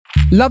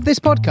Love this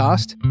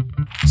podcast?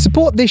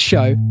 Support this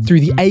show through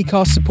the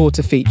Acast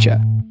supporter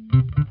feature.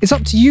 It's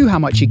up to you how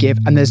much you give,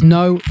 and there's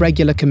no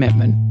regular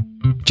commitment.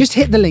 Just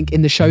hit the link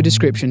in the show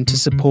description to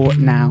support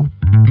now.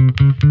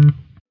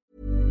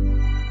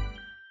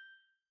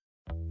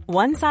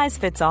 One size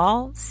fits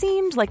all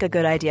seemed like a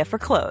good idea for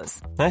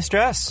clothes. Nice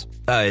dress.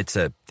 It's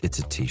a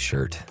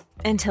t-shirt.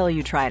 Until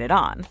you tried it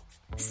on.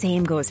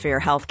 Same goes for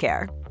your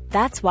healthcare.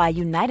 That's why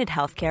United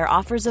Healthcare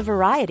offers a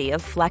variety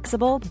of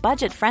flexible,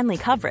 budget-friendly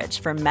coverage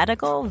for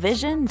medical,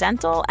 vision,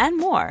 dental, and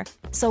more.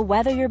 So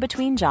whether you're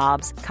between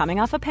jobs,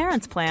 coming off a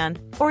parent's plan,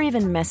 or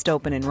even missed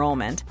open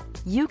enrollment,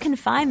 you can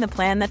find the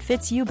plan that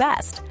fits you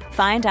best.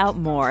 Find out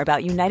more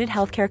about United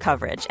Healthcare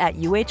coverage at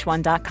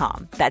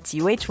uh1.com. That's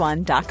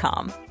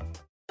uh1.com.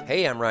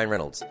 Hey, I'm Ryan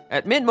Reynolds.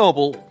 At Mint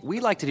Mobile, we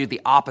like to do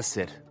the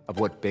opposite of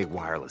what Big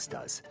Wireless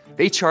does.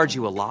 They charge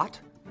you a lot.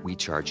 We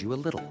charge you a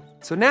little.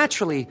 So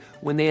naturally,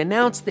 when they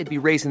announced they'd be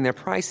raising their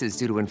prices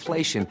due to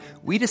inflation,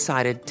 we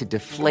decided to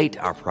deflate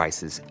our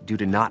prices due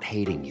to not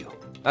hating you.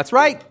 That's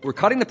right. We're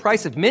cutting the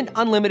price of Mint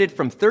Unlimited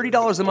from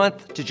 $30 a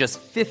month to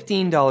just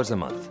 $15 a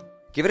month.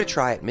 Give it a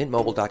try at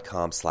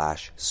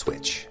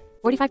mintmobile.com/switch.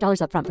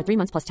 $45 up front for 3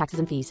 months plus taxes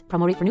and fees.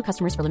 Promo rate for new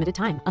customers for limited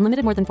time.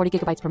 Unlimited more than 40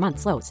 gigabytes per month.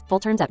 Slows full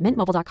terms at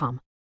mintmobile.com.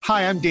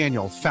 Hi, I'm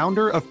Daniel,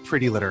 founder of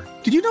Pretty Litter.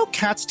 Did you know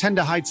cats tend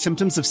to hide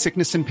symptoms of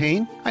sickness and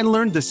pain? I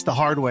learned this the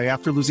hard way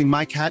after losing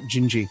my cat,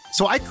 Gingy.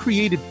 So I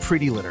created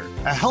Pretty Litter,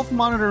 a health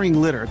monitoring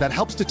litter that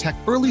helps detect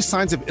early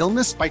signs of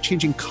illness by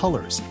changing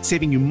colors,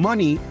 saving you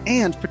money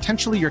and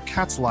potentially your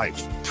cat's life.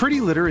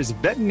 Pretty Litter is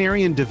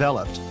veterinarian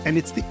developed, and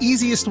it's the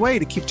easiest way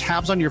to keep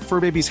tabs on your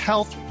fur baby's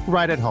health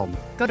right at home.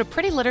 Go to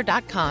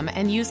prettylitter.com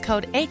and use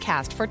code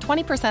ACAST for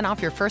 20%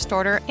 off your first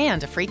order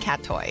and a free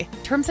cat toy.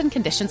 Terms and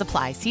conditions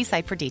apply. See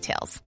site for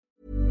details.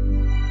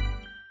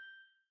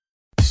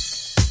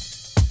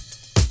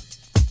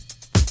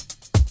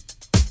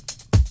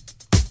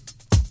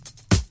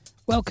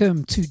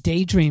 Welcome to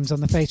Daydreams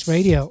on the Face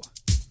Radio.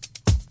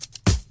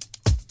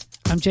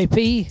 I'm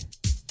JP.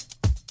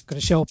 Got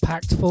a show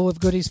packed full of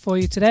goodies for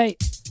you today.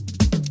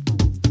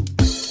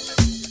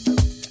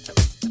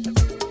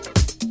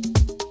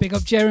 Big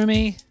up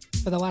Jeremy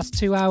for the last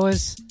 2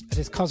 hours at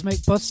his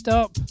Cosmic Bus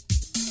Stop.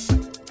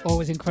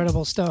 Always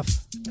incredible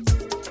stuff.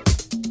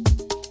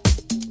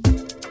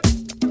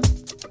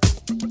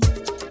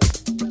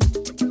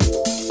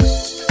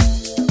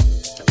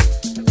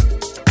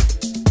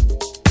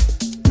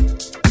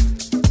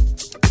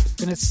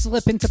 Gonna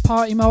slip into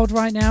party mode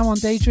right now on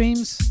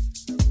Daydreams.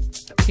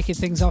 Kicking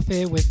things off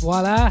here with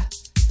Voila,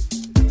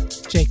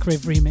 J.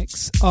 Criv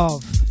remix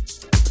of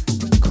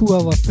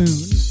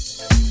Kualafoon.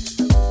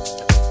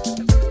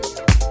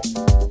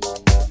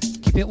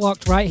 Keep it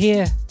locked right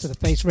here to the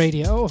Face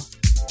Radio.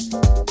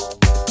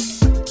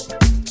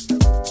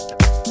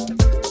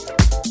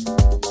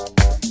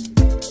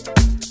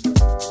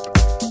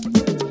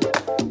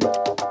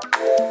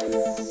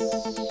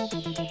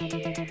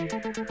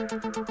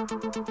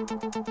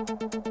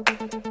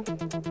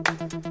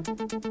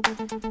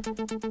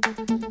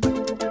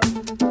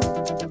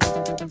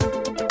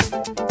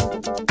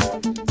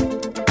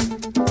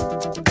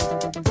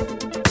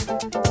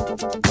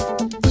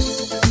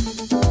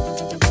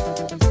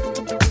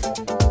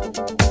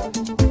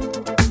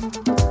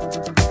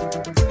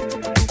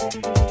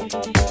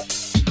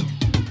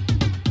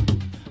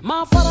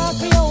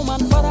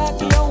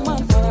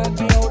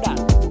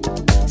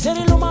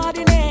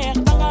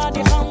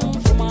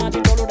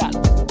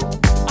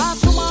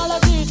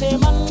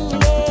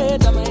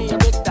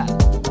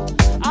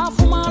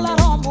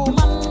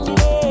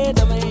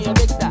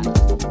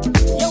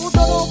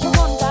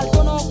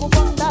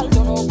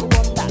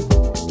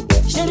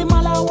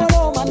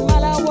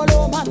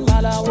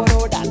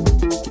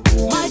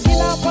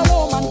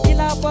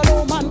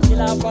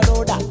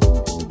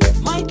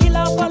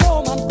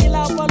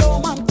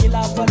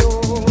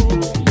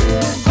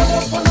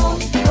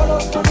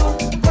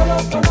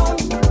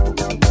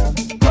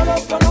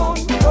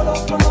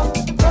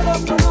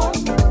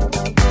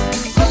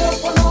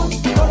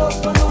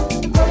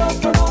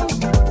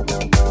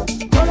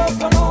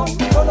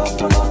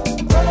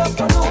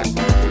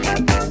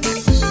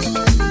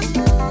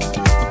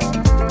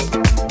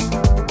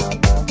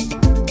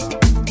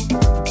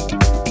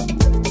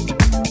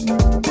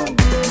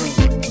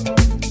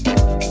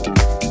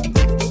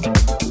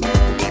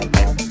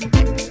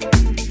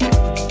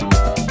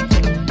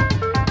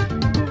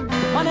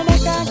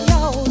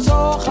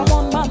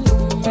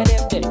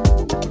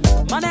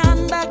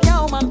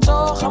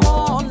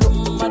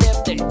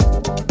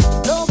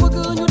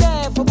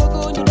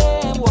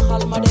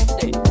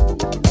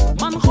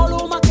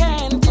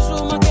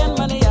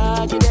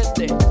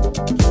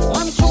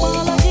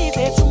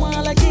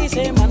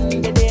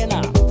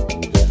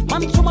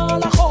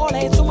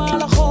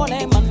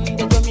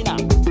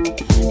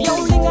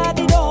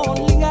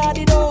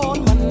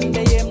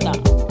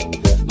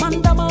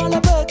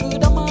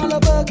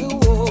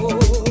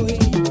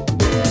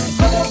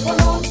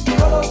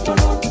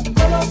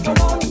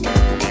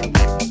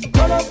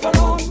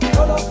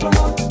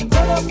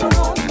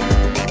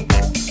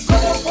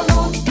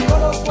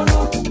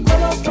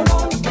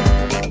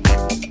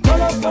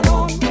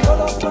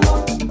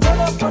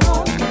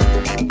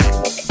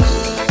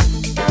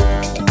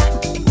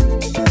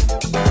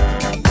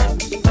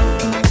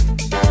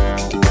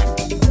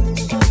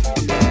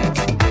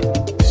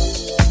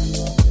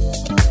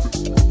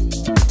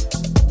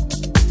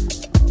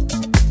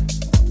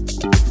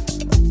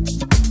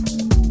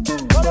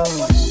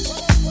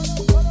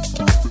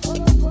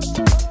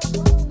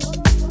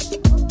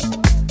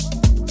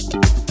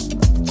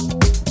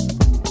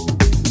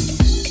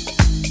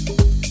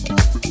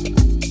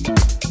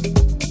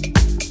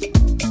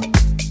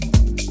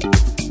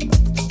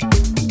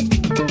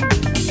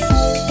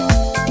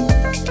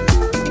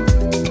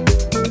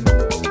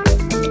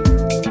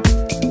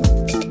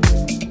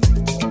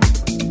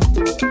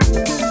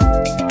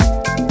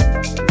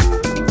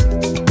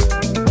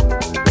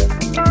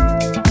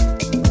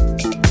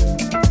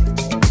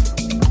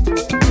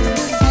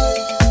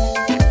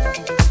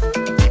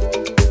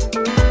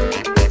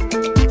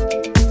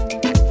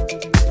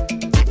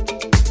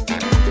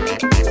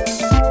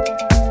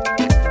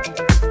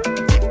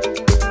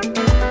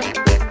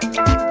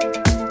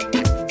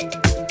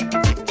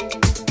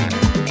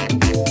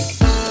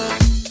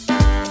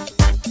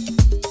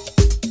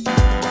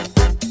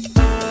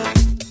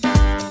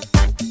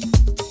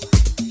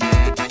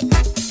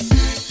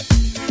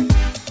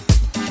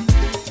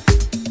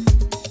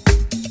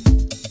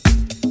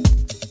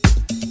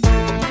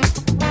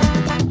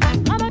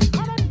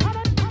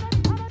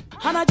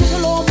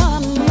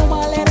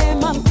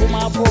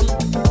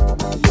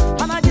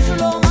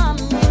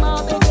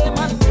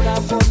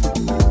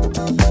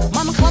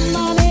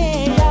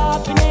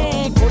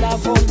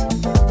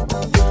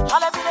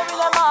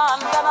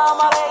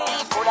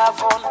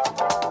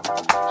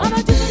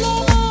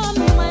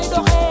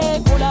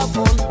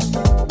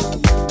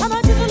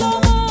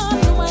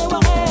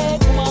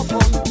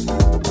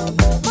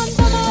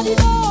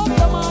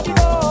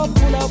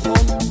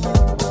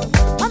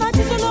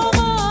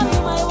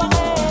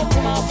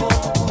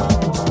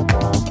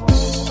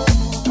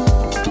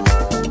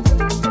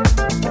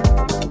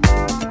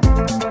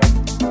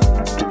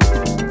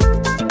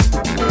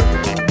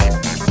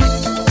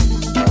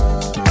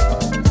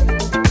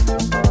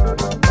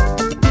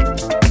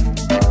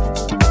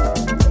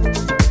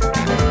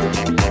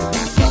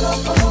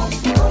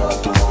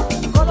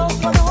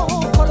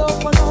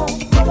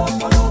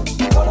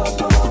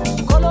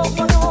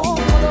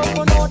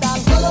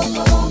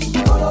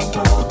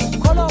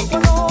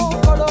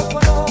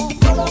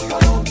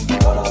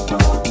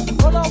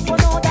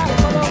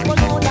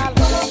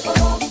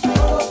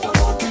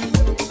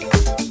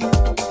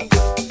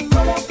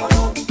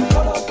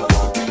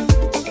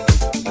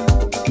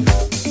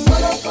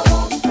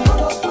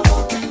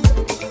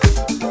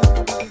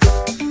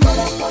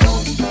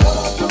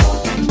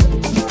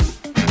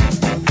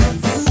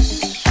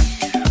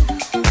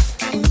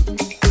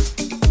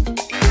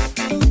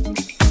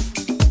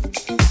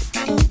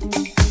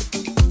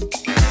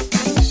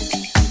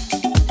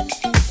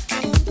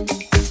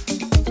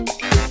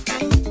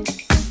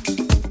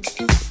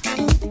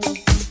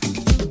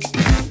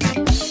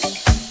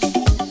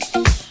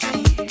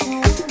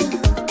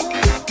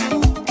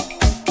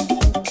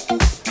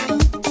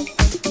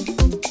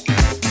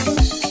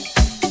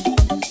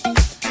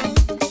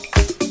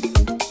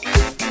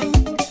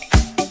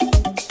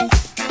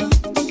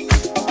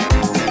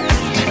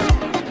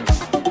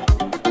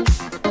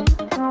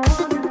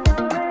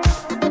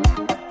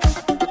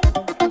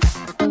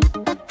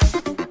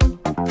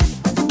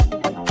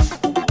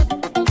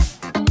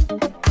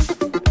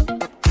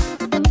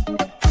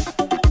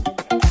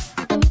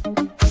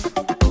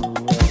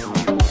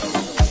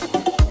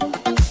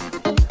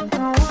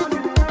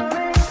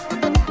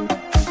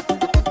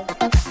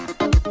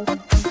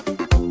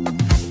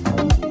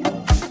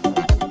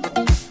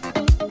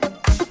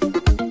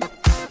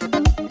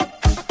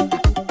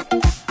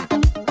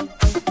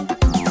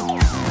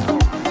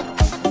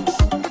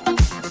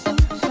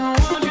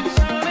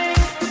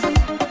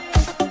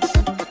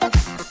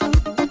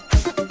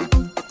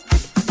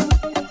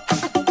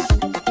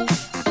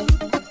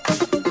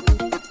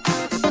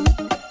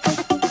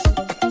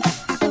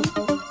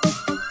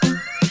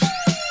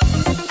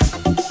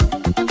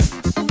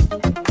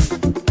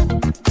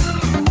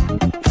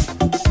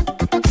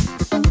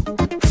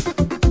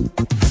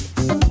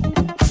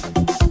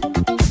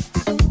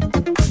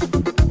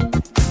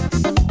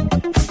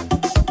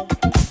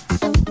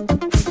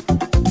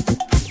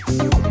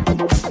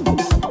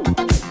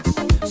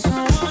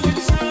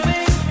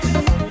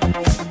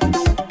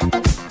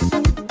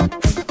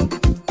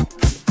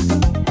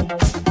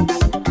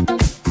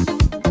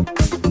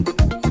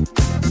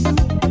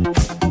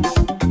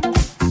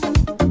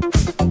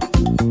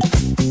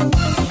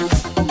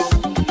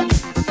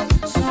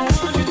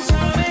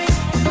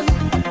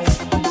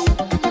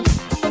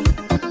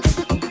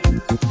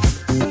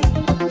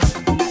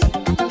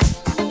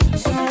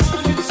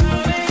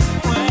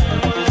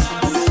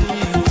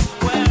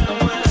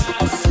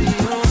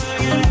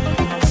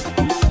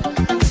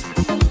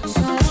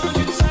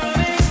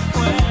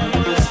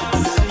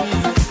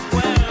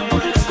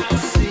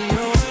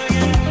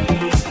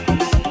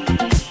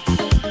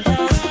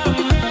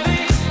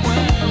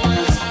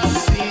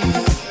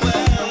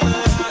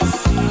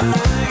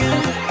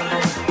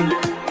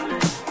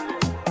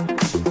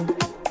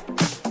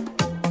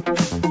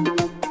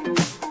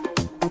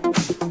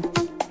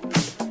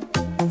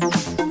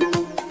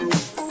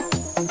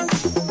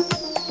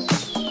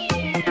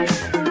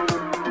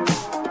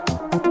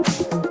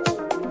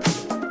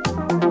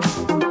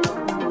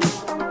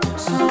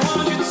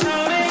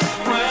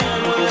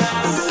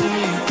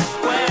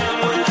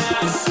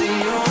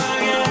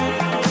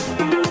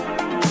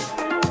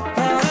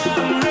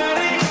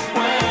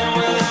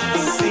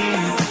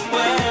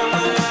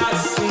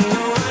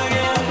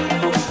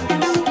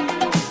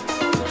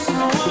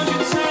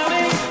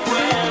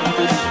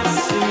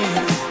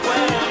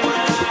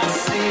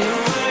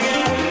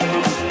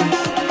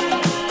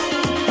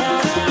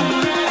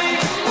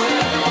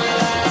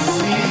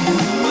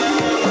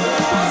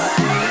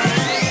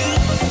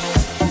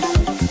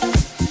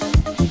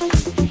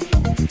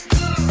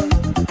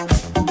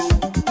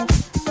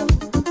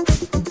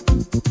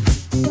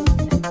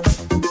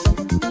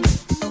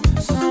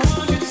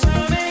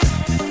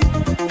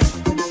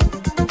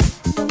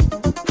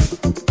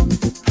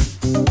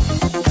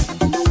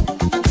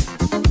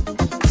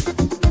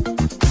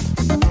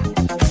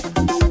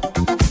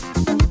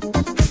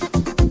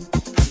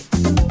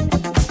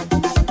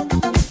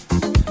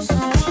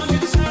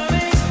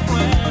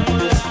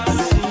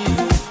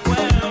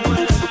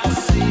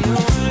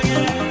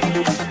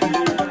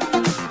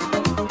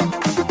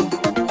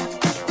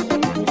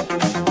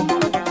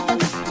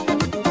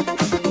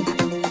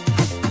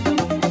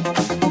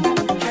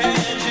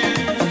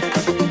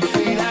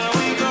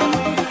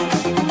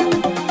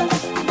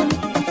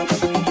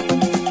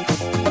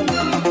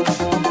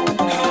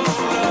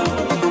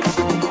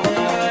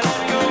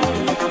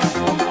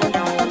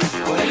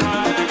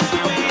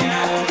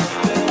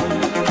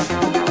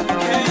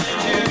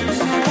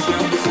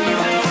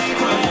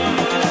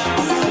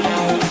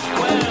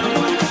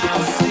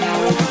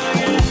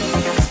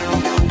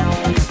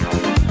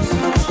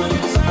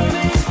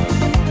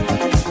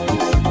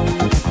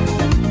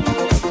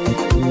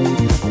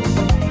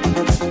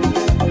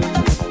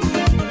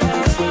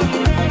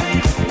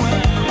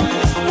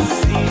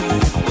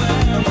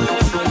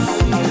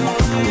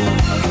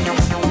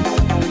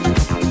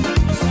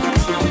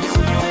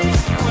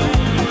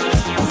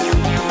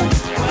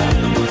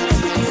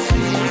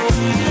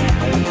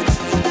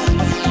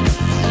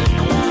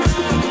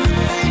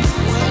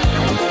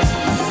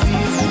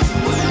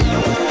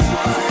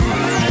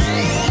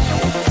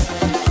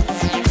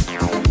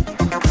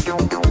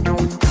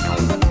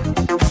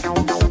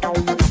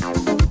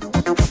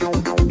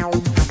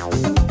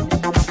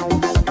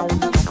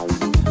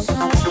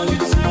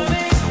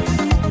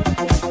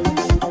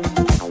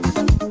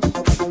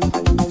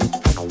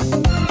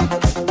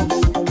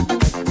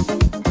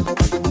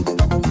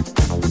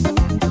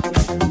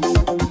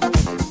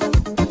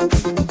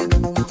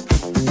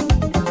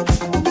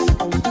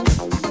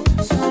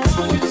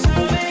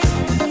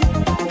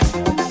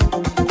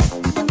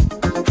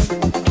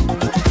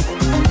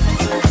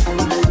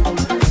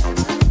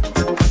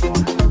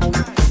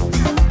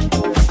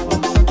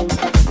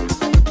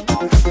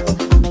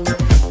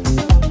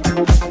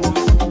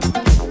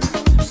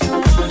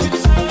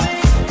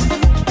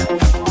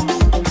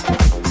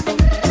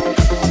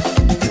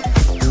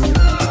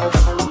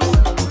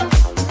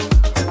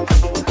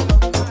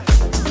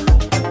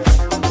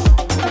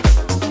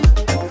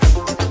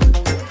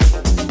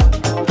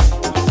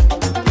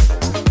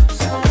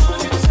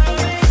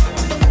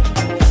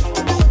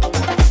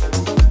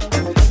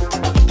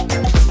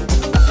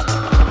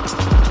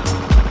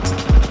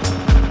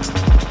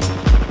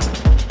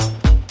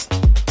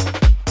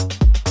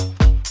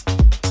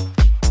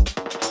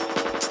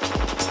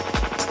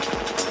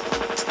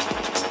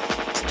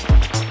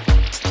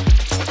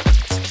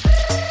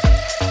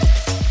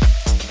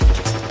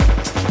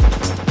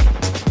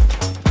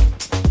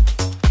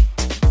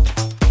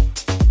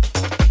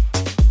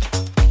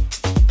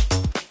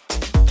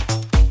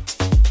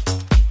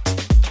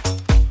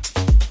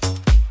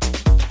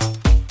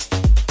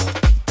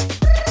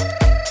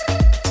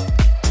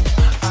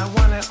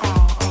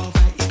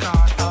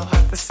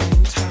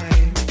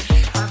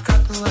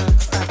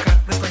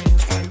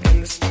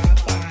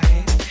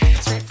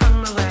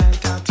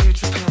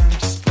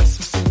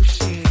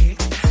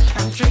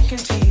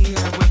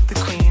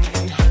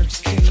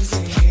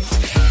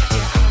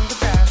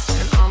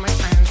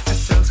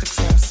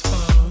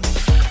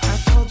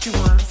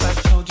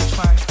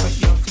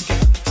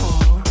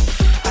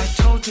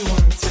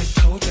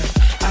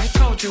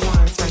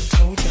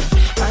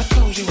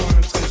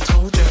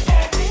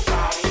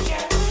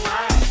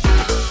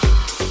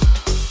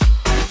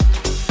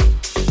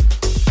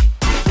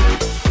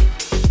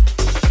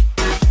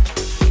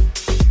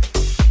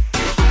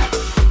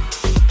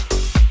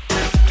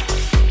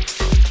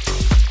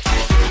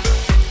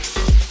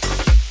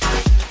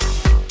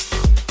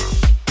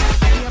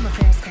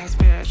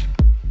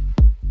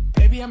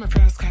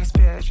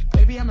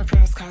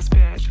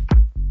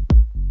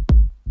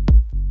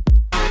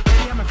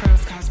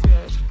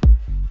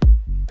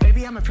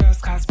 Baby, I'm a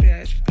first class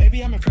bitch.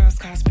 Baby, I'm a first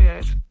class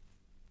bitch.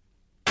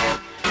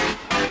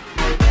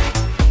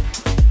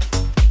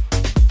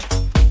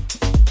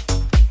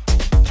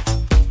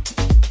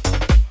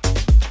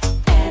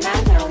 And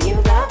I know you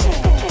love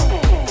it.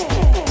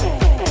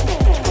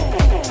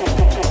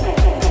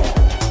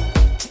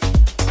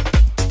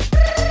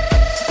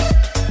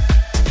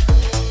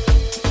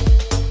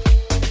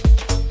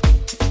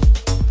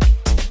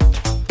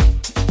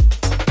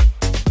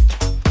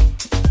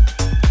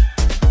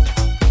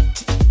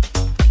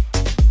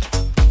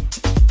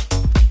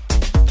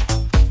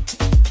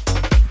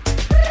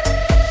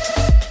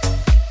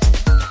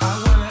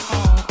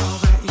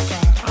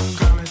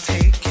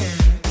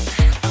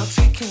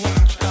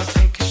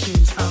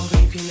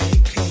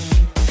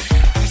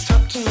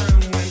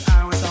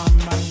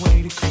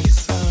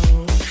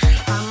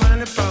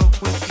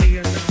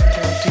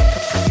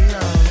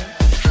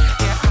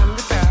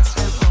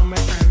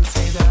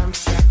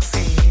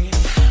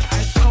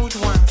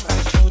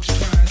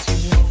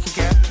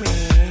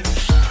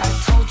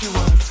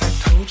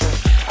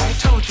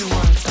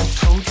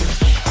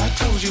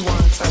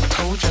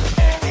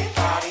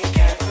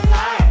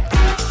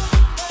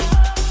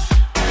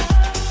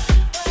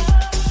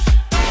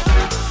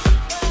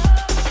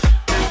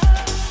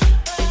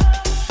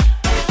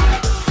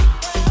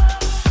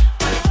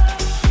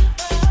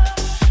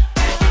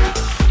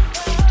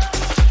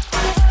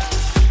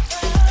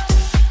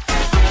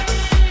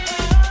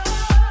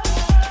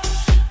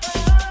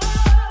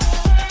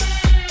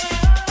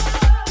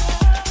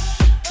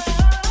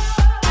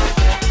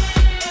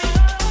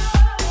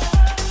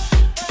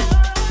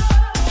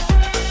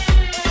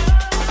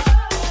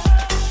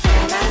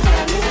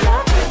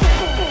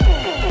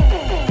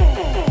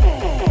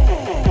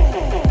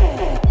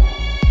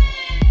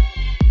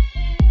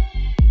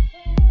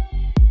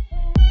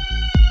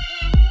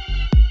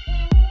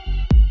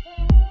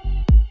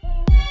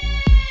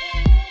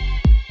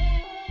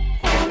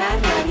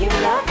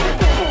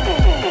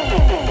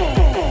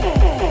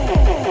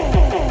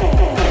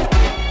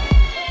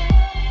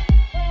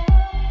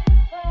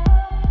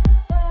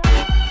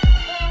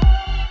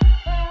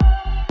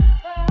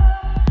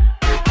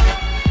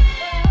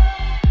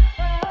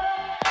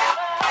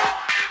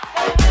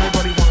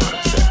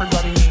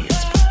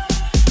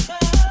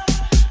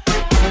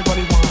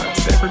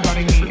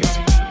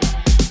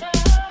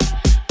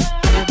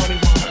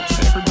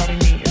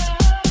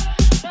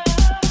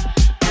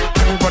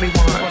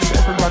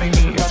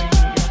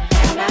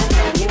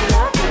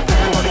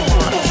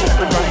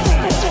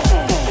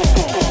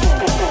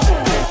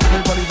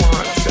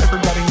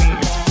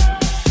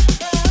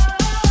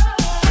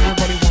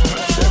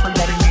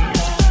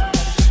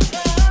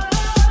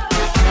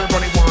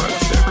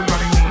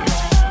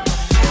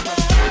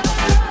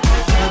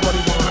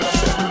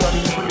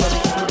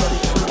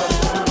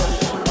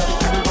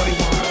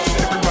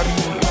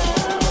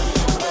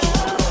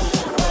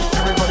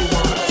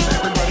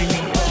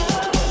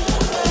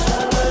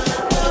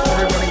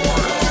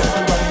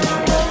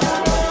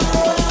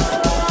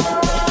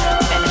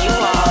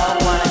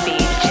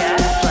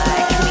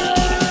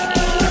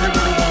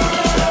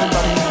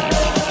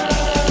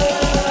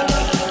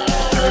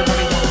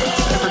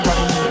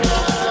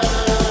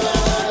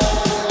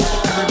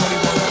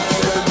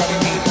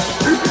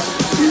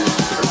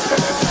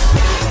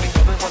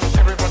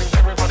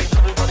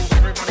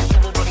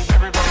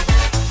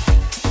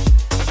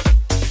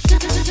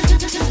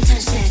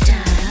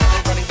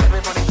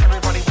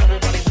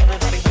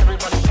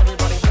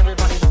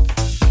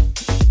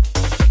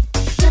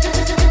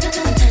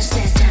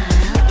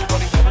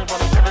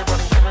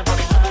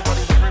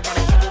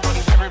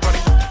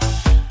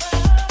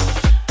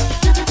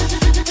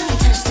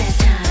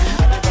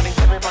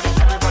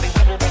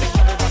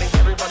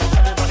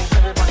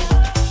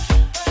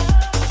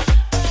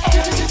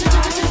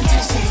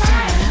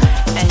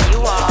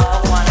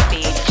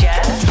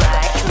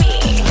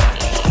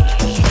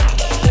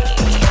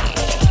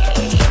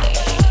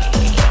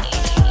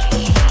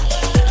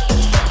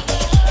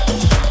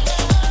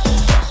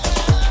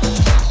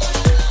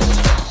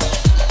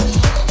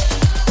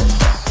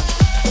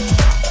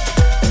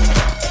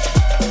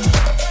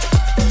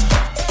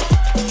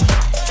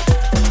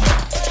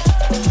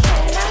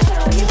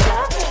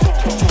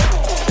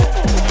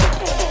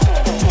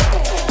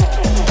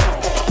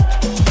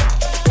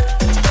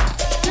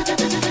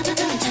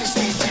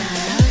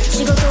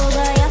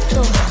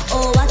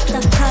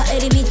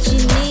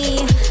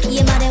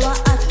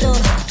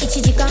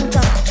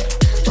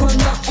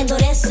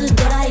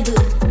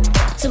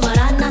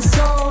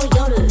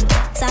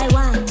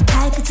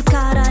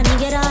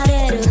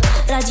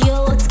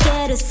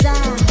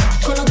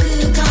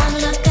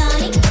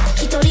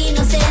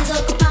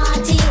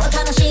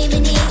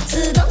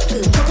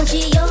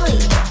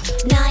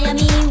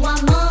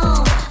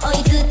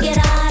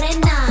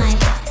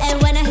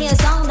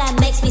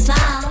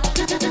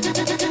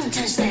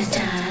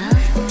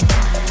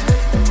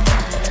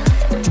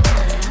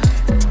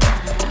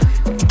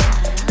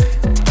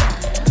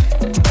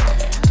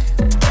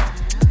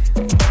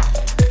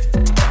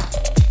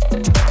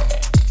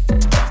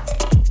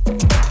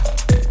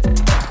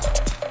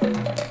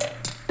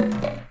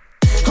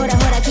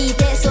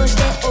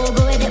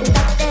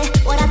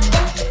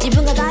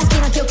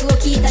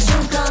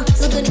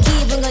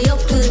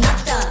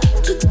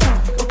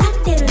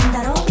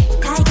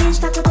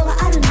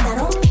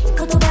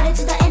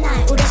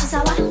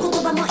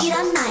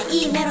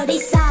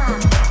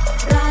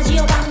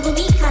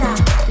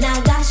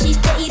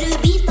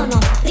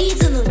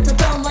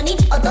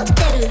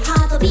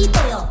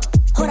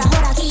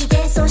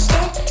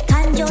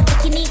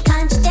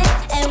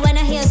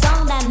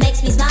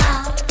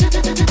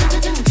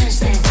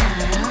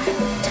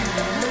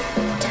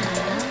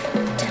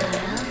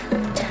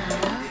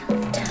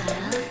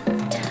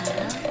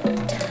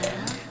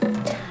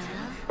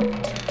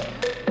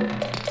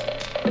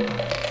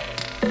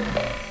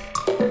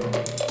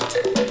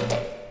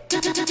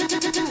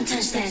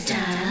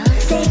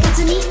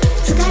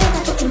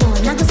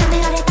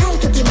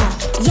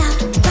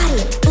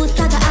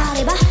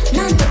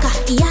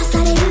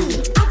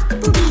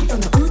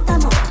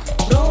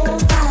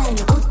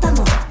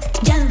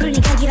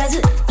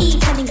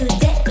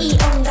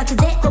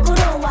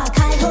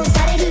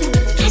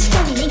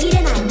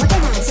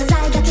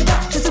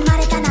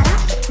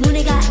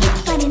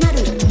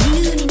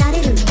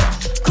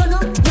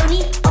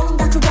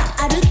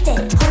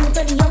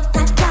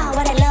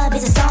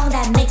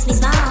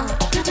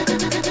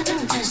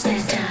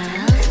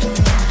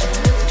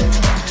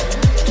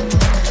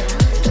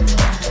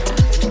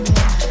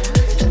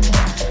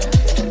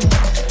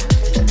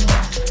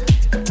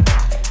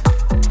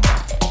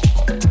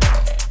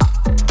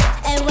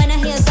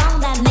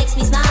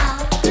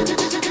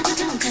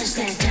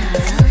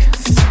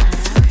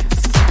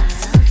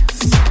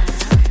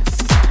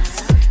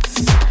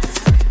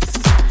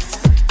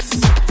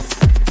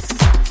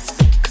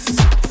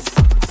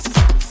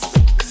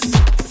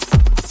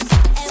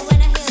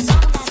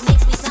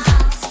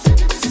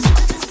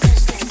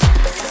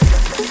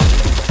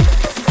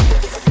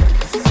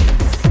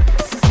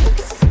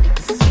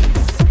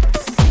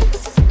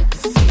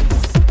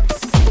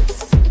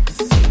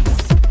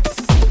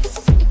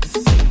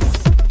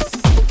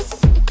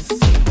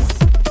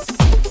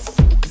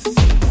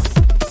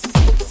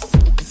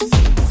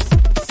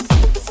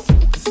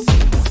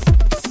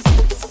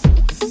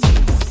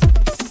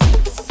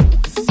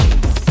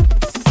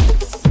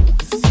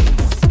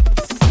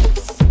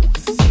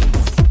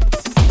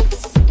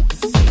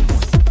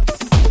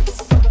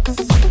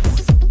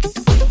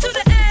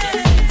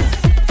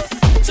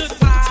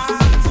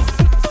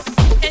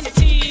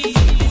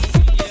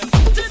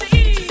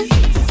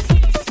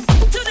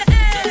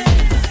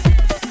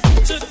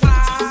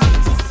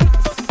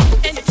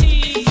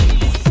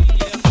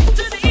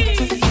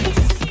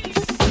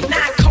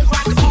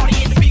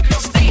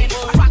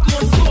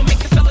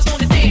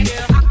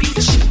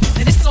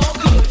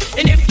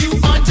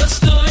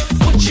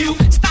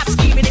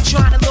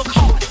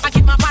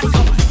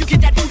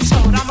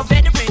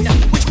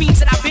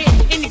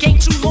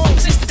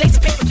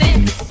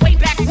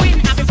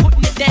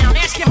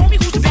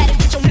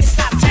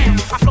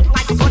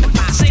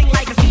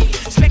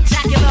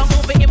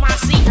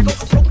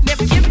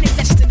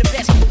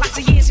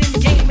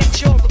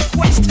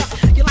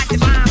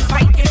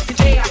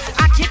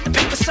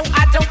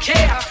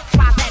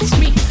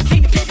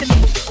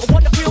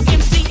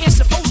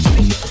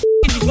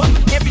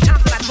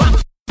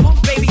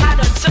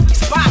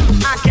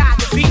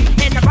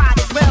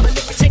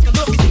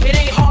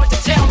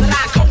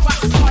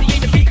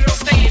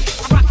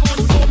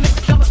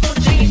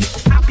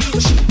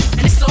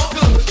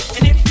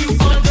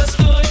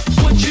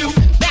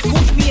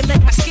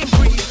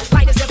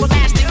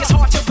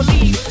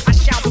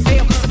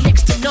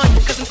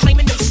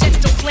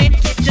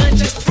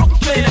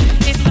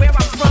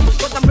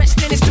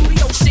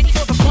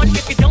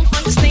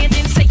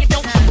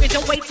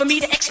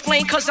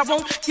 cause I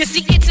won't. You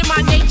see, it's in my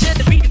nature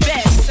to be the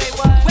best. Say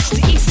what? West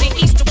to east and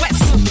east to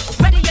west.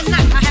 Ready or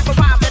not, I have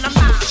arrived and I'm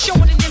live.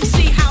 Showing an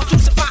MC how to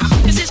survive.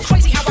 This is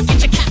crazy how I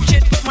get you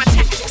captured with my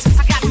tactics.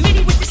 I got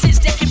many witnesses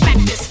that can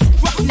back this.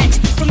 Roughnecks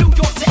from New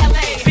York to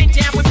LA. Been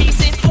down with me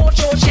since Port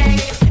George.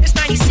 It's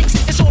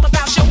 96, it's all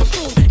about showing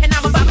proof. And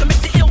I'm about to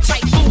make the ill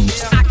type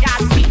moves. I got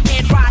beat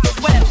and ride it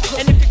well.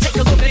 And if you take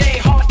a look, it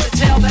ain't hard to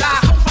tell that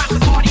I rock the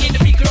party in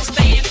the big girl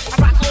stand.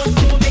 I rock on the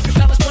floor, make the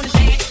fellas wanna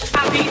dance.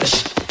 I be the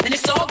and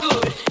it's all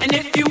good. And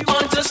if you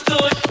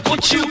understood,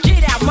 would you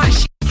get out my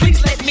shit?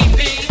 Please let me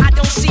be. I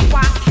don't see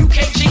why you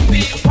can't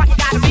GB. Why you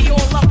gotta be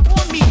all up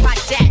on me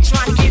like that?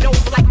 Trying to get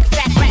over like a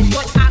fat rat.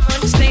 But I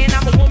understand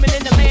I'm a woman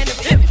in the land of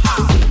hip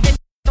hop. And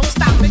don't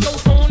stop, it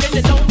goes on in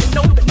the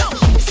no.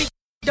 See,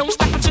 don't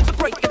stop until the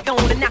break of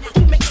dawn. And now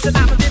who makes it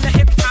out in the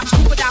hip hop?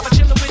 Scuba diver,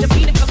 chillin' with a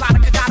pina colada.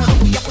 Gotta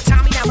hook me up with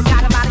Tommy. Now I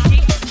got a lot of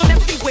gear from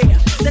everywhere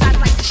that I'd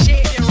like to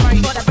share.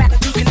 But I'd rather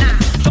do can I.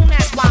 Don't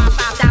ask why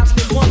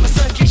 5001. My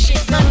son get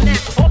shit none of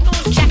that. Hold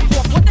on,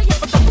 catwalk, what they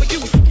ever done for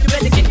you? You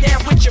better get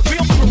down with your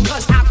real crew,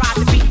 cause I ride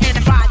the beat and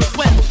I ride it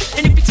well.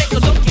 And if you take a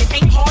look, it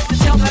ain't hard to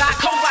tell that I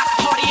co-rock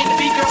the party in the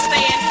big girl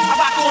stand. I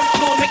rock on the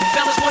floor, make the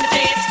fellas wanna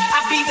dance. I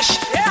be the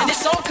and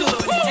it's all good.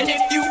 And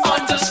if you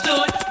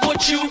understood,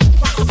 would you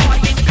rock the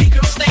party in the big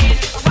girl stand?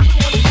 I rock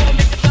on the floor,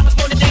 make the fellas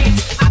wanna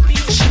dance. I be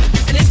the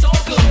and it's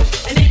all good.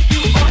 And if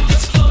you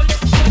understood,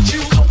 would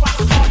you co-rock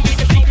the party in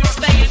the big girl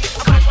stand?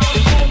 I rock on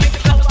the floor, make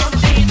the fellas wanna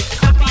dance.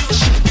 I be the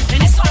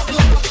and it's all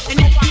good. And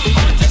if you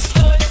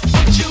understood,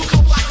 would you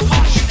co-rock the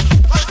party?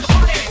 Rock the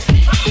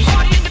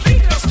party in the big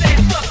girl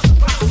stand.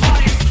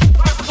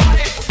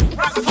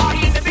 Rock the party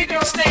in the big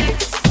girl stand.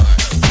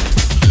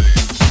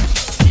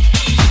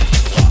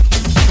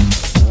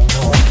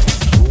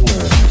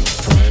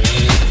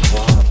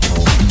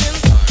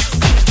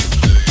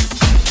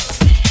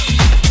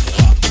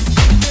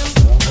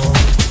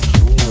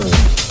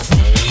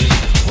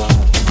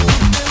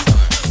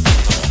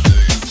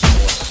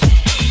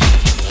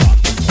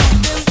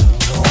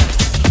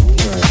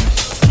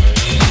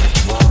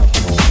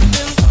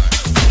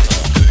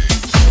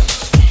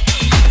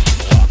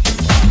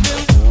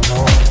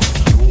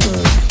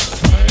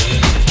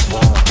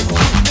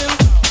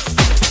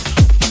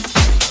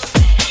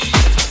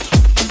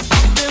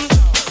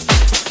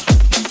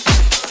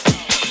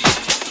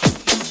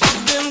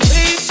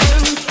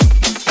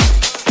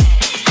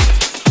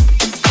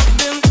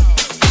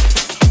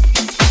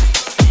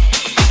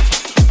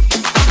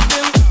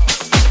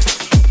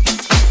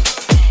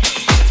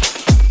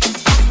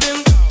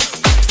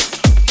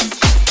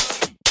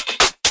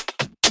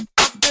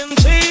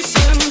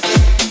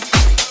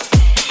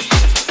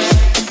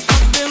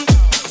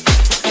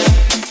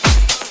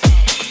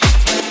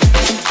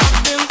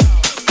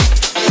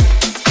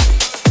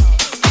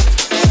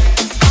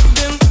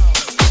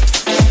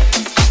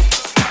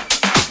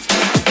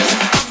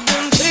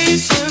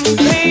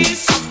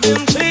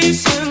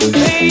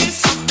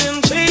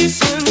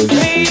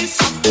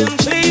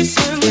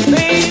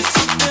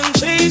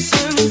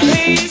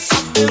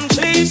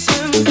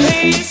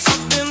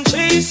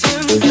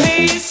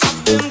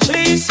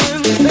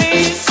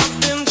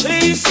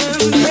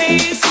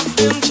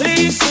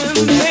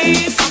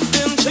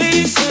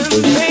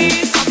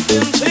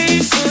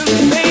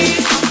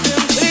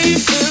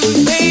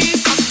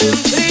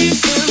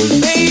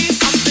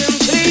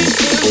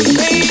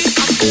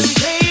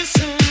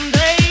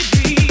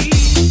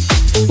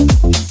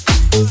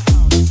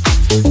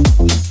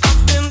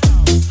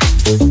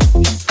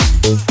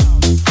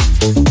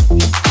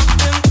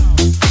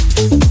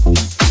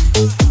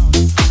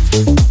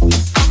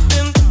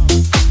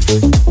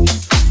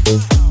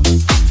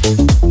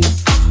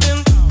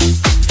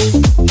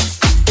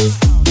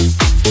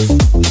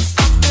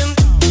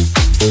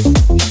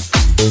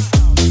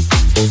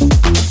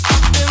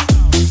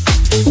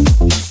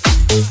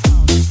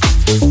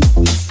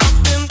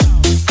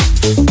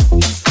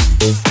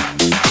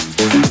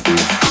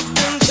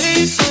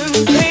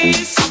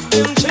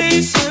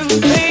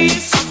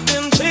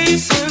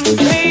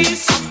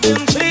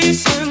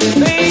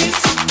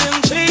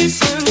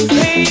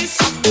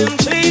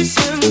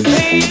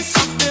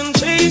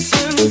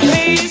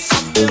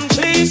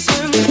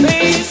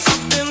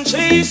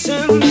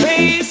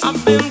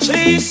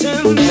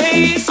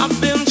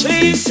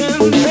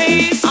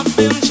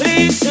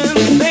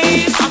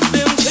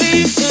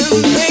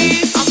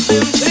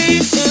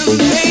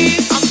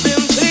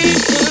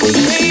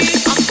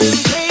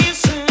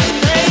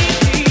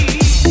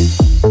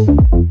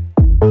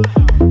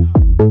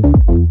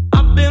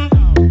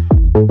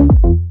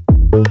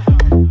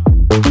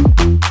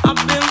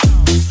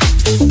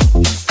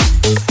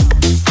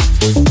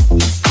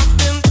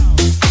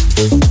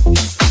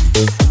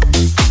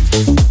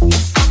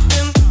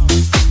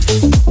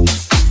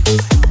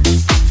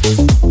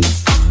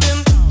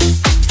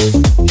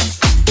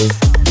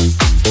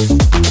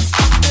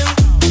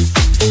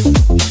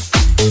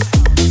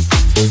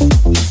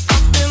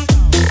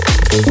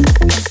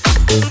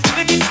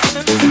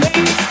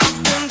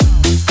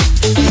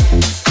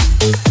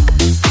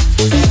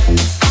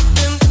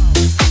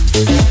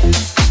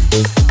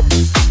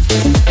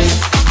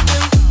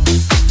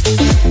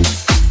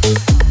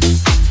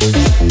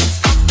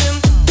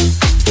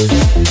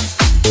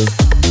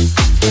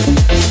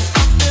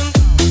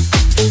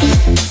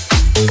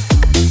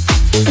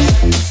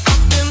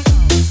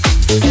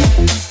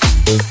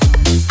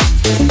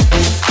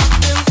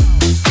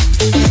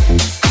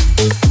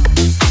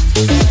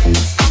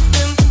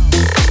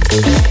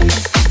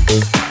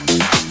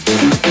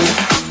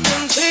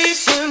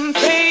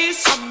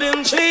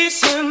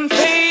 chasing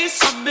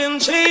face, I've been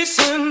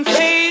chasing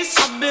face,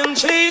 I've been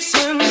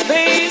chasing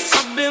face,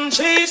 I've been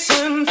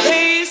chasing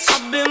face,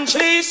 I've been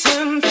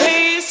chasing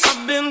face,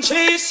 I've been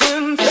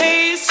chasing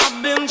face,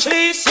 I've been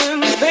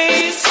chasing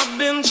face, I've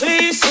been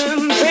chasing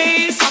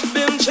face, I've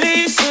been chasing face, I've been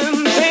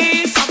chasing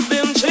face, I've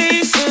been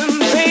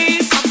chasing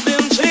face, I've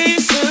been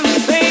chasing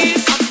face,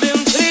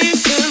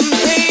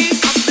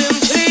 I've been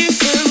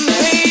chasing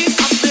face,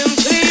 I've been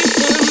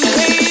chasing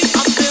face,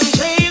 I've been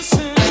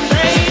chasing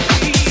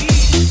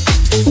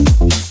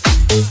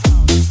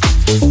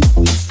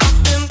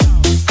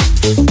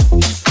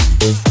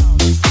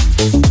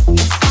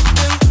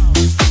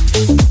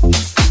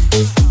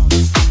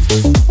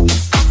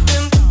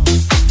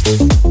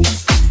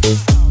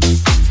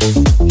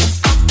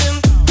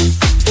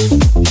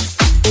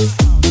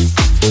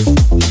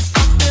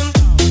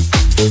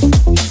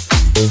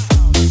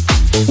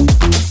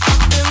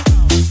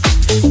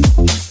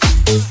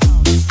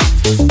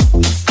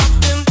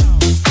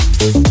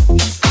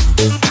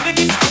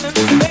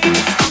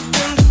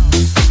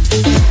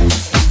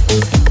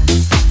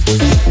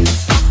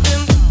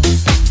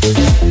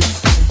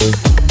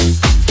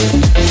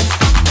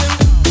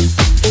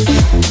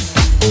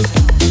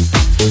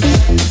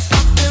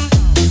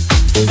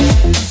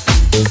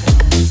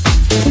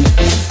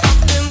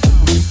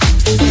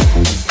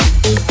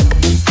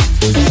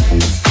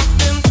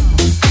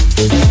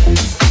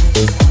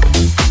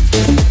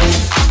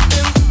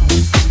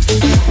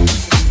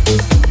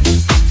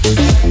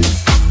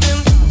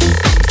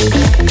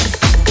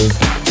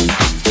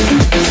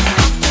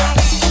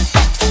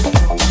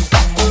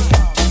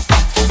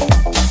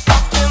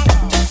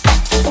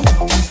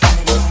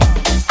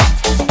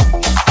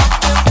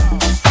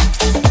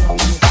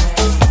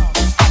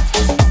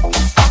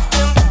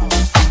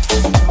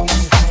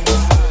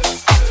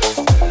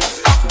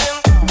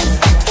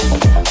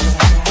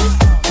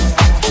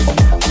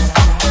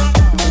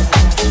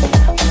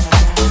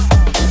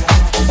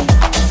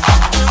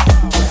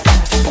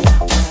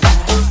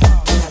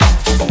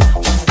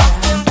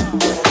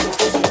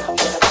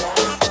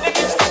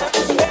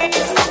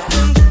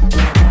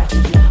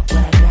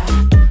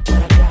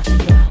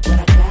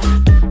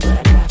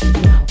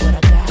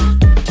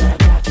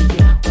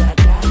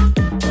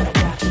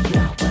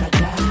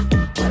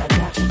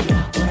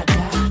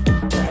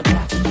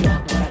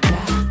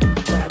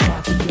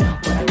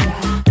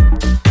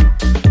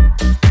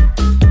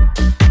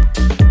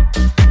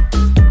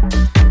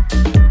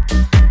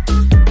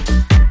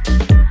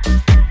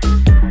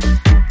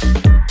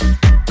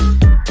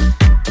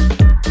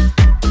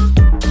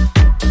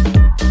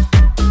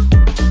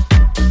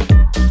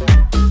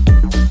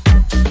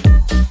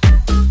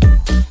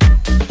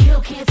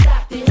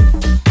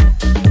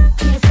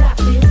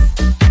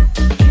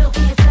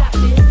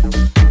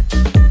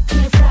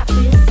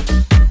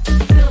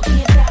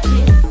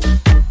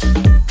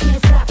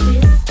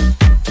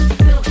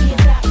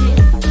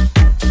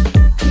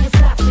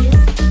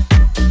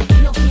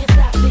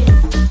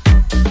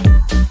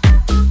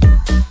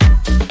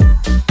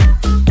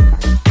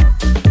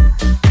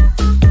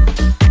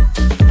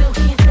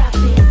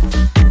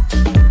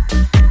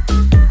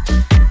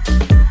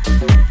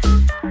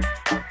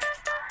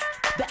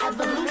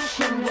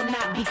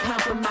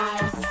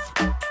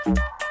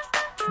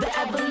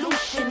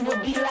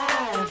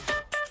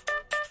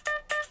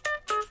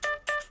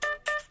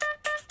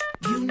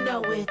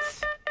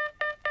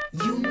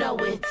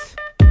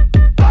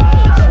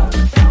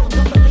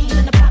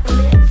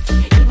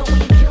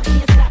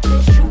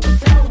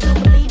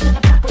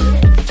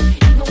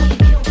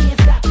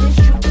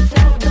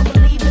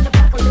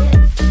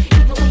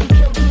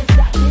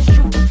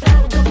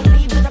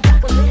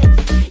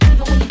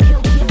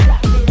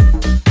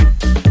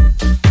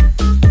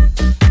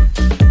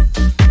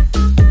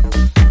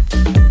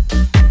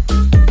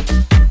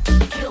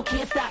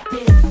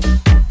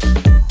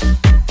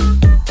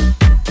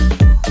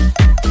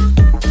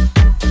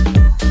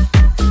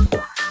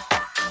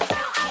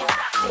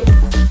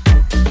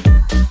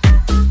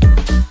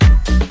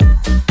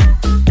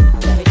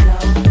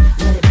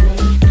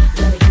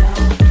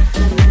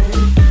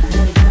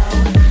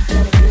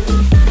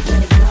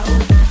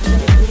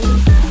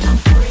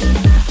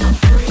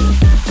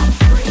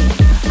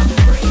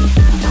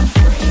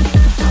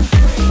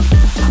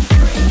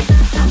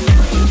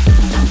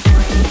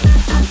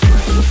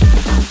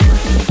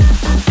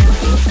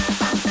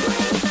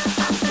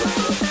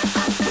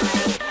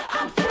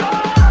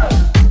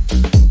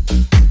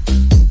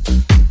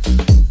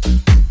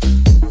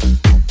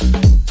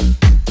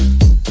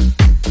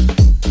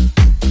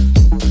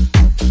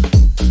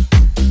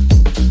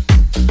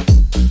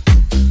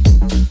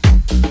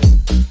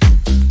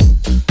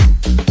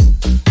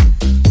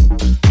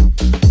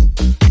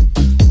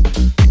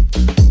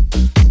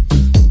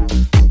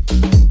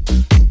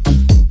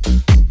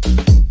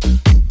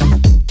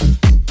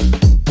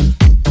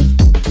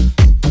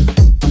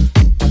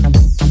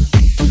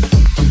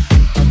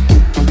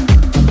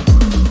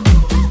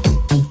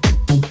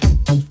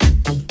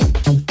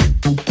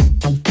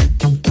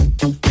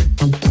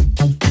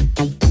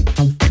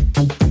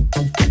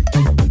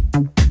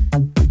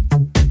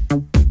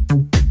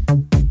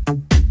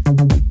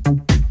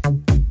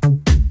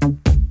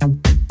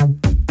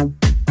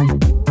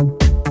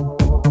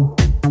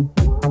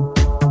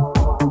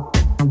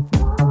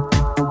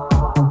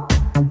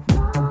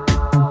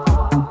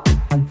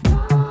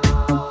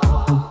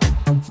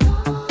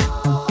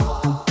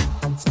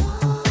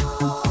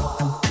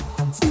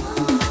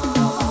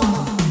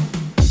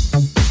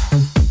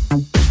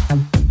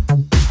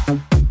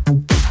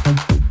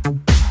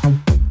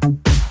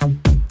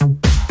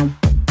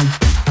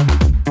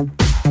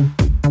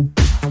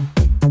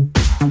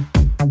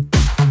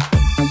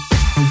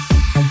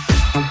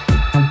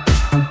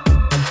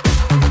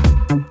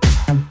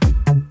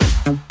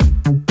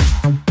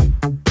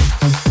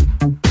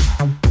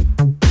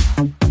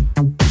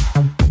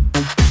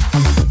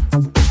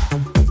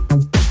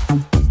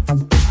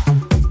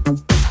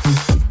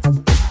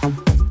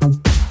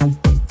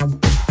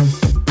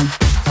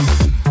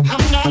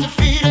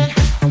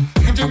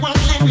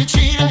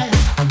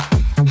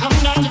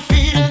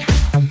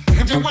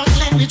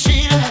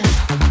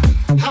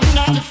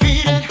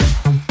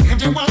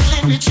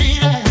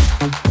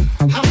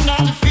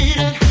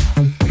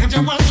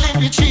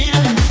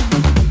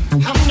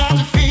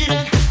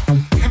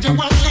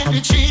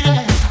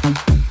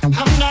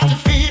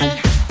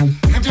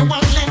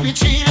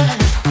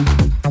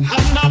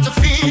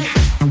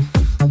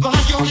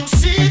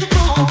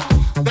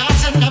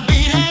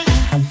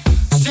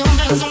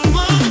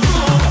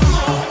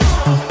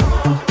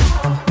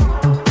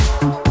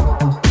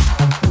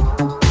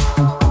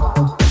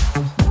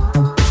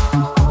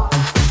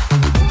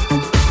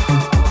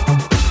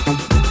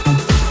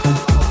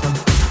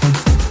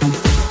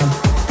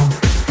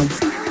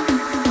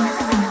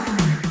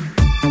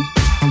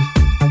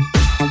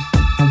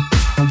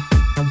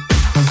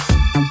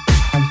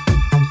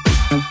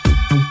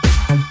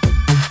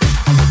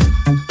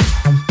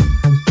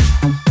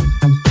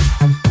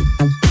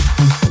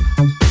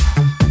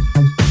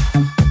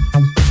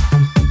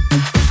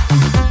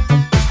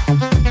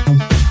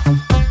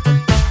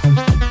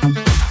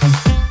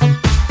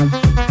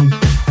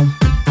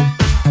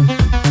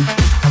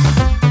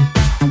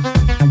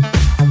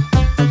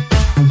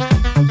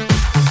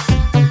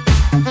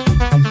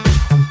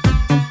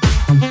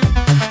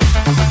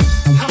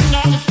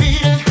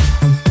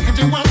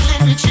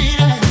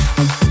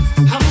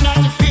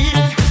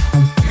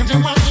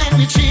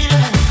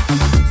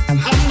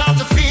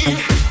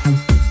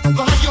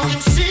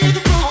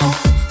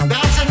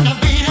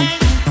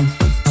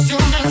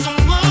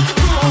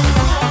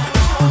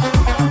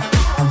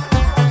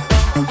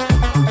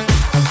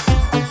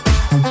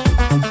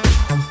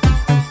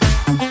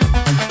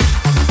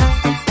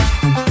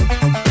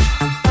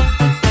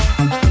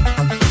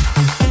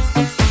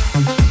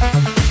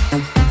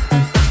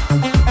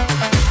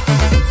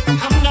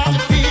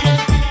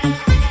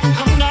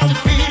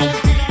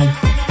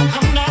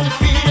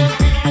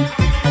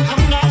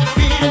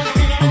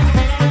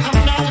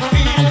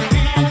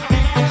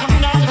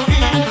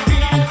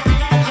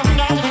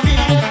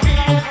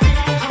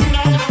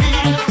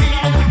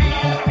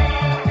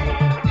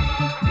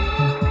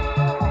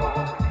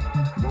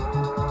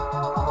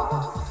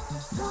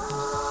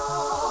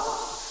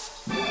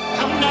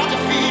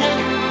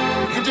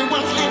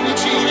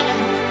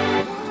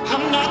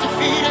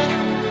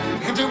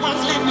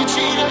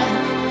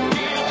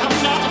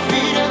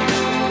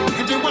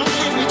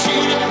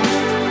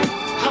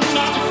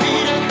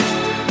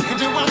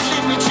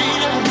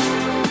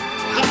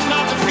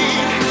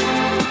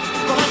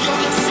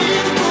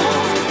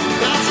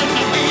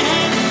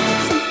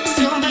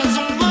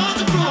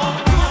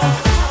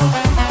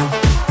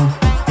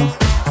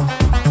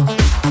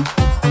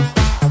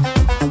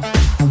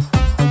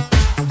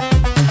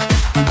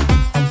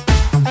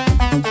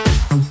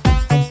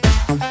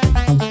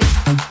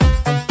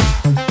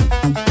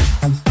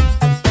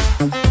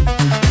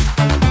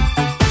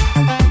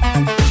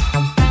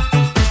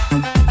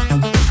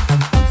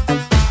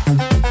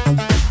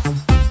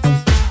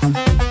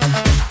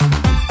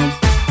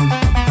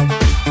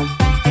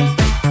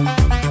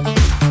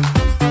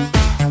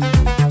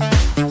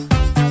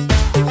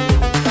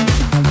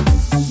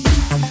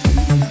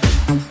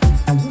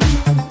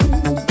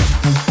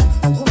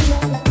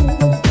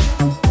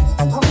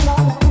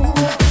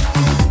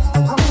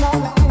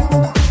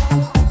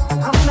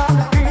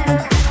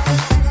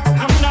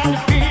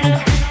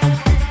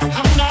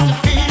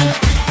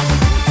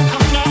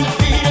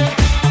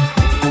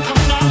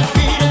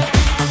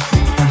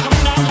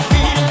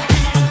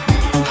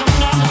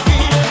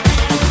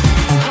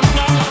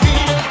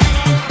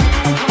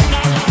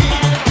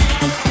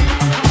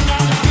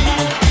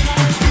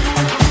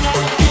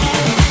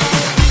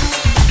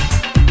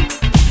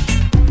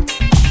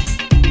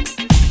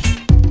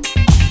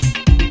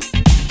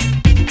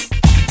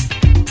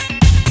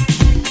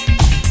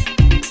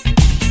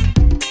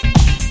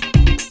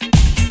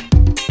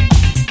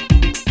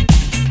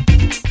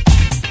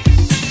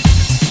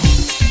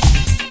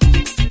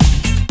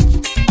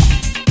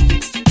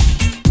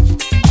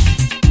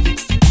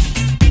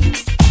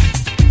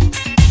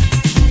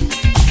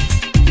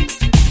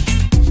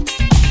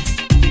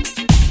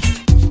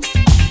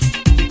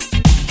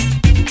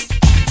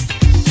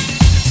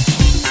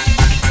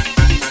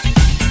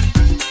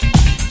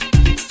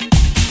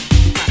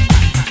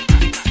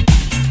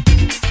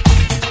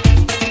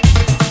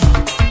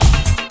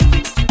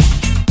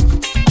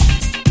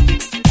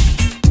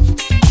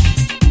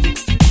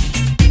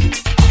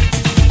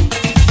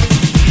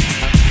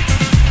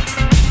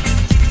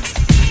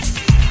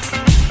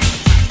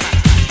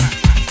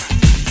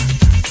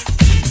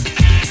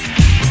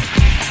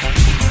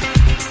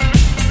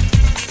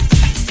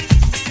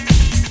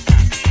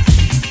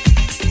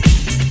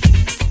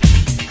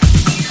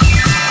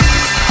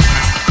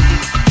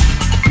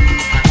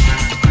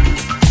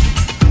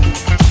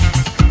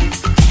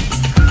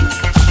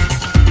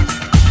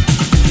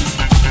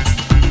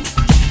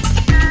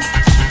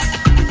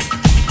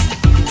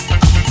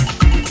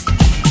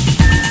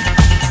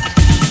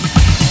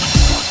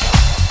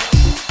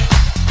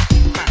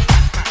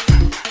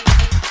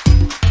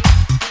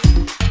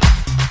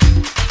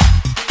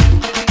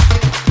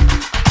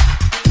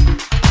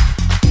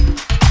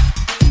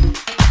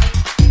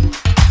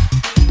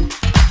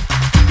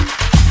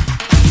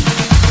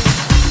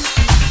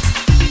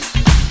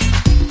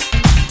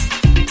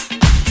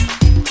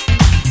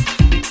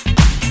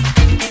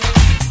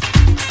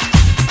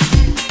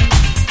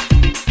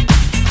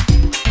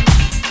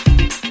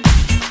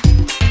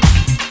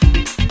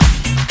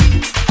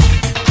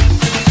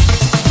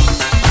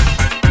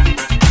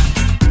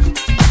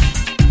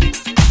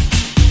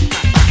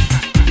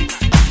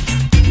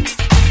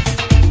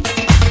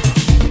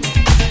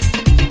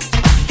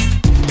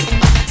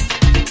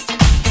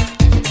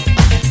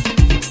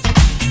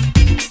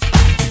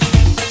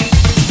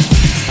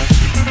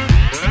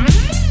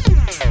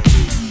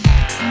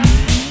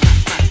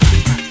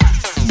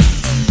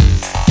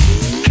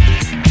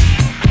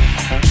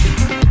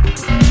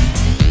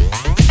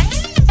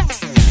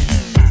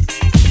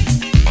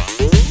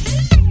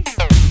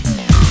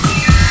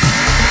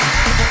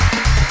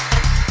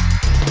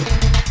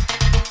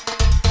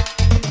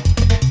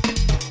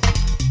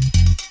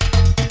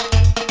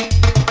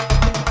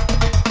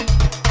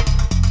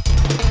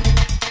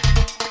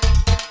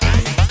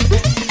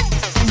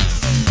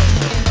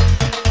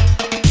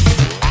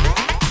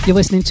You're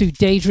listening to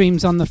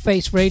Daydreams on the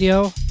Face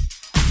Radio,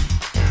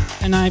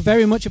 and I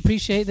very much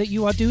appreciate that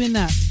you are doing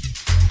that.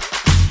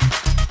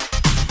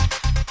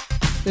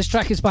 This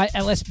track is by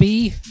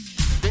LSB,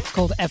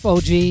 called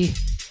FOG.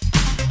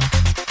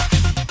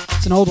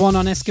 It's an old one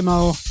on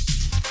Eskimo,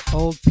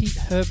 old Pete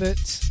Herbert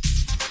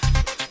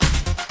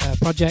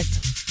project.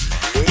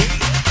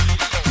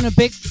 And a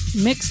big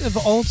mix of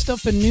old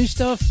stuff and new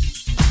stuff.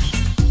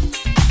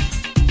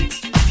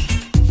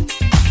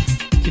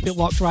 Keep it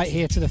locked right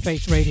here to the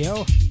Face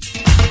Radio.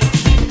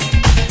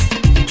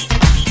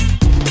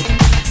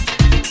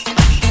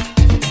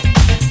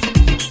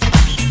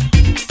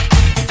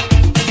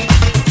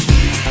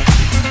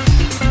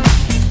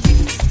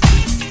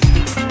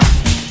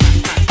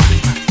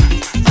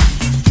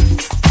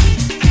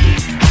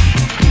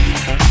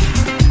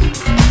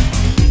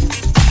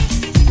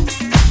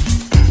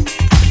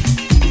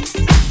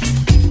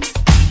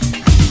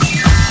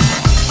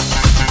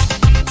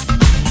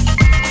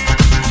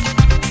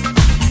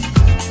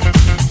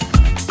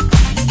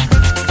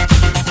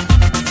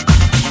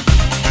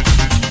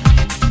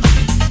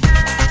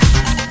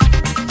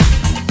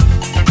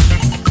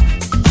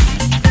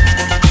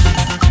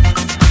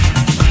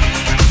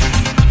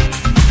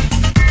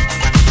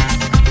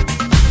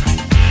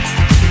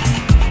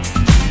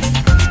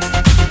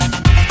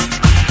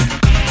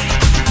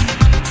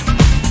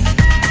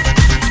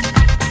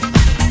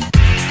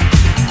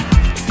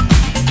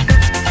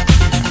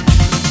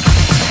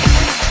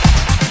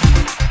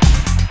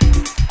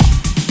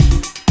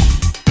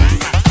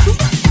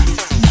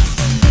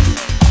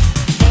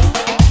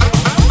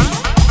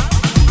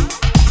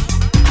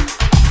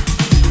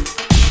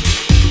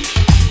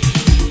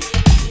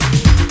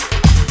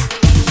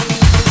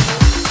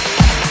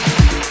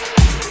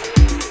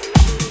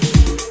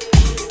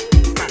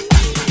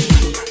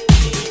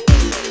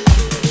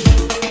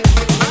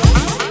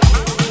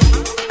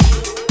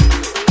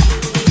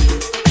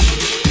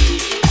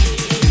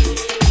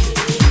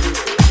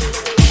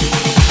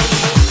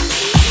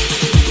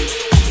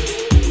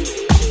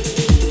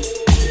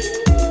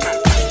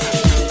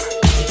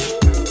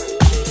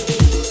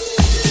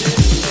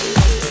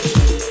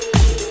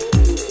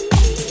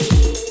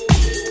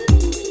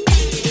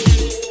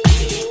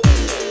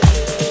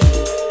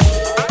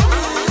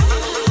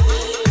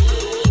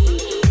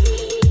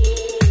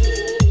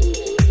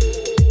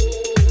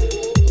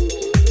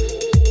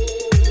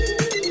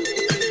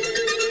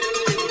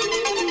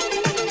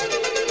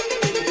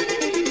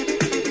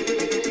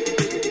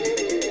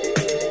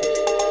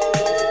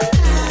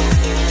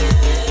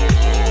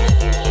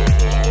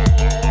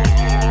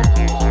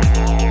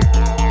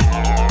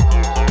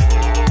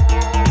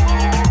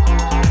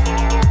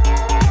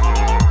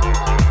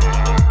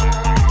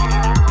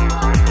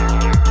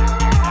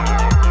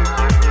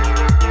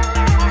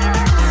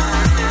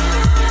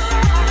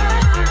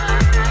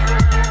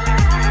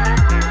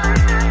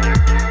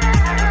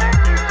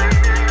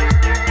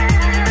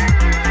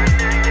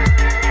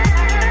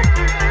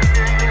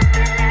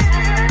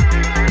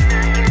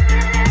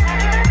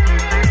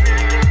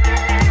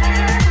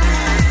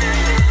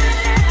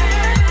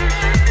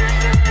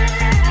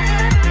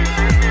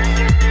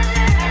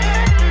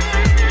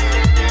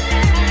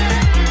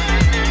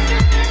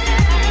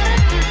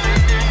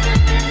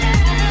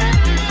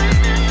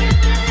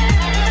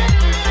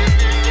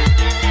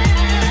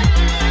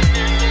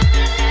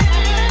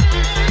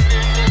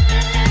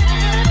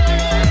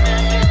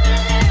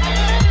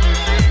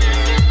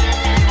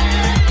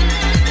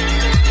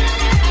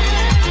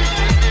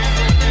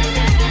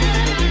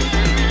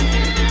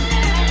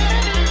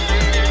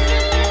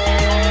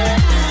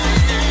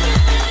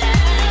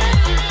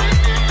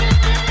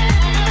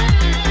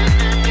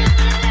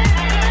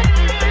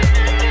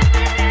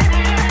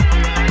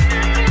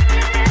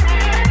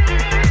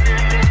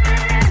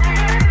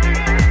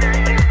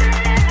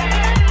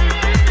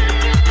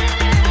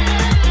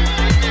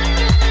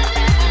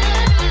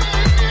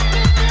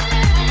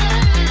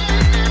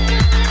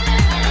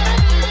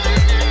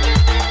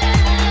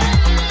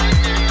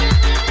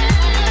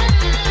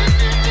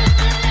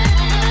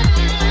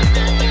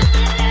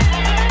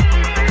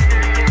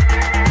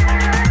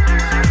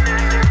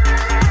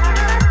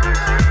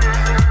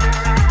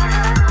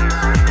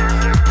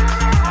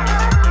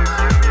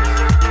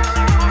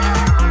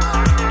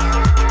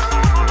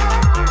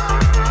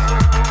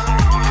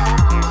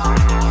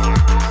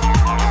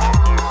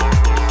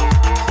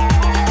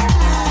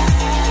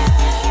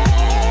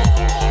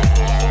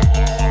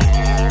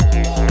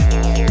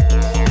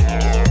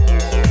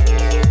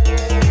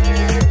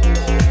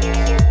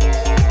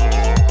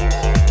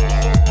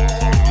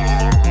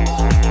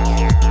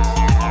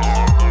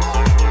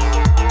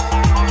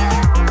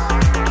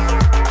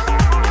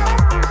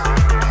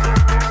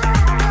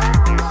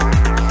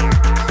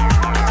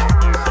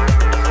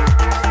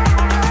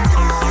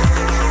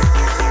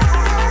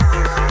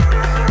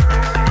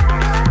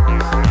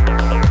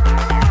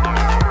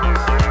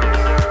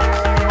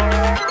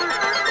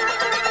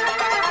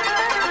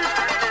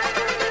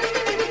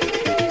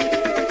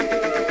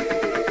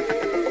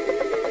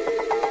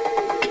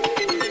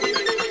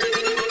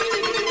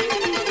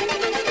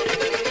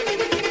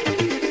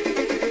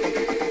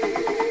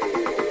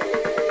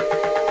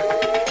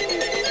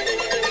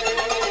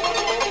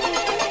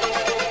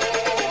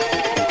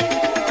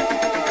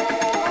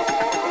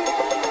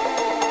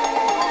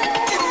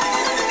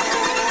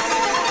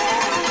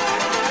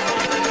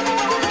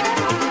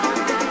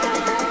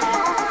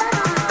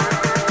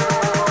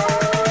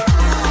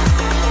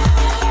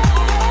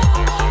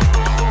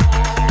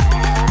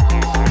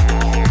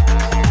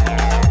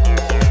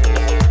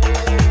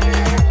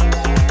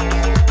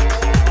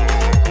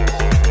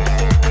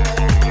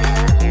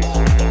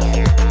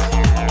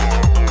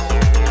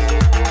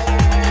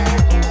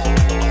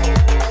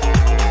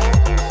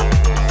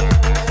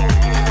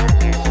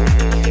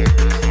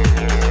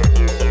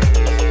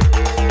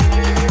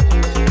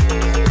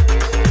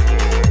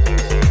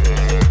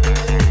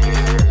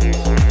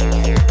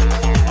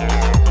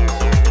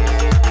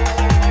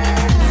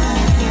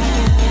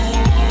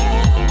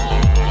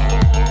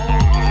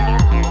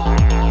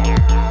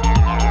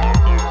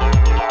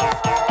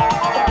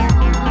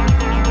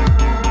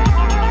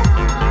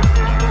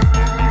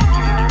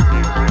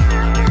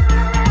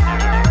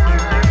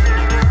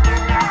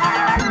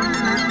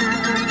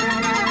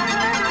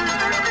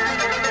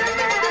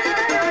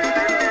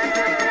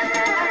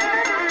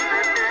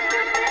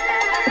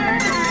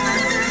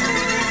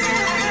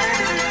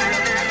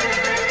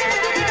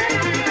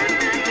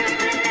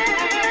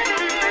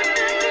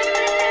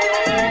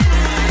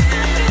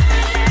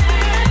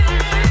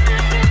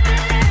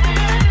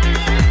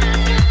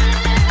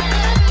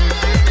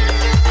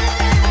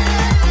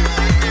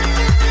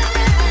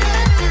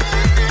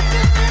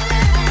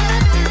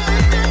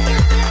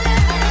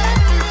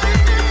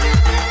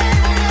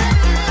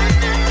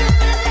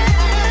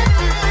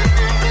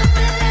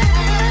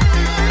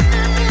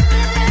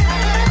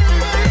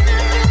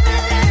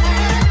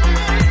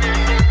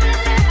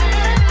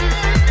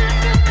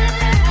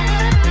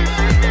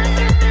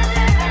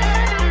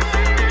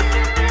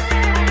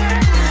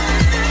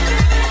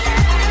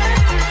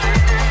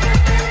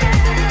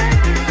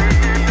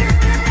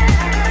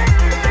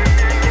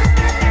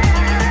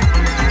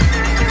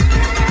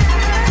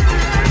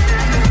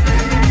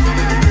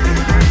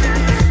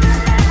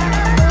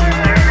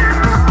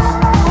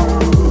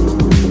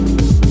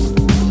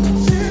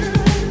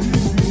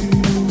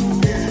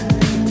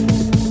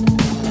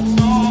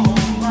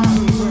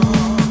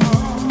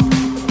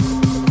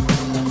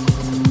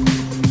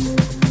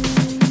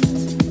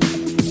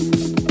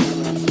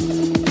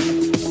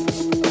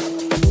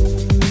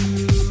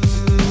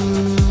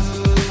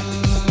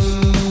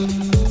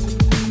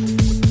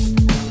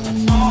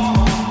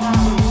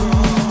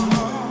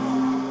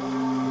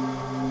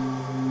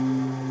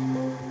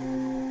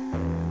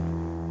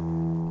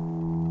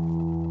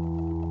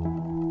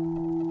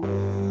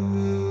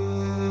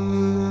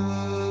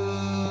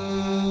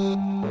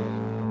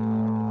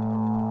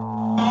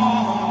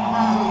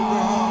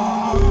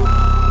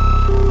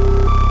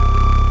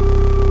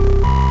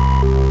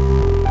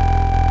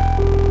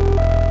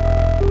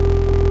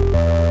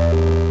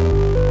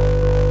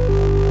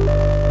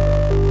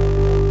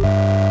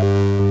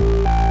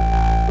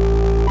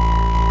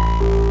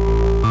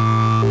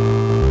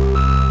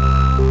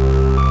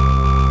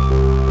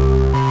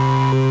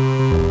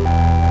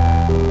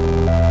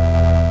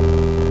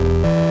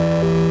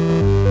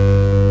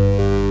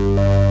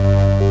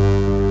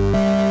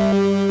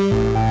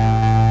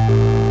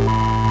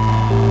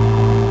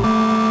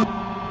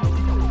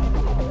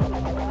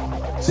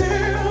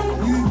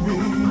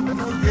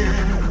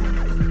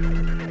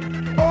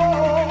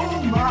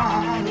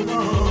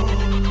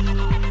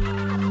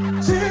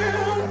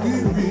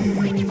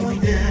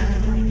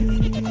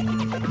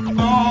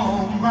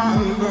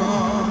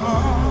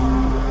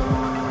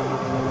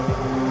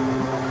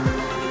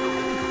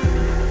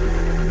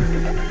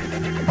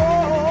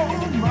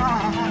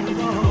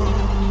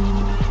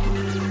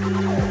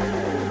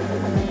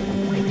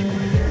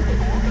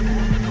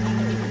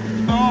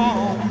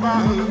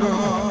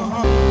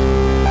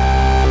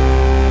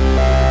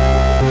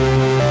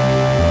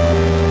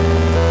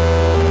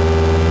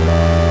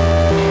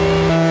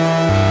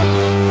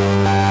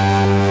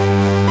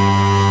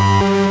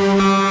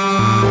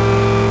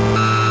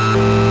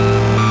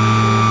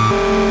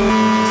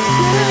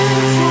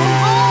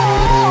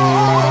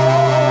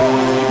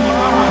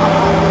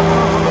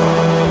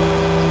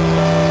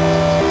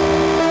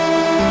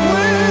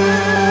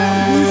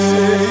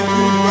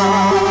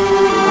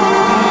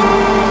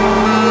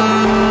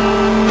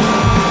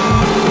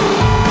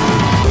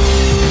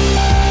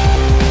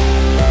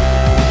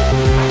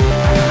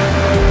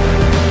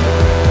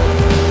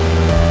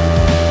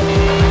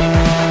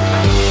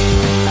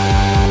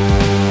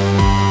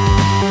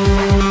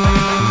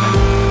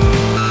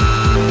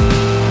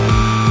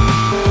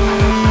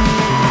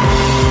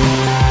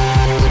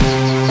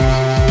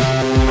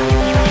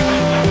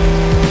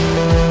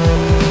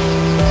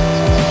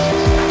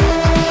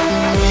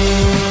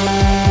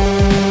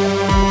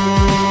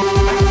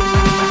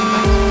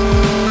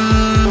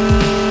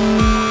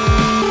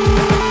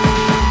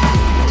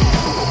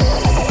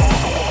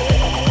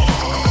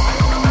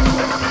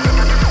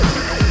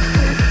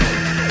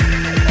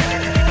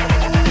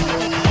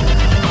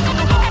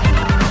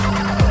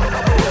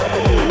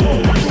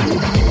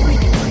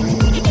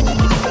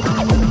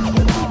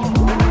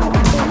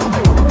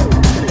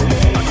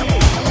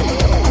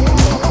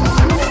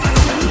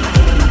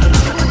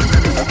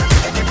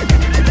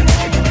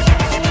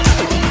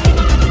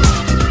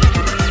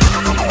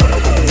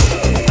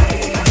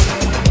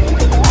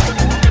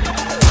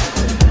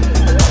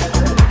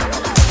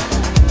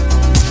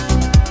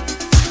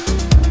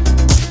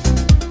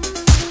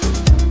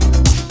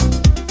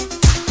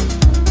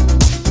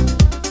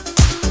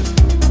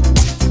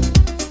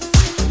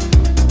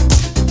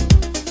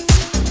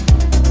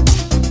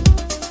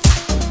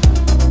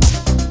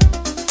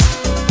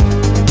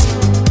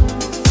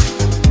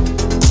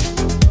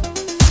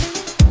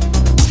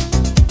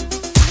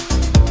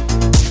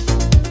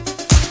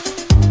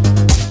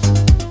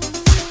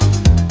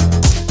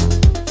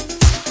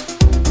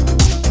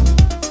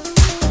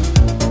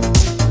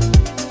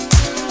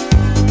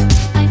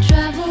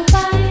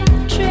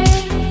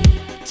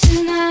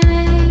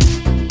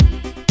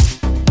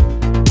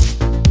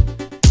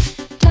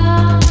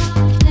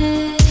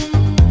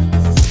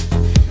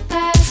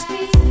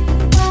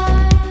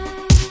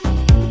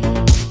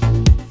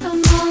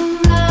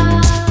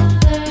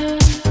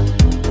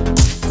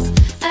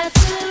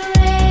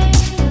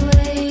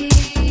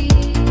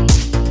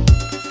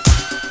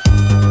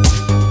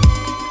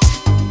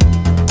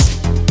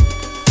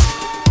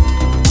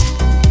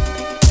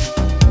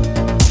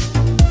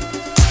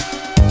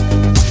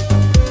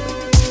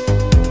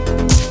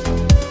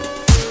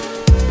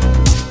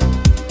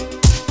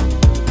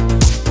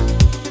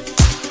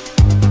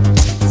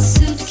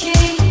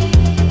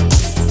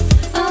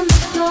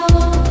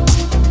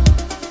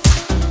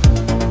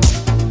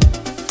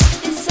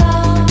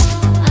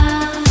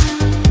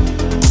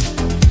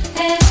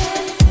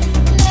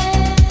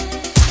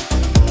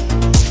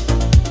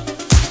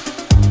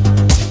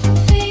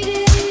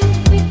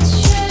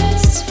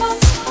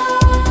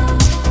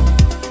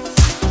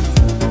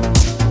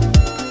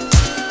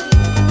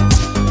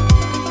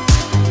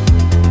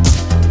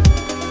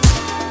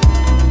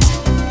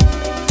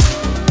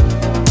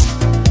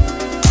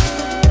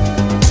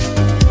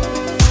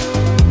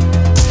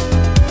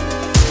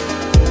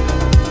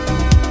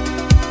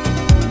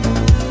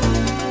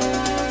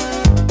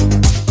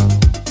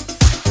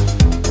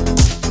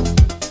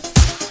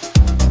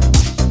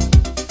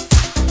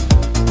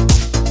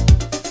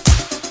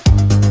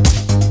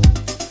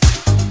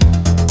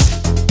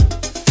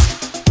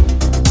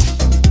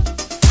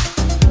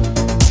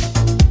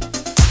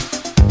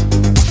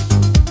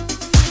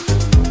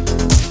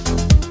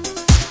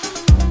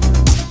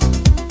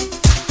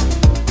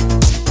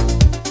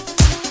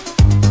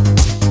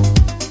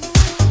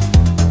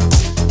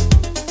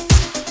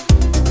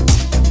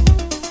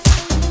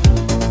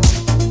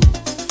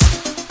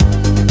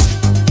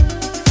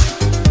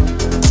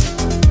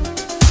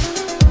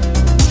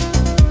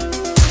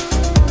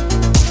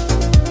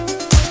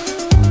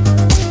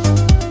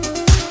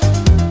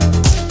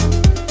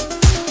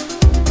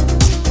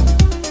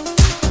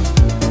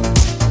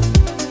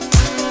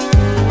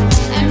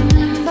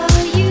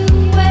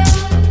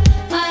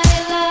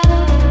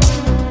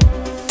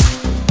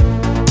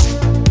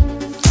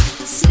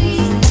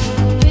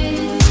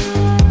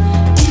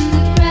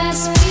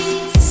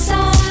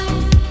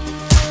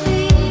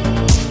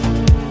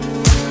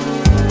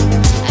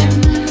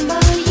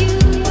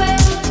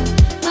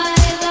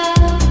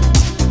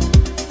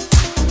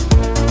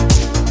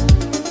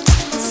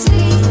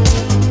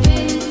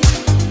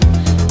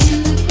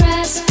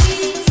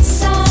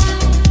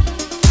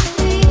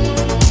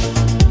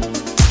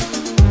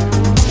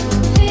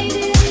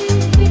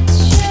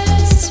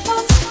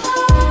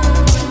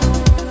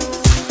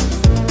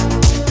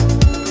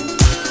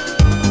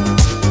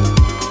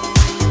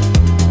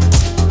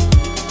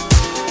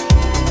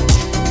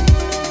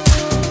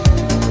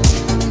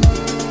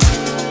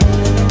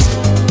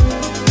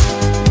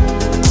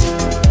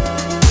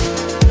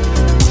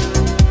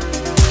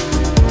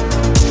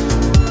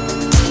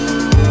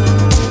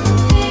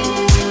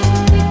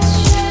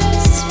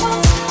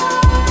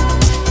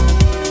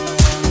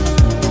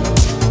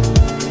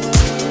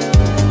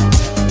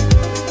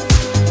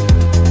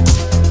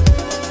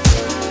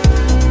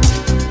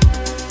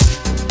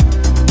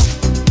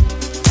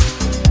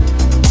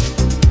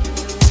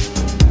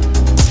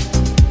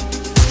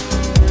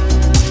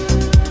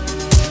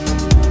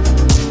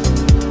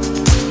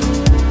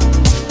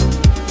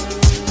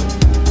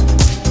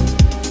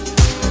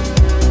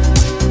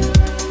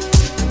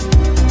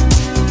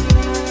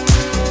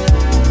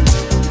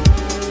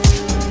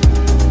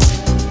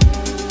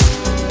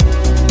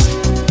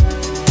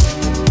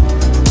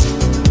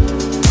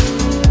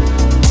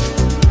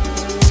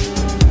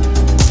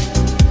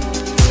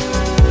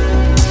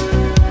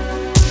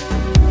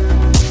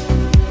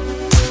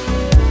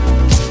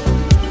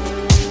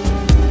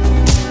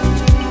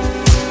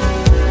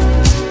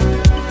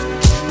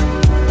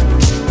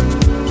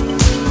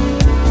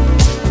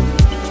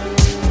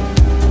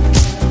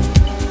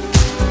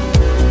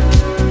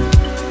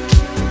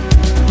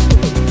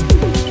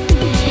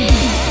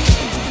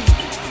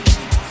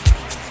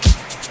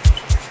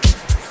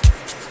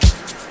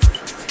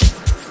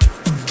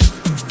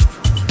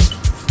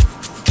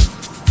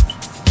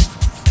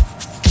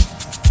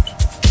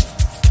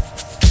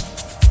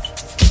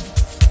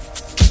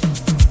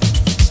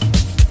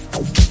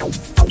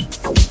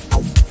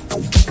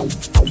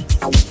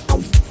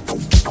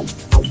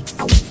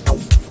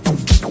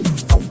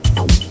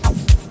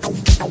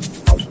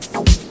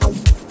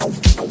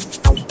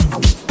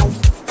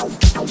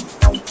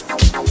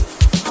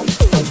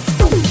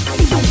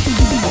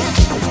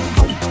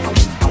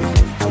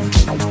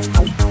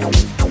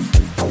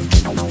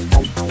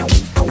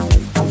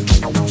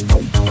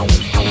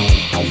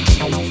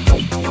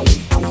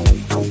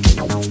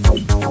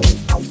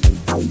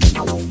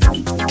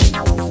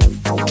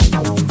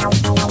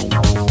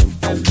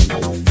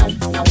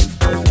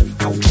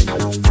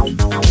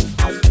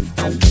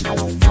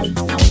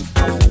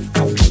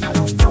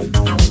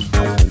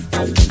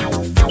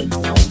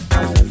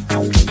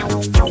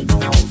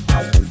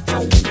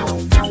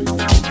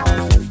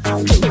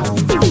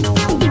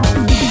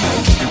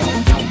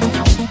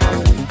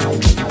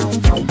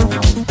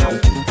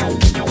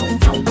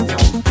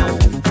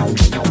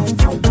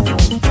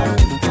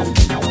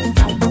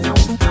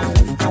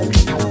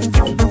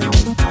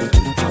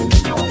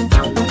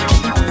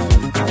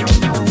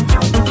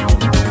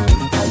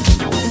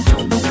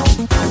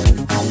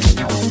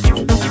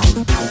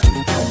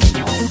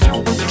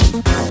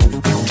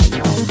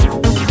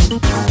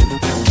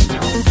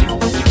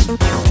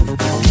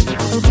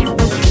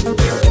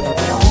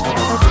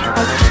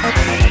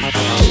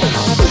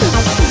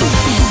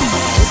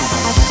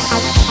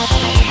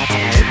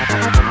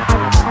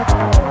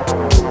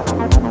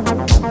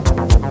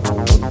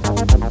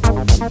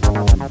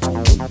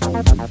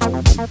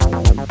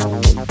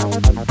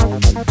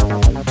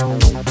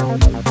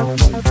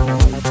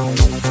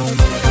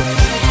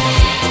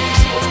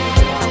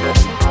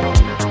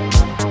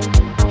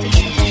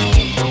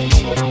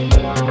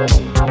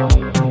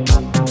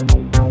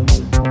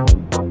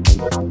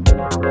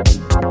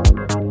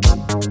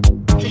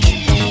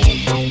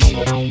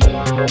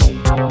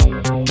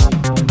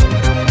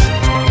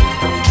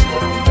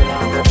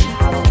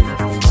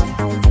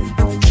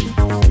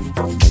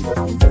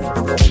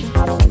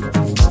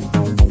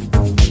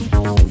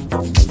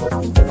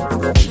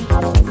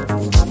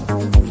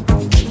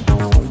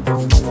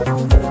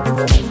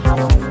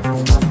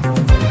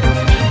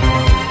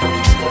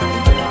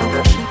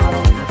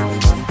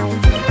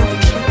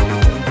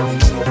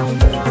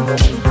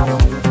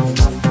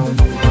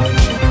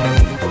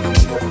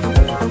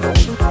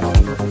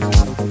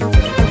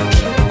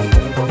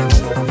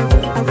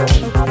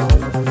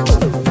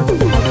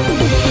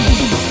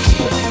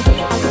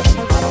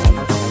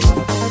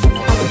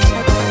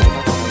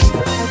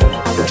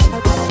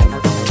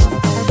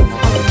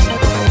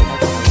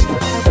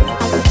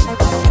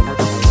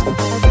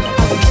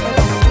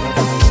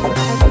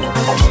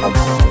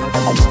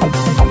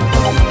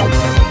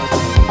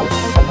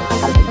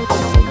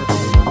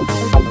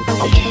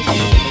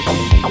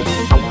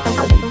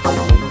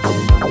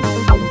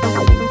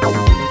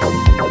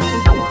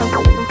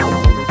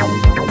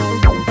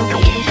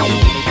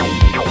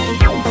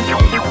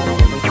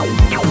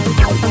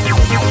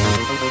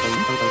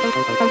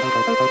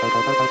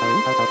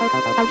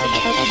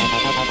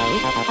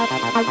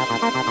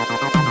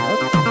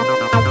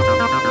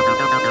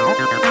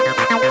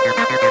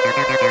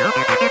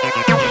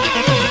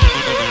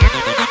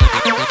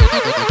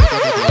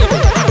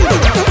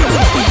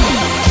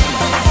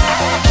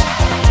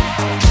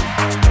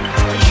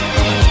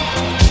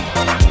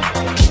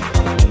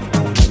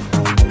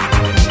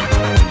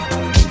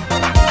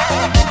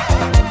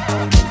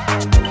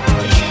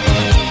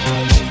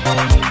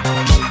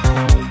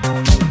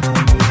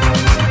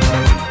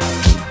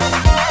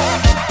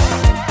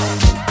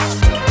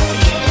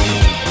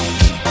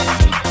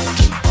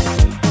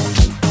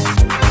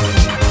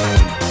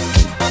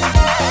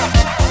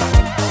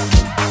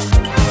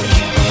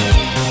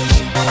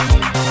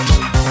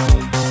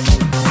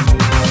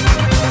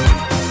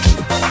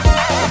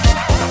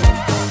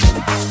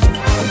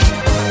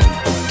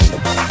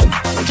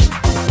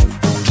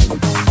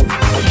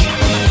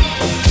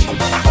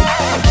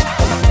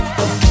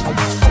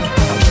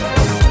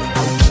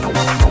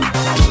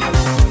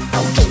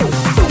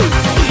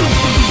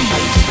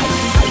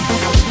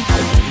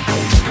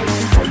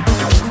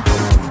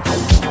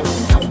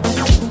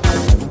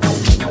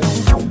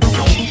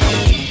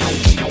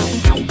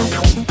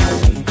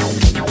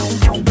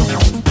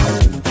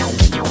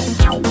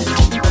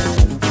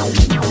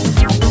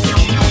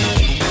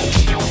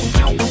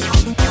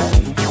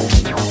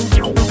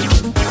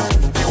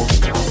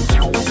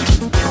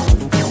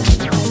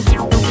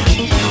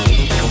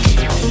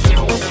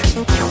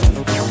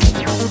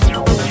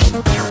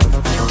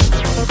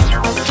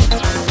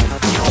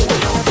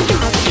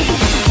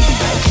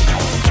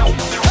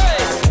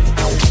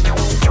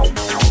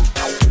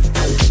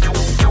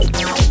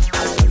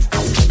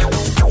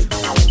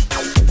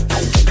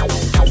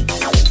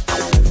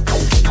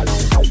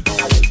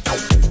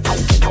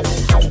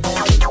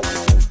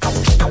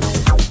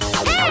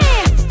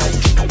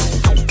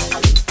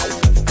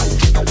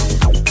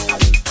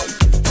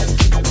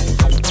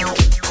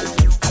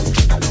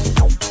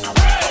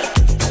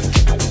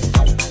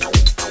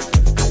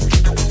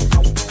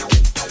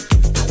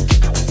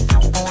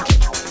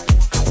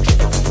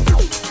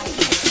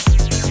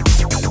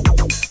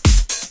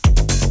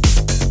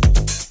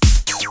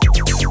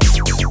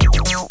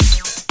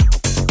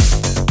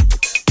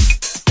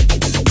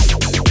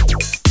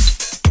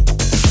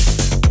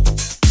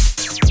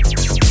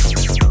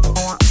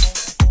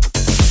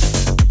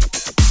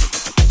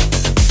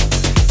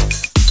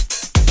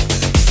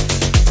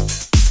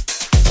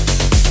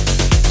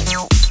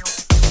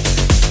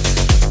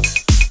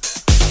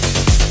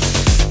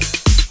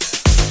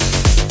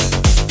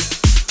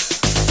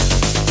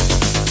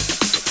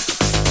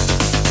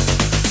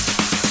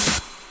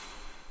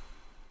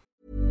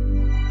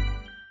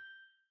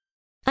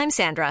 I'm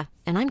Sandra,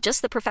 and I'm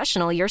just the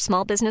professional your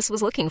small business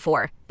was looking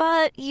for.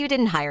 But you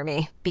didn't hire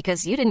me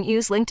because you didn't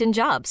use LinkedIn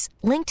Jobs.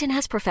 LinkedIn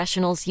has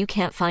professionals you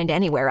can't find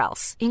anywhere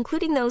else,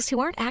 including those who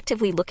aren't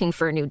actively looking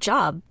for a new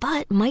job,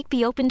 but might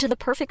be open to the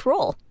perfect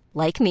role,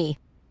 like me.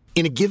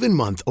 In a given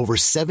month, over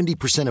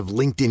 70% of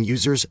LinkedIn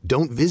users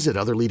don't visit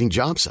other leading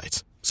job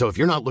sites. So if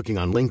you're not looking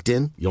on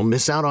LinkedIn, you'll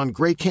miss out on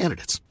great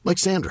candidates like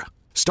Sandra.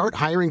 Start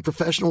hiring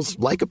professionals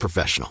like a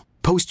professional.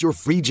 Post your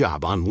free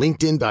job on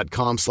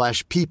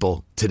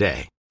linkedin.com/people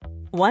today.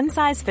 One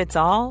size fits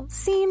all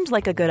seemed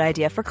like a good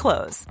idea for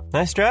clothes.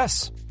 Nice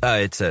dress.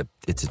 It's a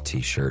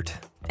t-shirt.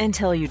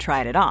 Until you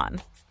tried it on.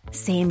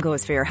 Same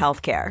goes for your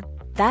healthcare.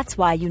 That's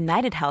why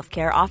United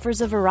Healthcare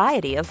offers a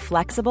variety of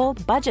flexible,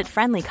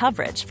 budget-friendly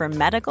coverage for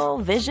medical,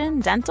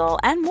 vision, dental,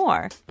 and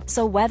more.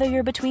 So whether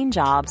you're between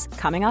jobs,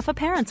 coming off a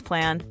parent's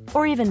plan,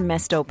 or even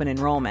missed open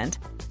enrollment,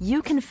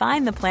 you can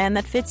find the plan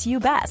that fits you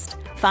best.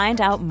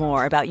 Find out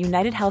more about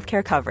United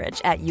Healthcare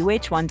coverage at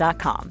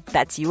uh1.com.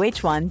 That's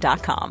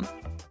uh1.com.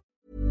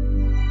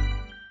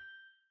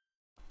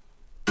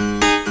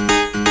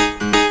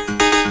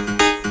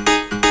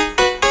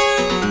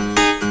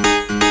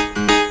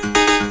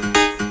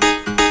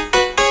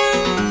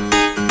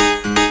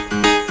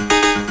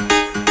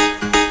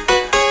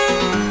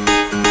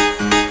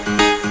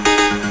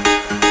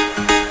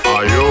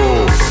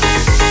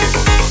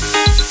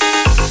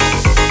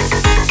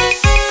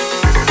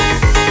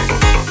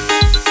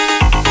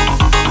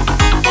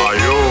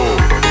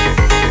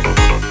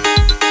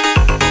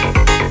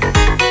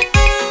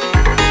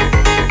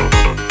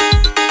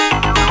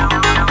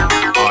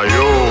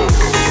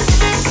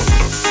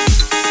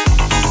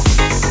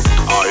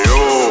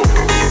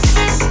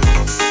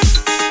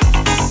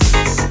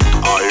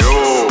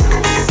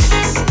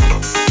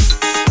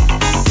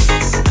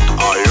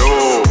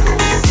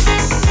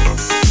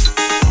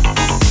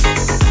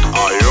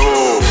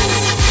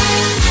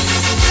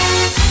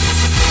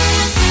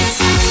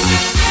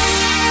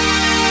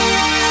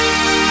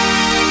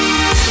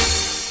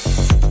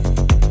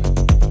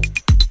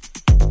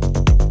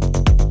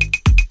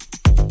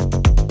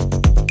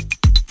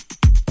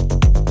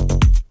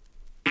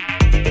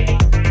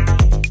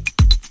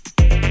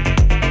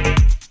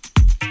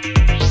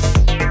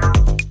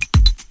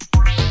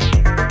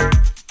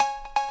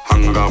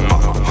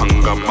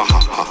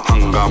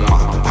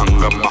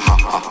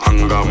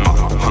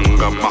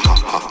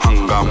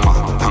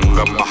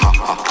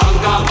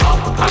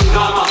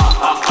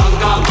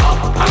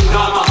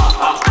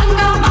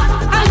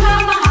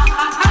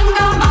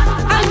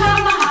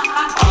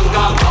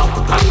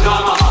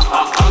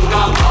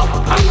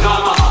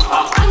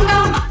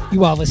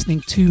 You are listening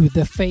to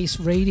The Face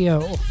Radio.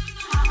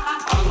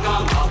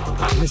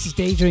 This is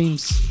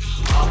Daydreams.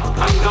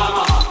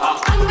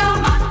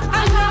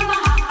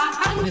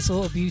 And this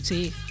little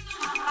beauty,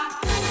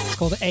 it's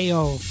called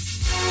AO.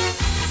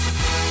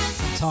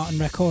 It's on Tartan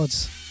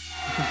Records.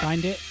 You can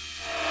find it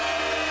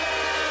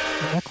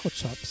at record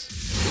shops.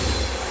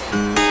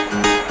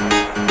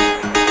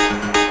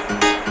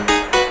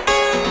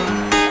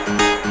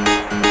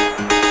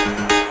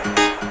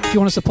 If you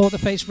want to support The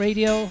Face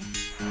Radio,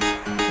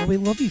 well, we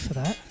love you for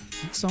that.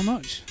 Thanks so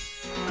much.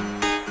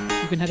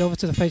 You can head over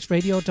to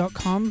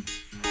thefaceradio.com.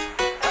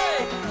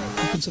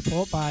 You can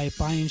support by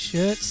buying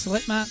shirts,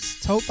 slip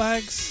mats, tote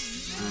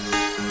bags.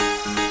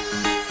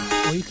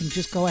 Or you can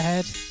just go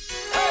ahead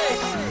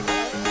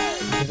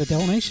and give a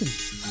donation.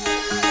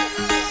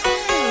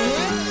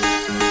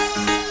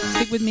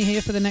 Stick with me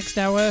here for the next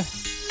hour.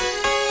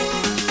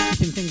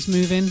 Keeping things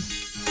moving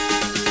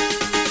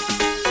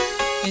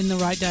in the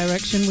right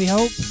direction, we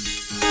hope.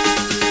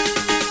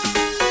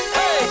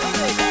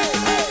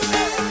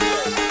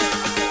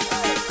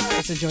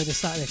 Let's enjoy this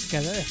Saturday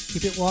together.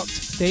 Keep it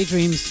locked.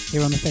 Daydreams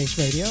here on The Face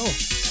Radio.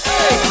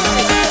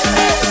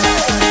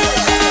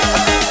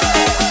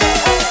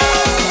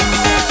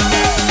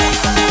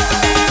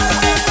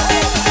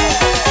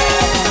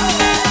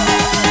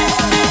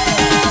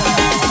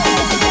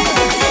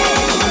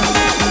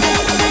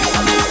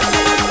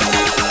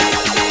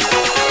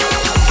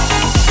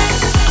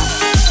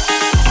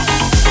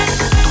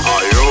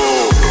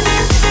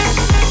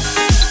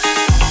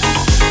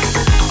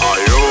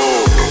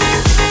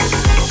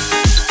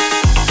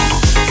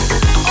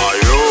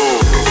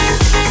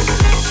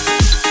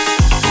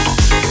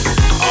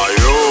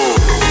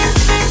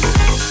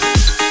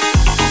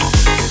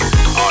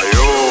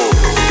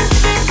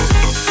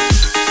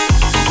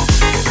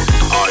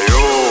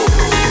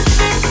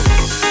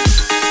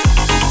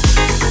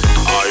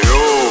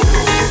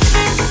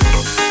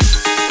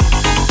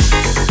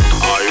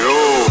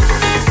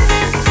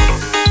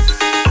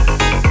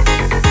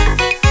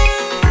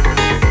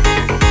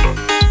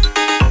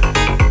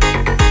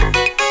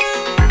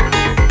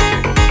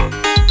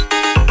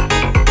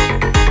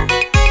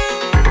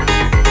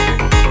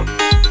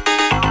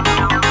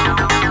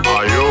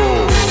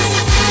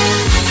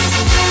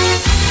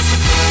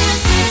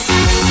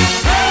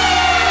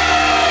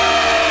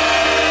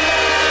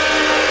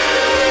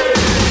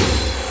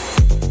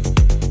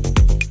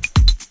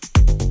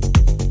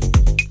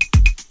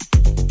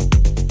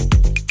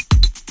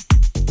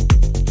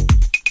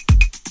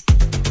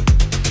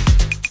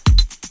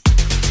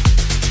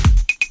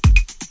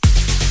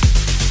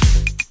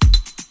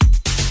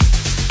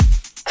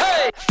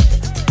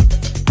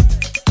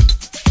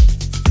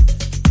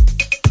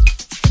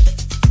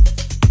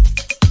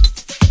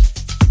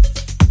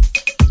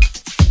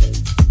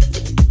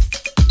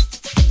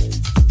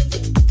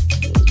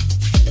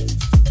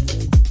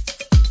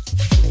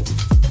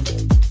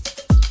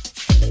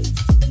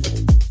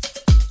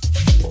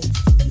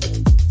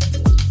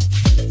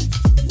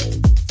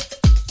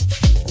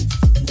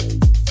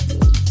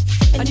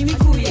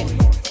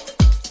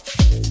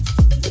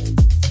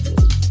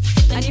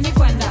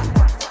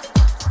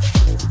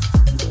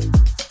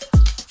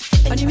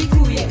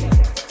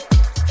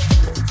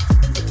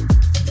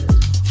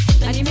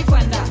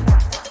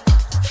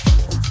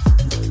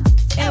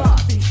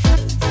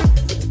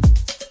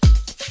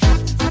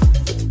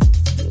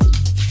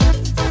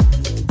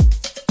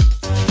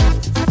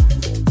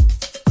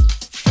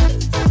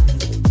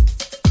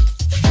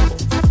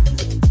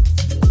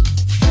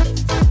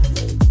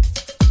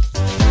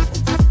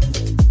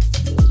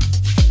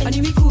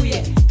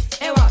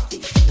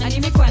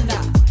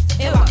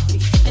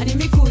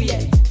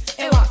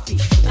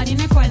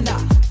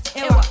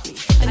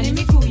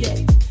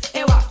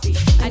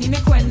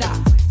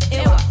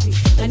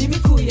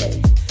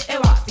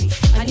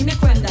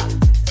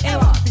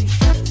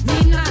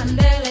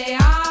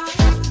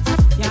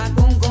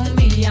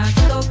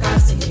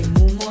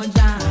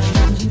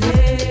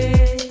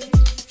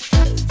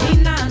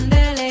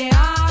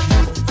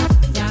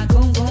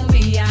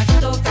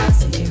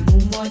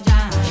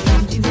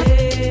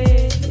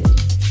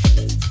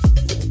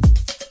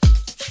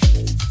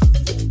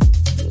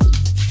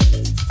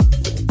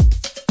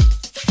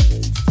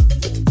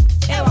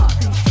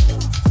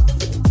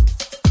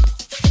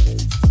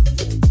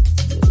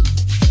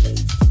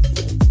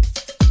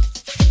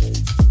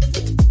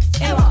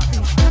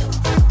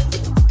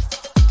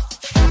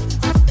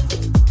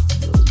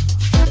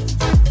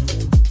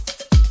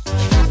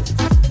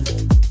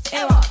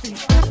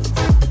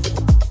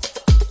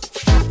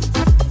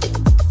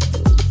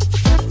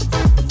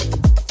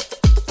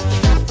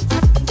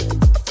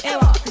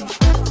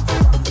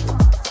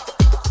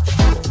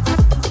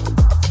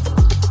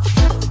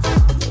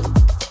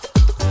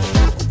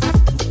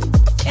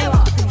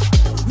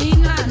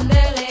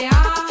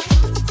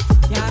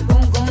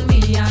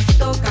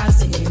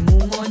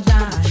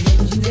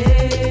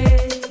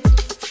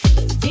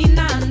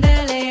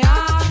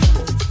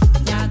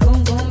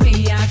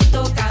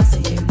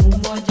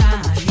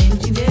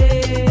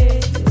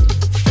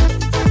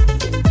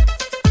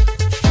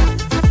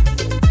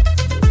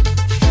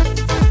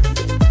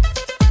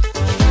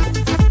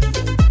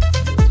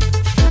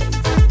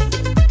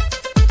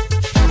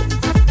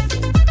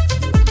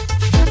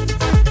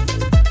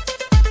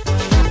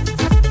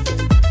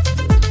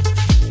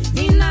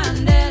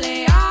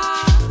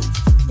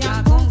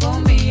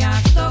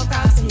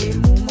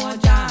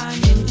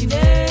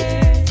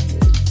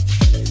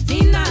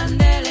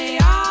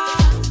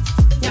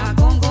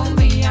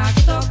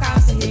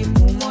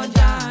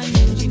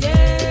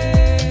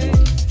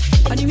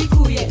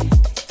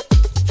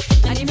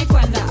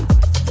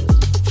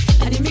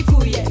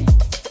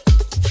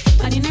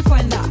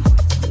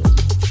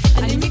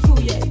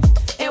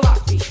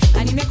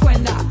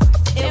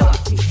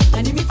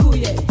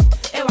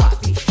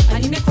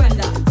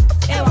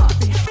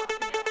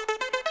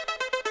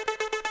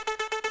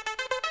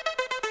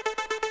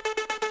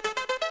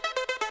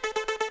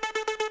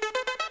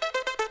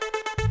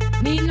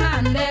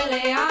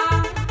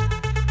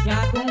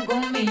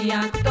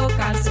 ya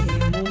kutoka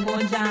sehemu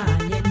moja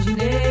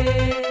nyingine.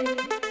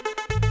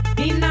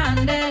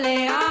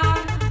 Ninaendelea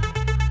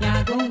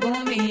ya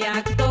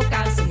kungumia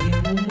kutoka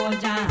sehemu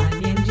moja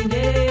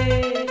nyingine.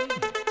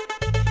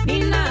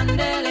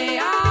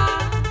 Ninaendelea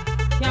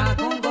ya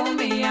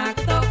kungumia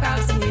kutoka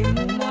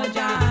sehemu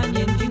moja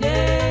nyingine.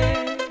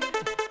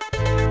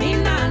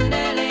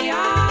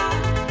 Ninaendelea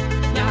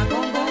ya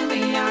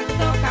kungumia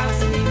kutoka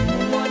sehemu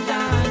moja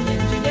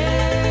nyingine.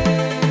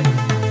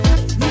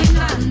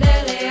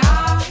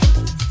 Ninaendelea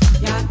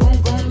ya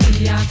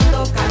kungumia kutoka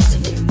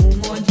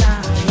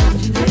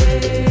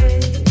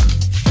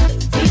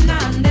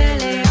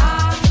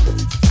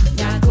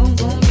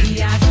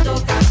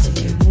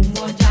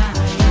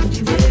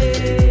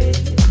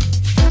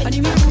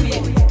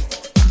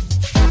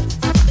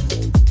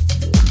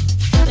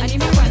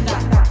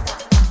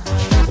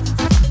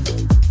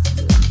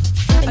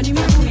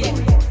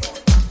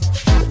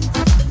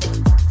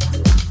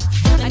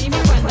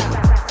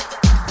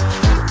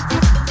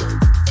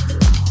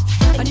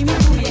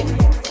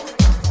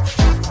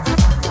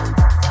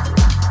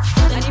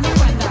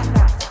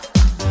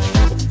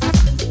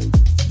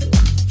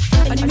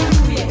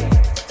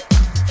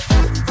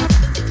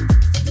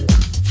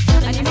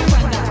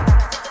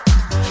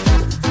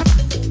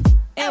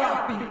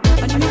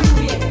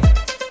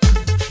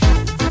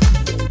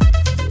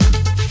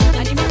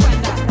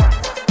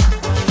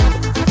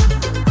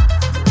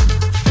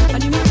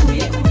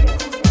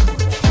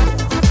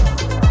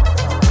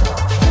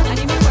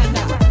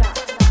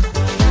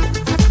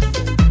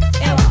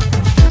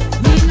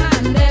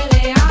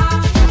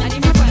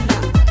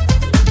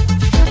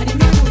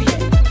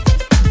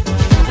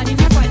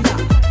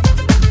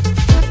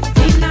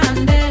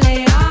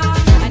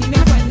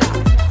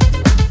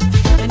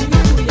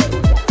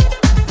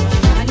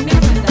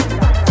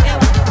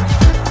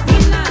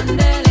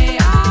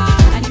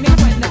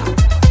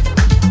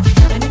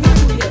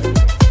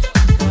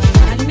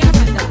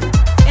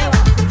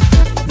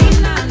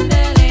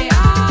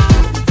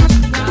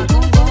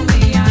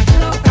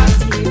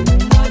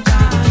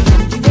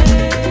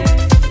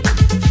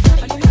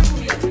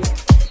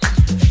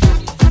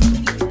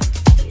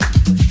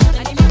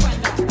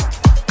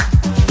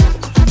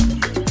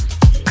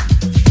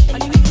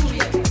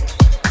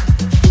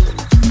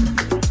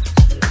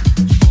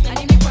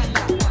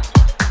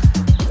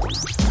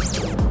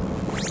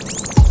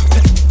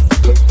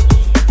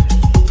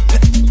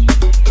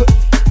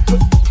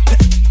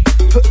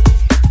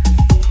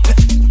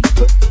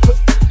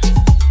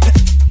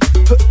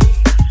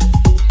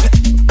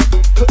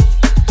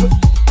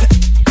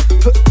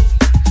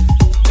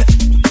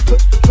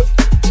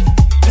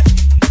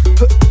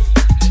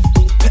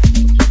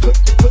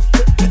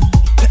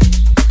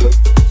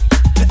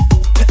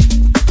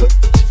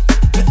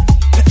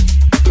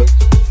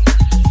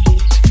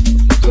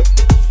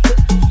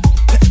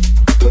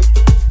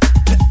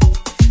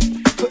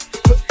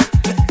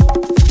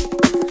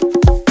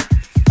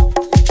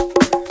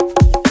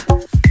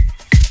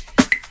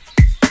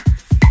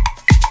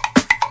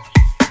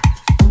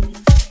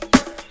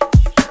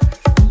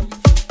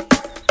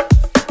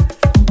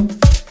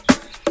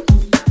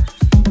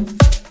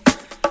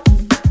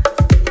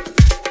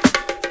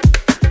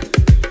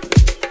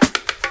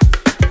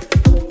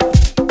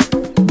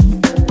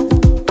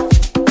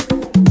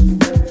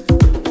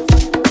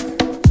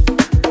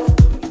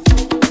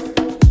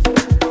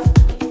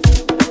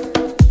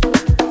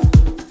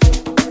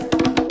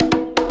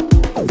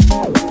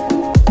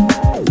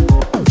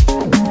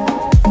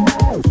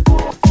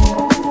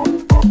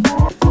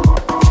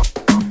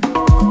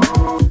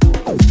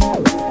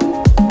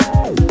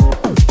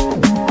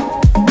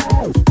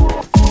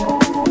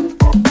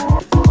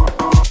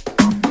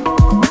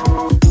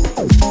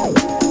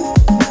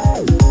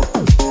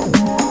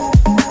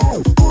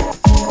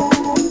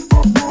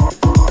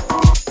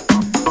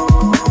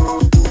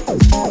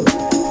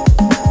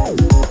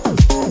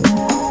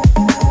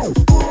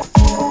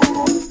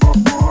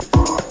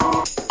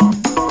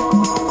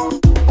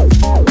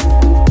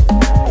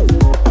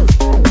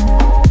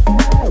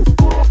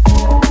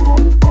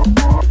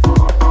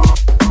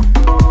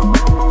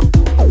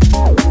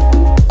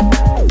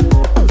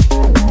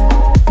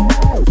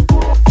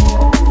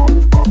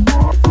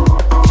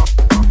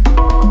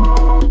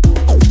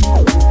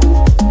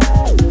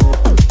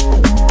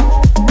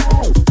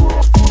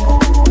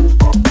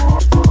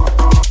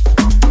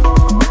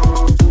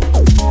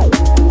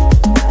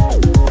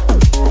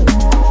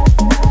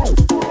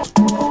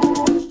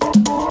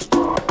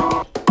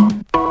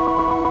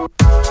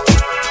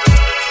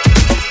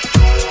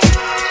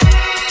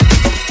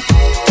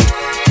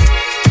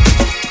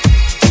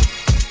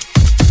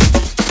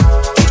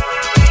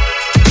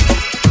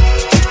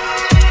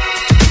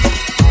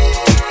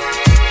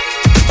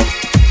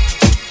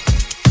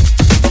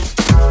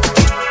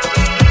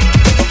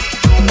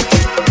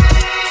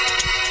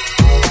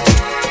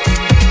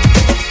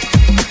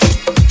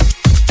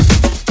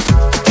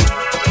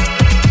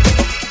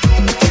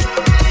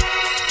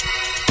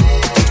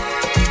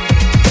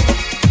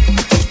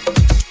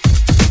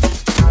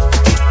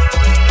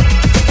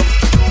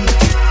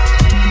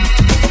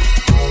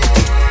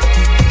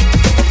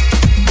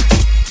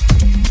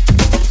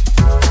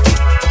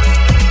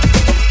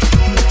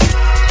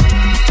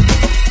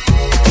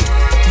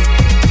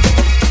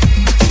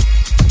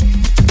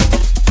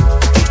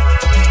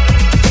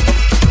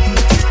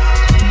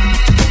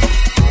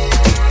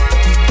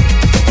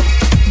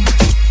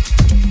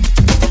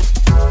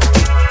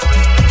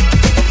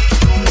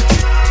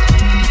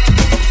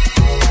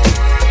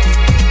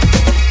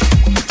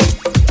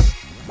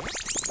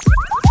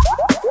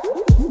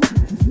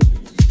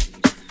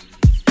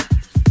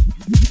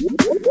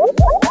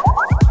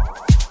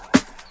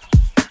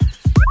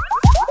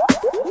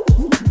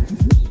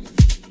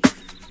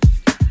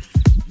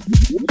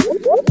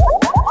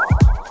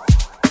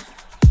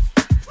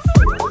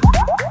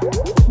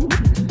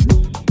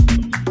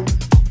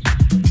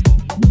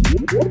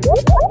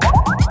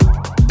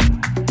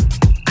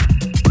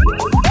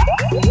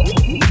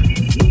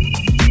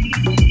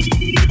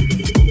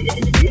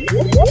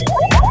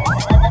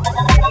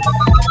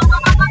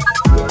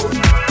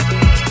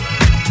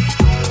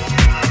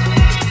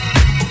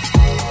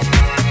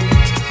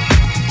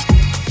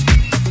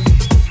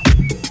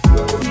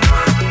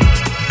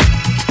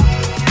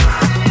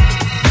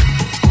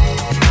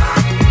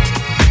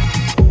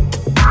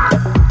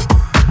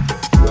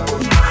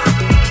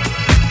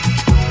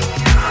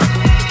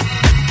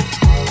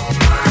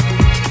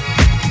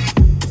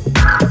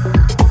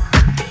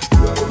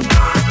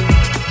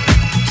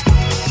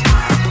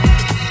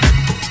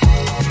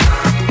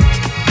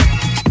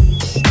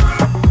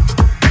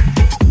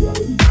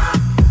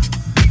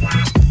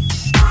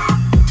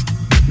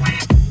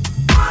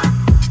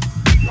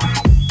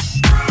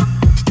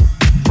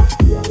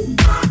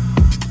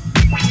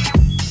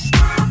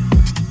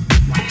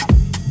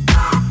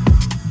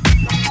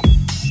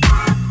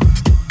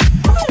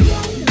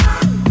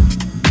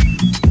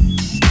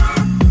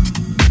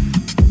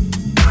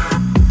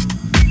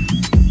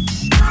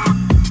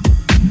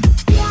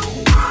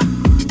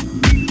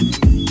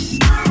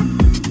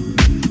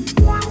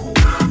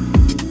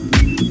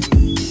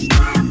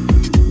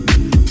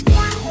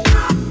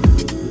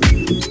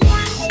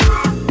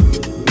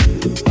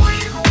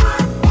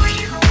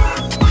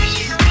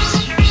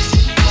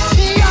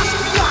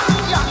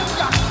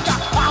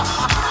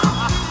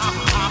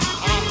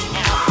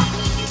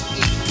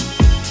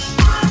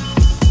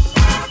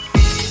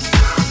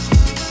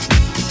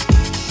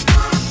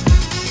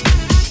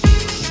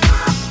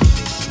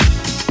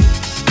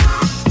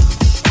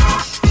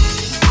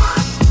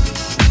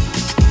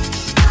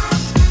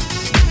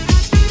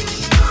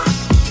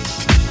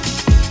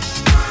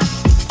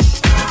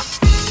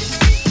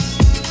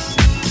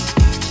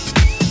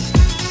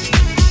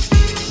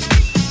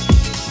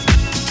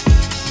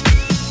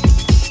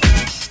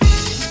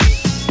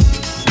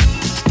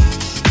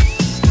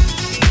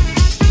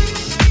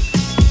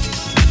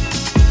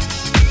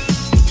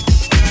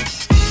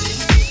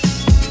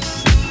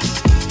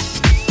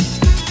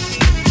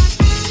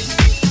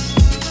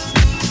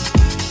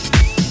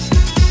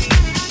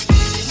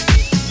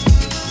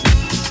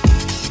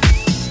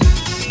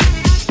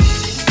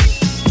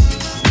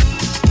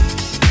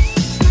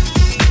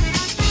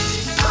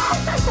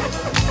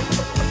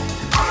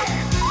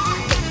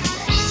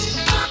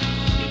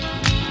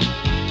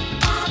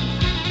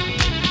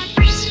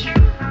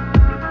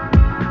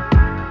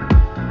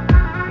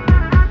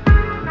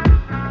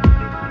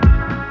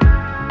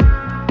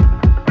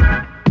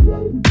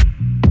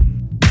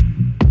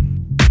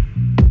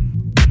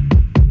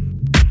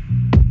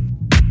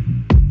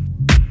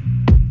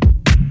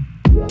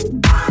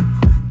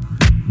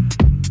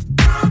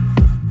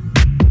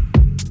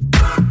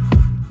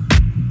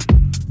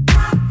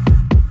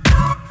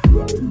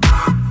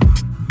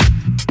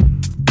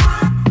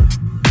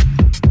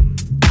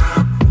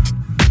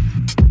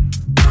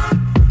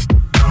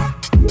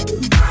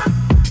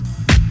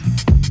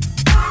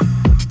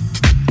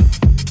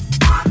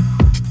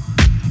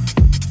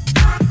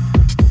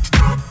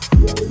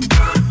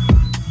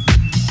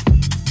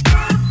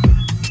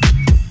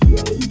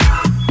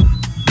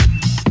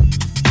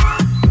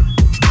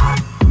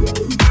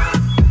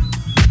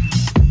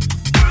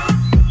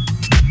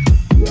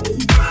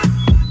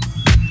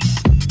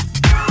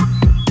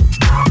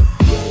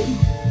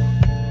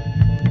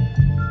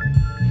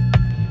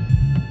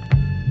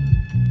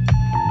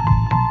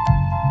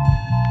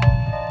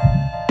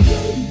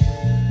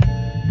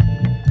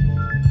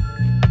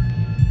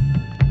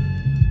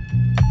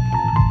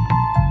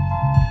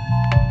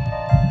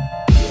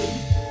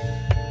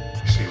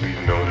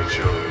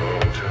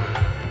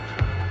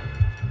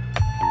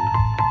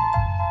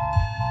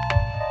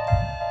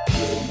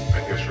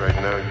right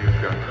now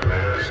you've got the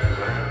last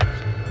laugh.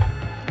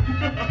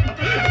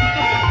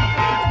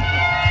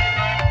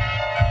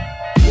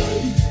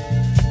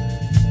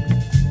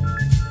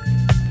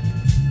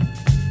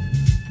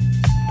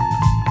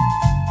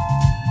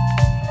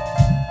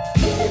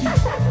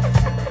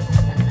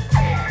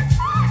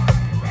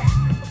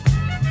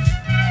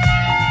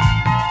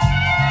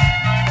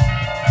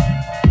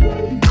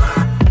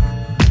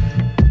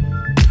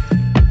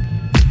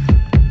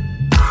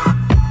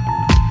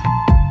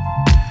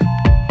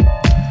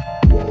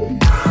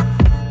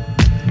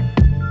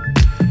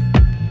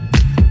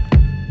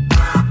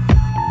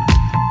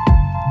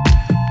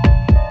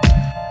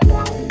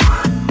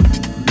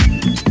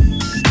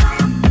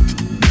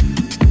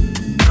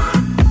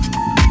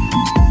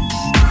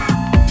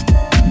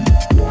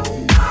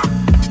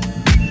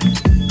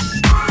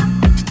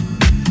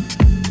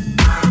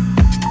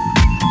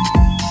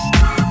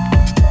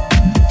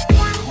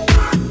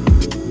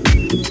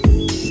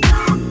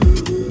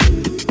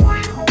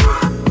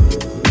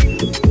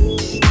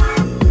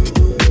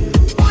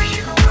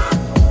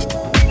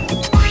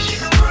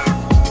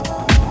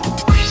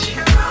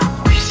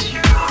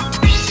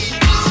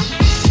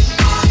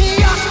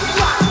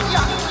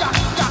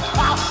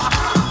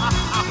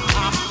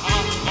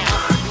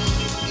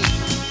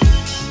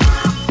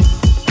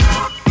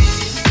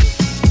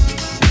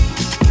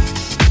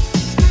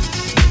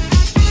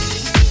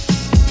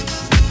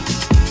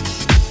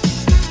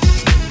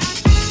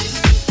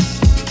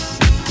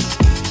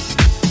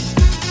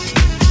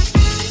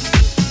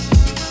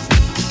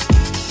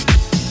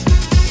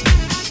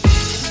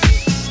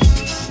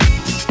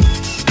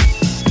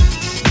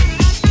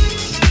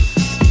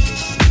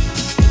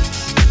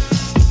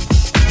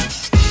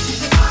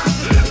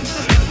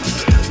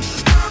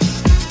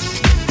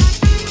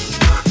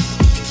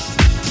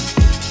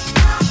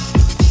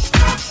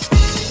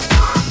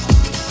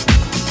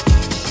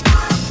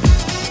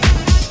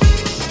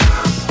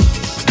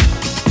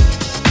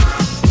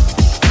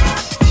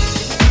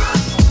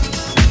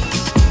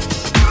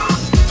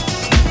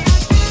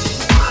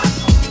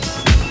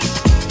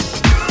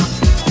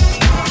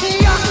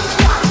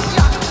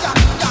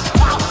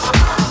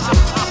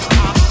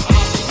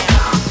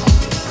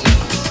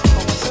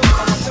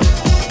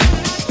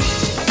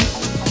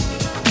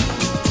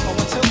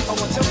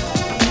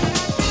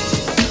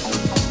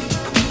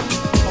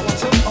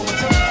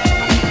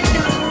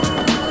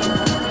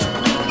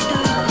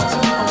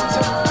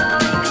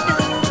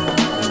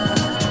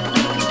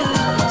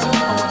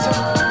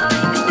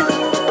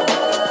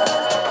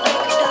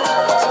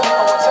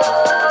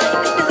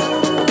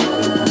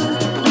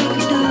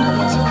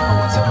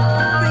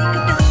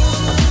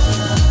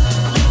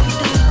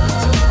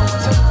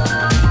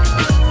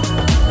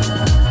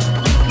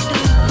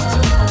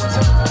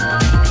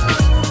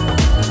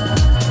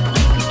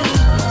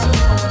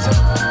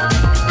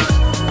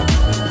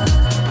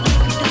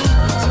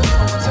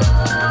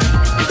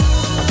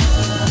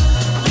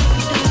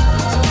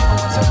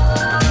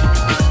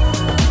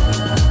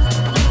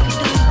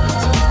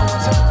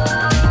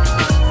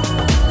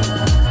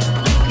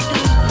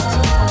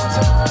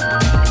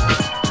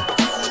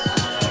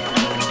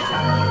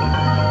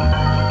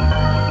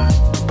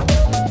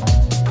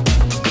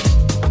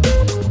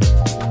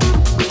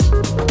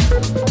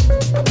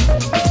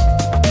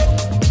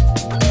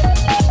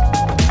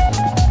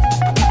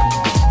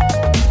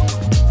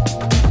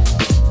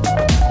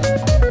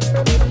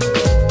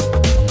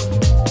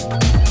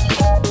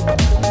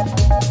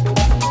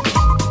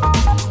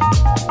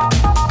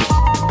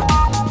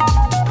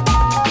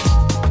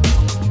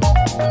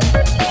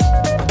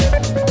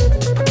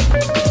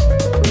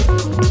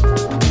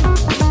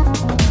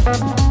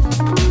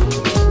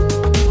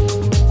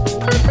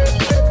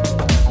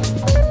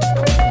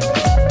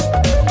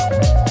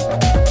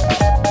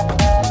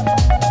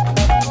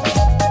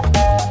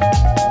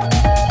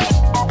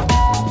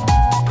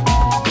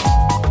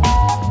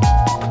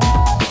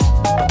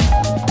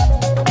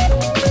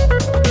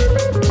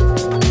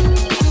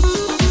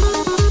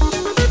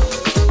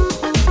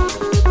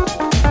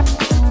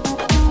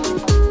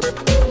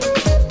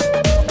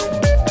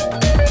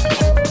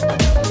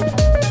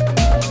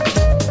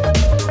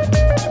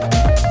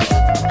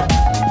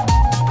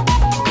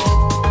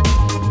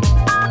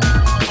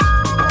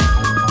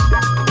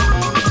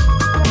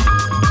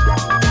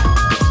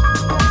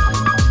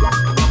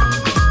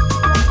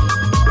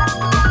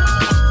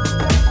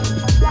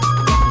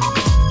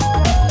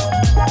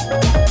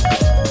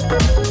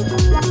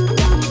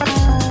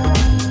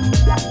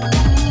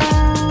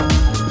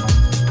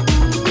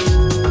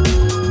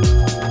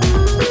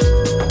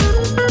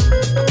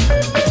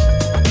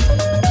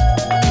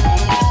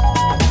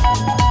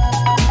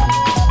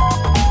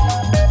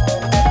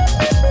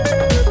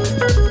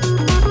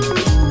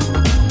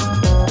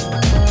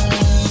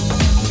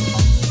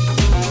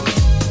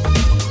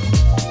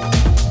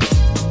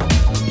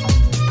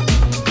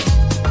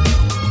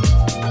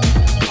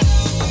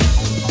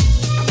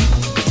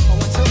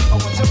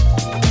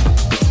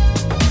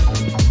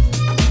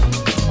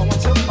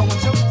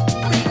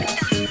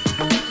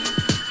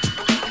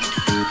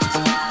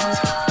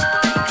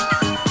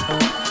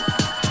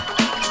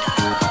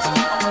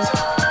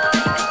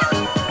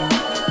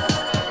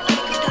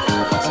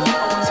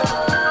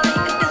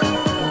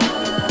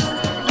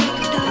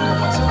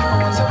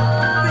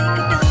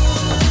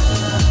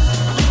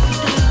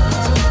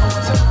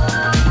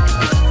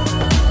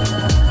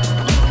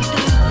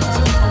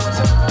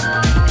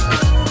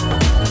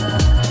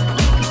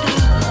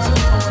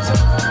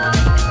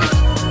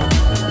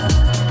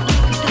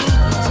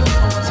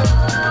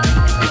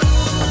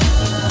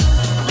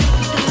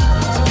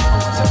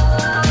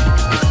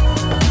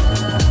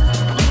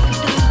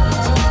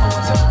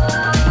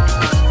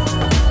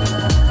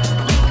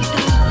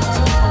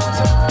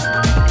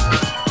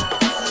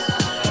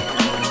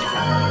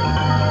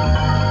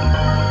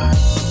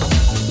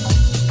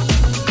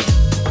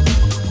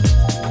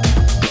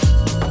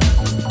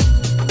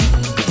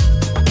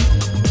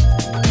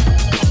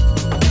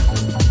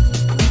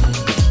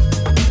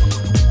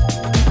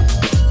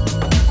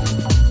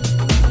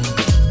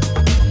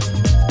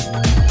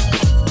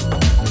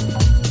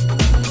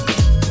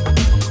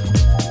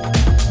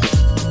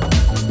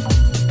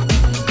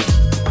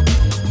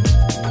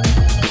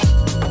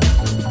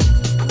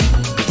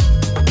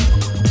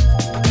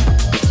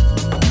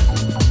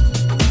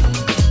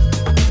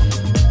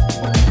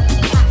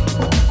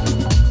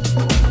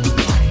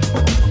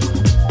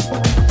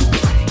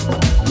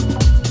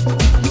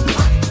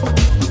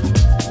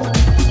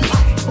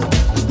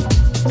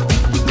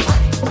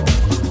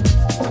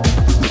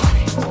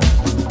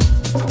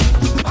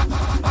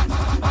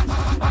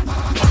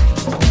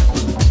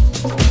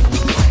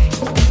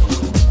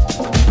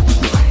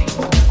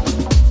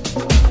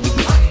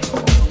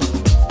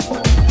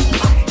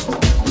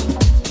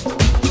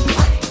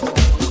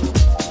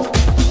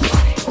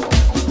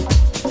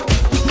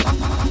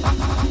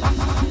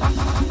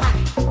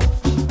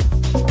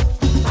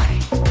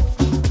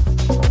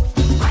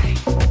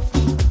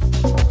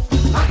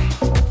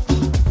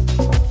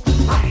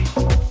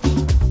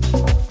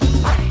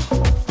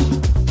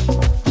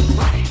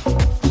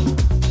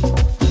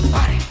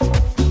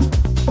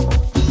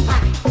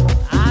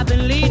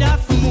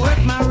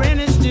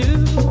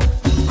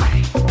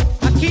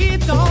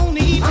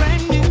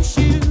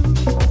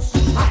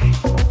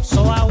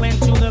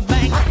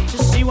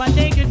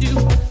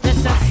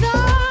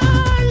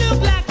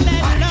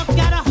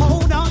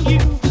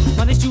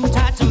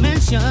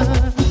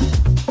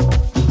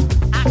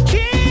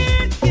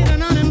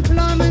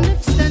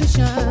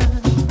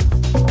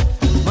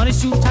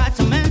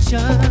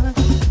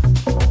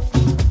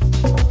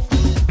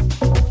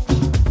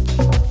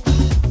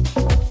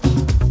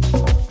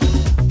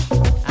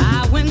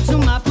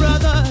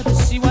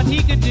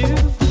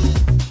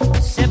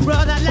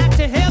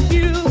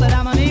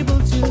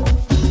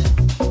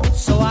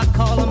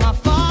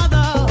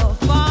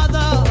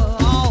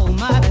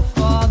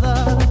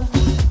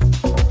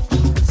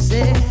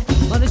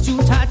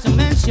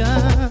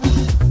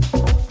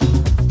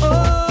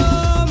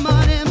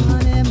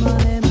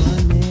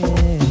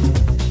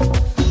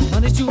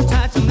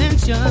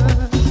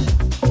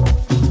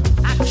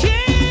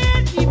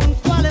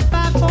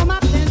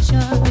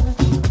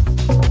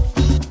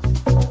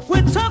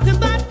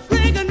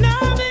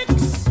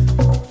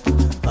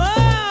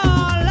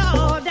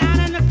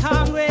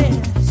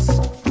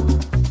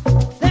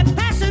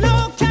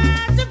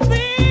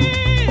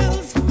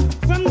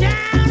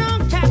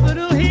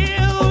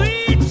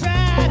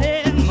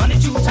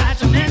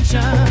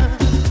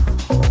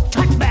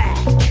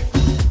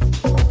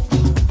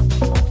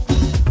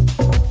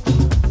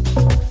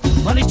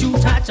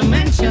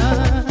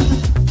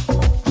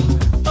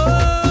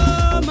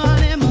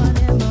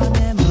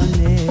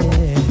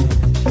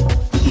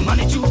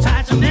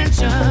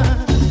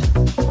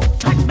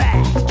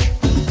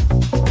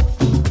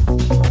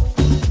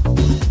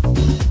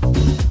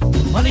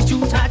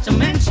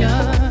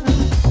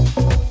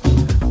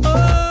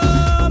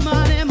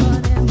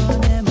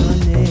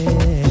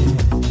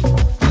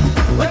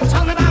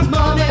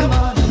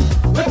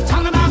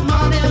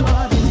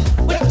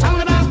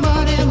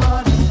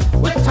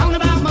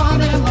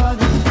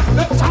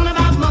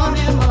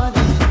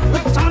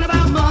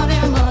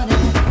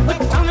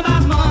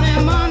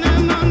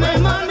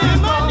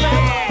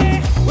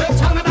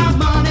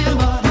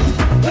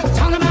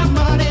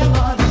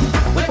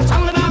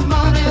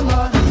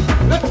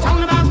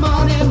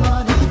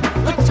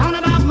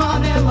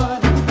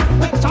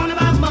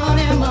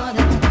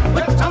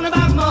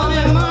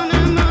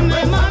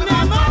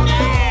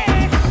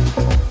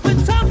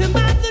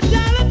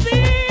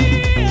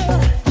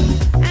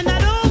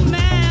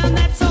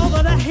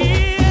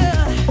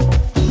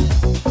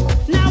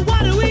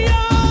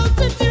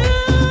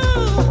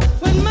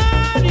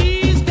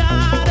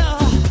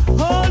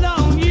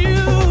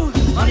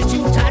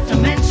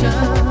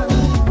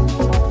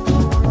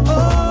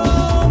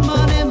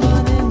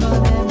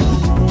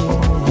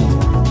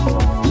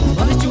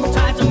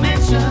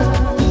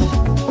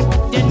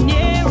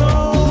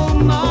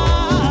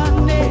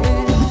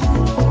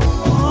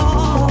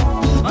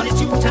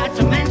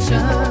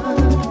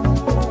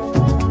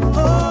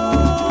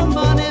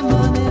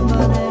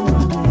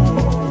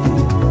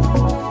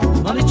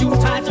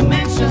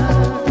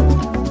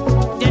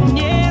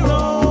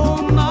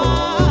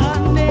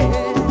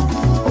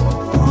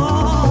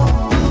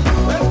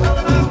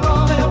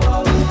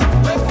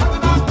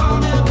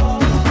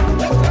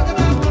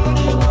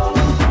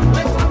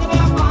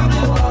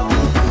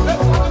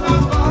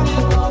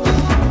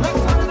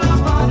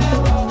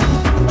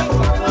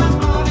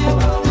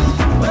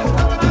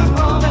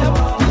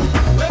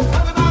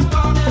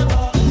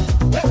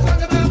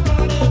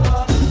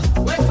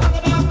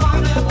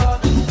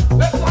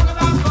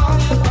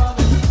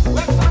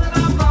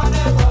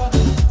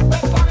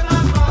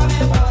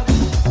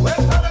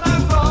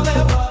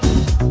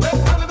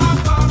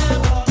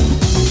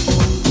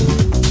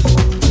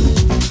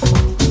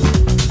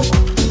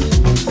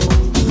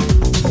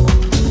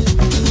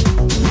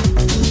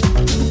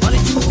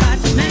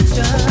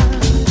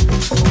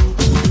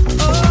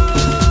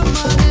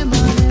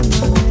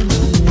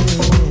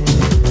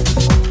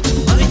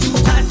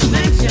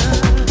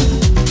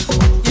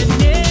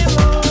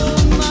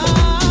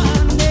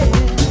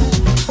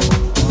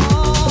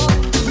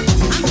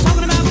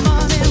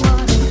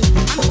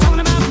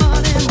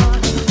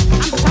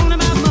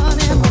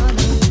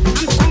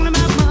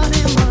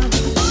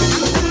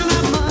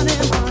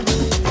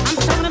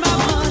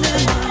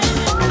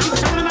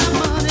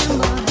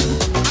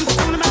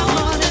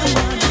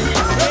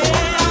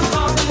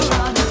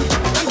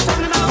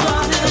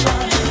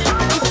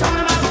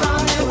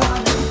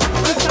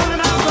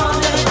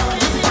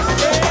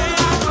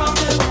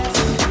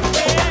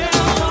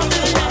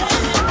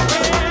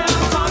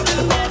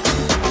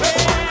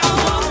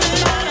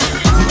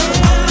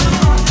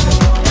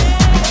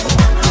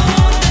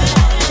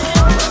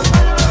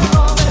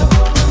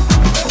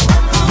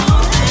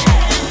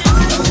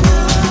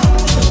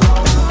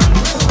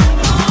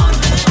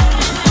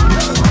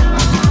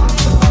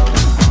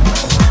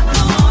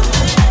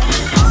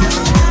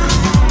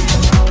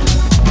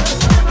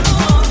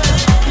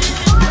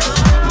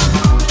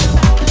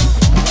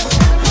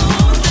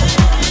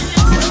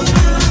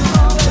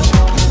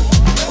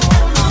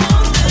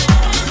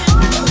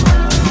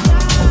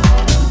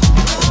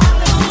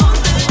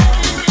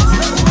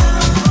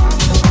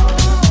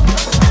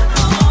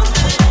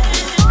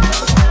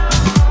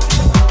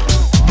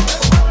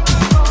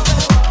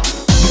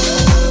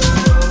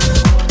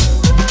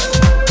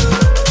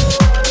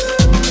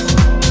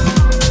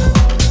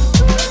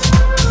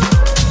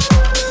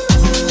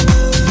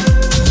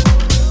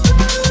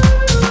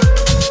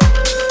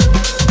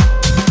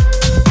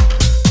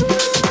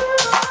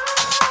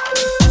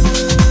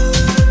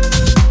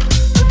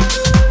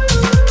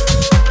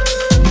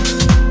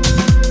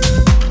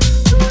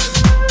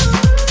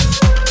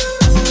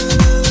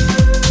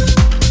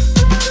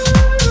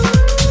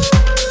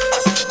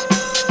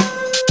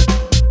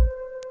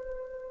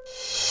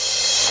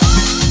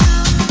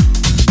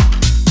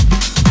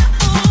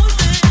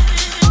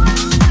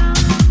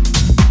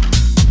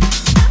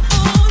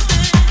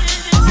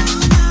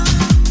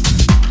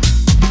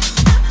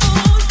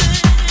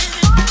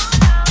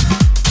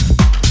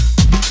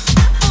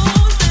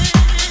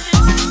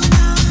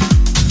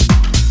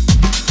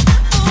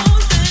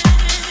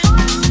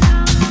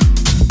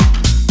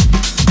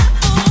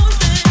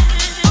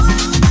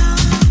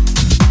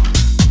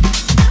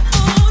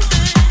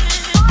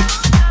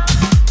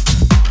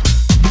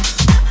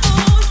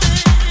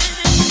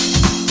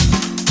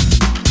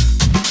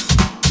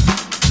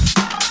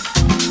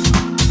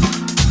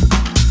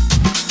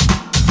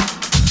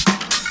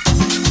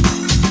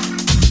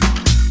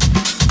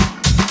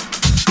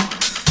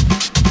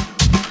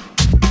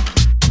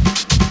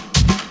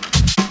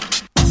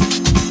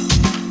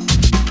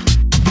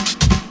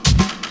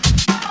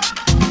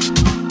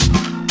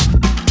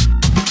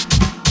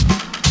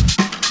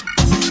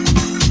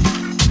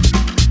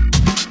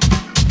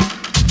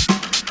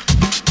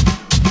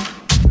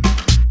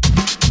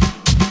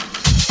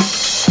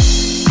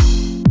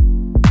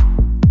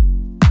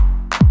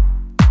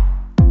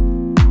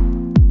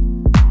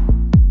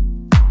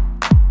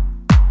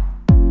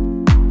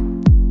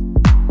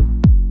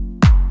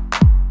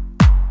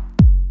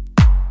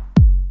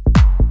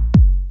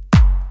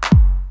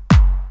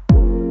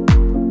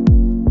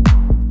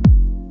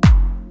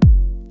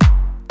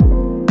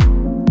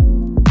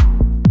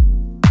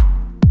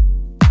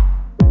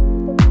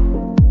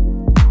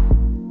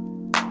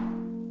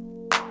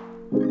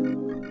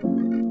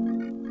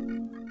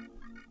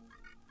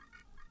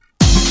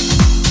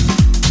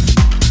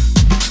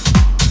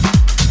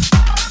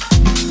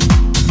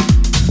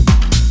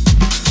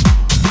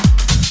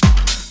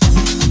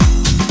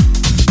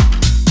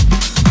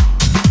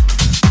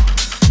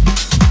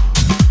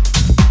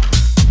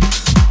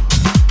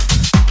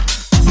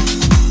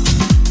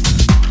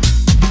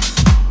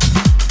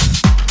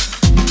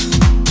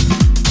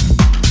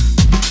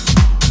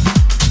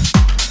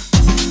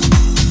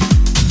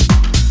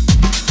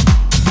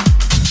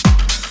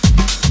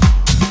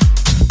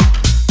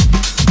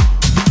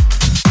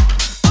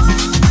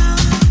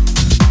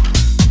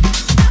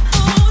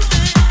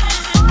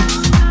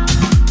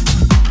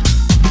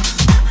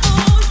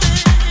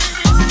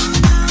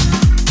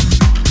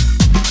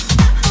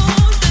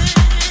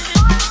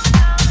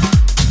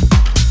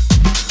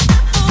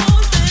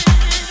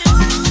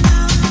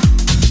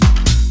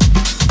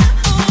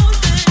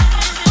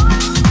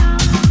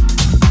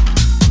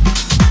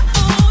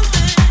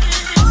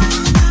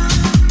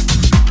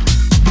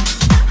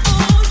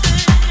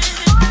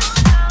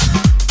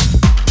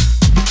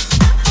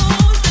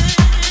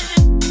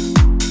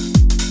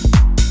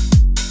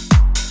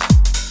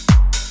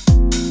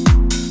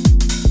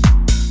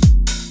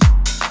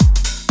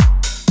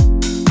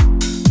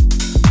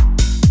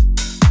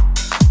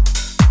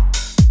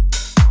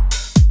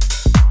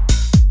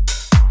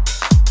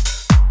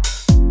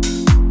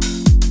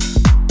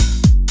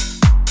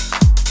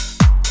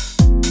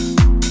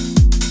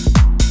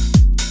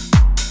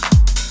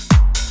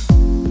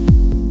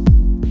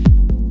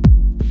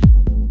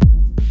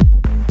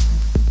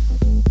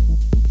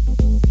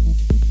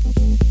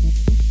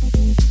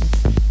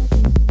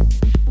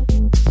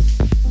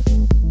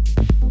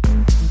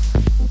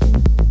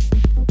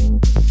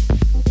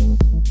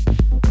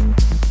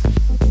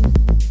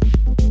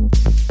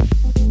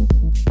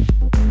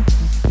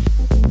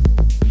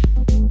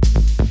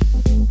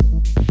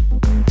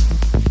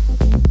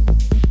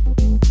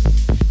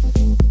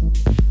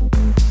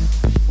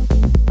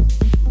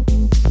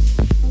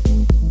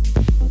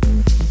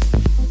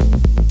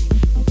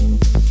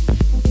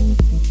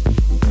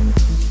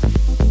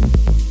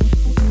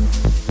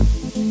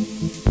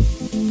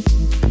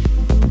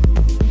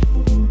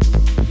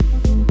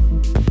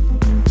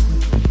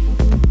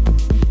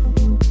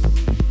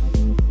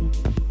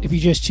 If you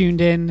just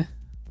tuned in,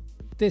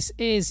 this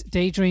is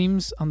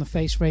Daydreams on the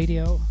Face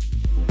Radio.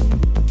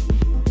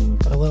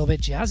 Got a little bit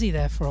jazzy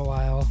there for a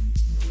while.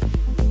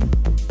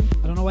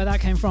 I don't know where that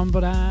came from,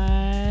 but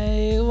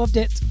I loved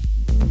it.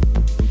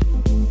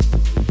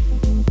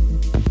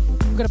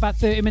 We've got about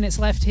 30 minutes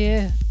left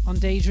here on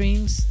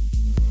Daydreams.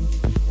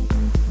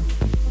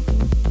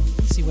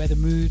 Let's see where the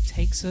mood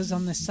takes us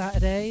on this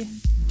Saturday.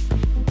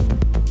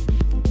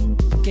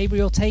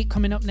 Gabriel Tate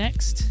coming up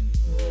next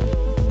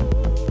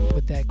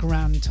with their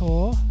grand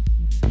tour.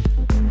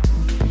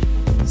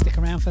 Stick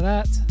around for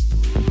that.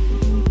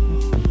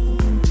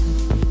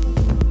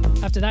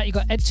 After that, you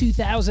got Ed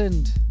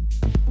 2000,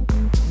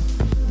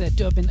 their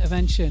dub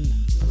intervention.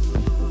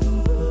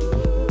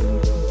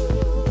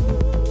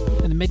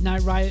 And the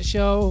Midnight Riot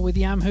Show with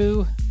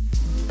Yamhoo.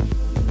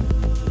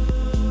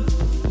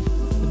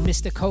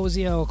 Mr.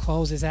 Cozio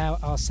closes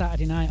out our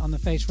Saturday night on the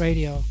Face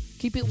Radio.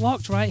 Keep it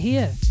locked right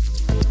here.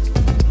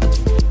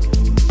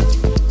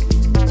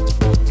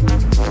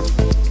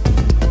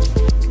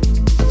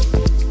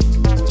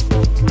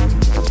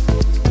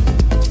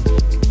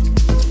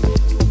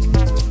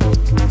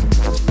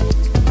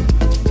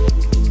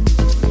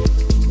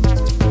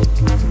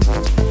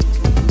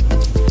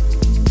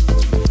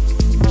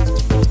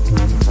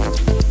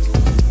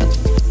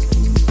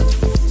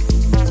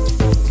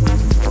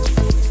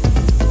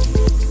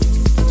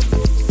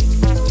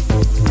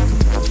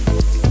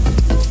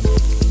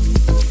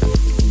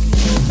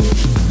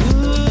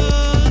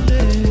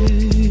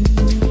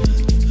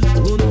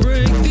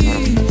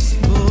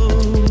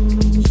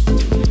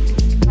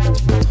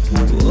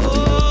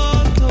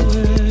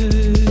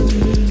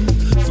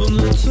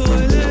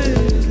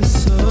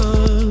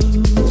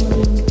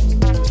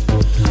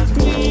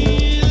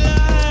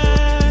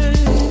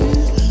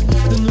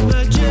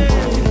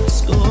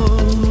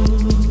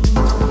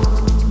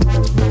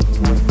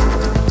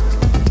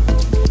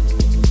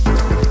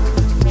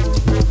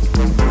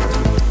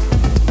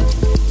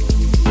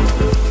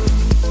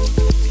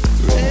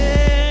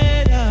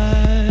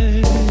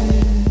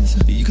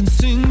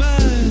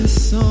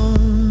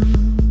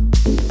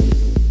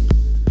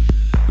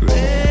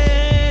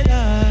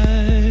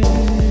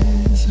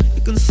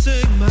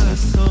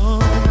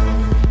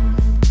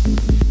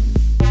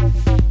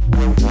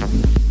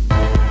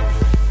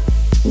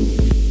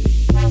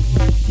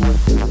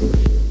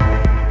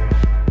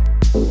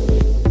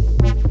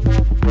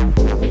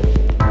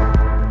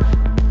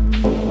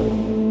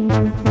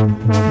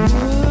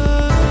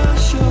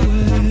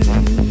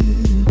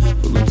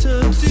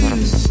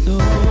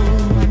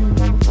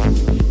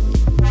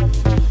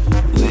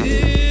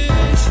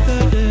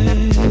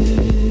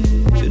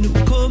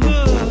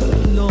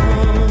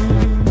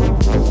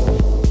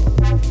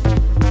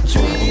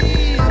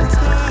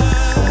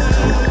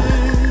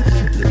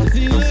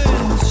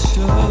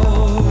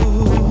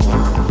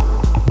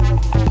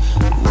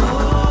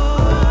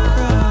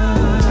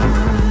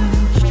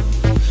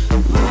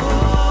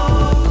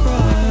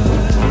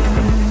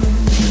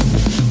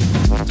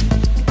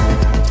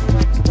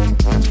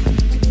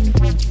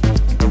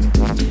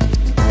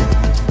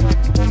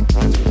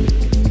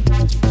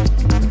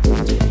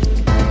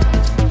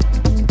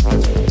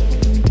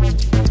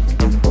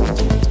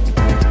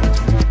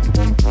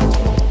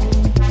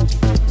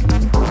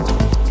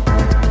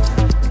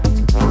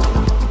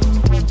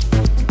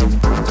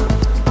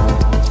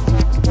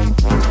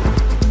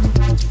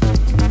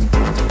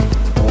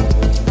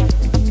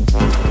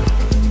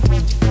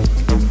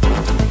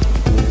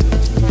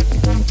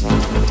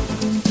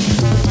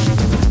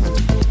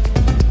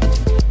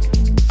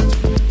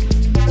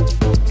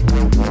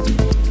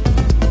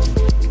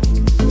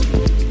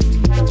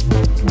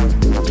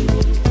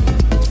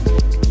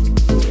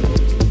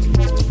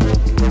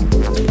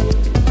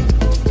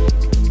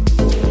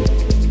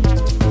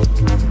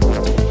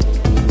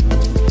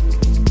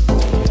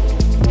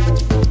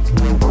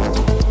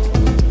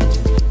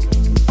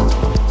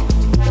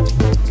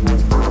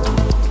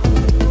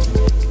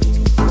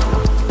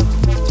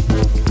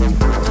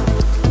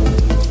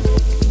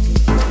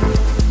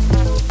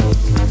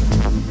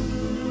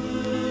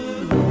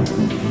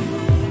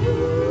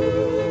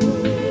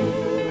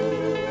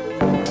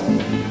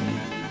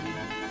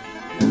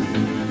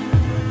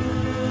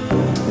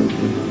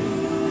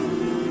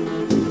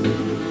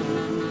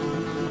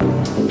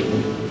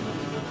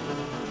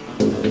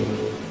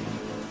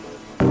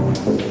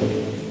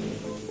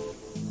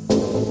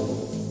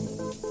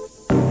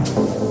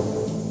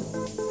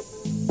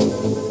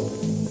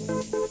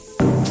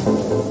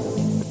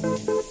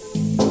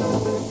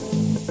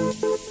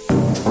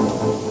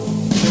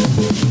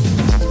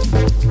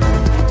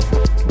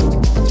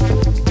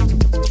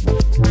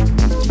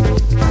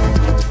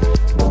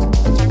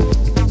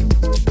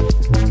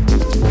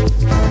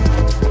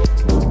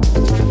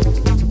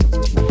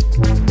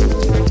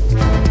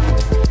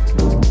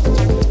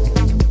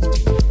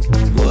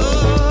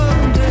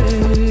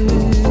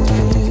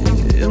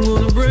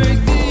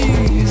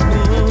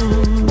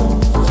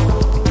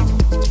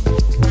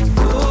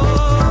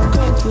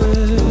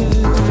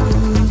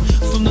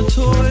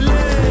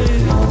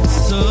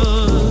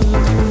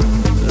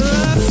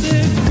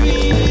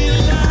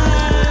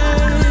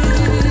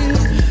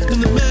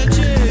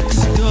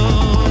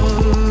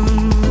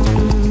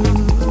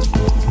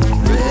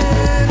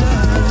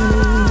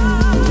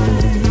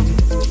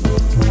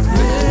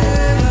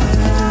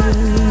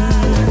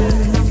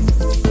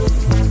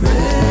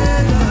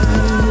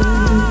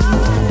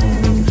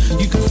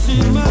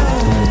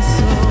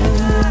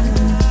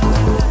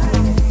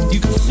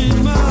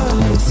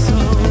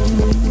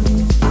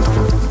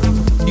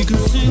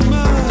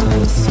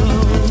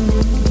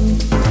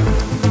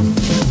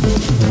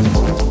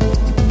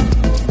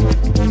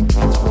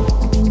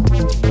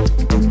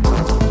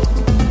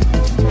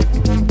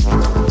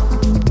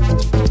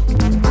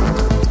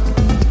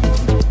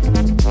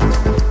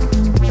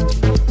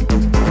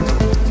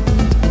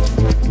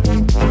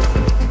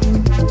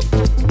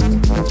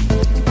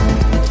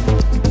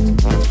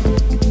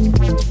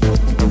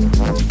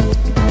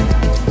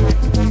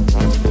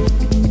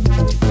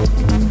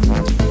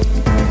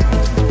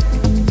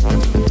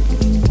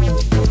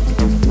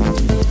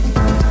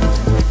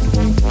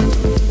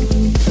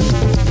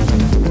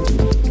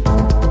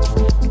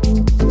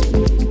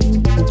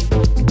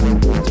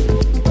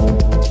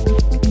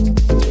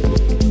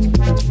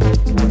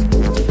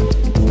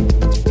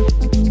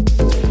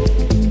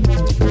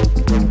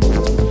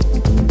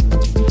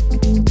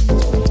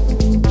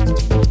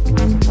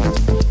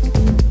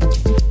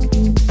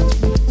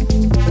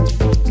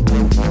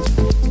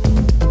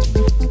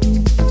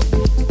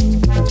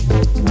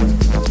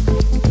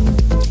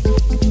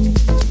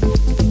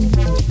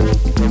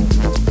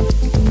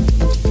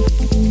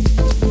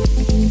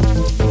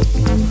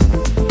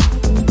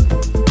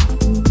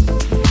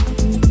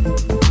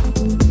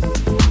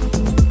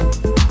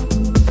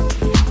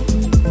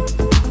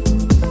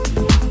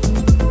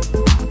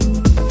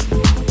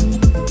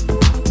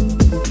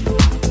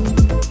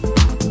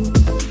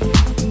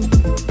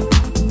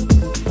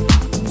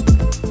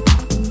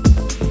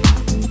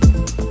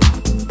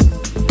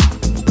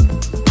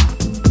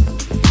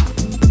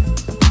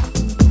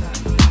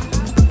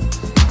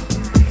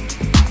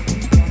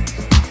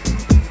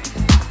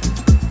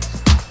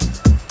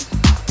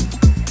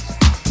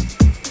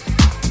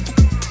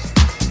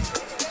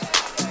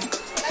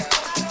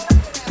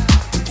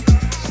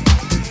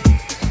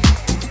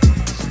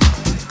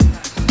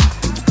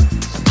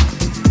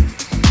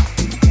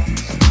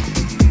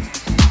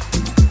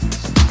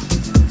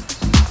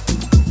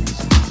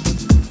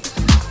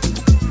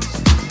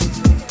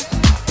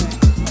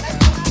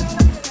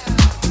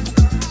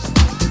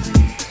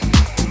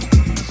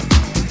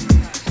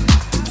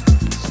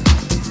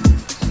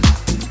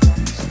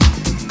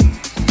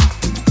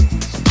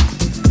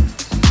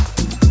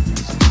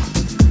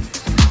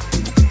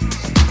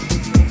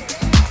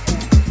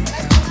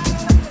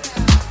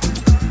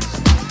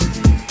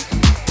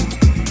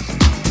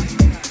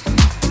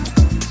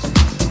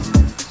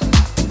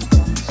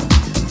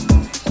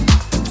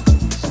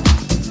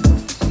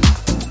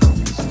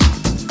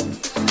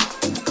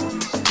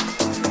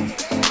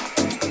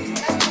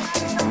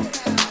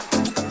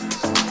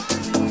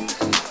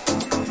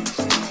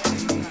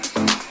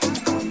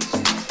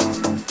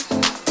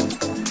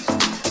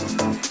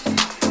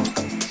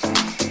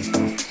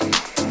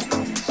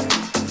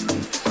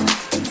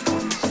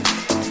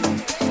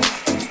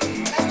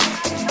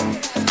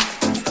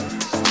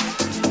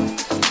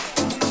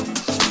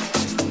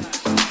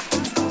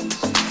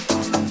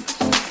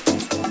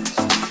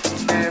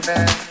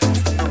 man.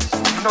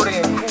 You know they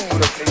ain't cool,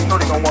 you know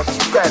they gonna want some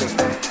static,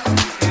 man.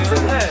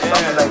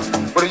 Something like,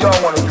 what do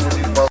y'all wanna do with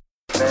these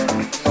motherfuckers, man?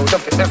 You know, it's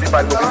up to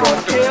everybody what we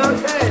gonna do.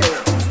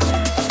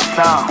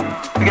 Now,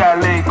 we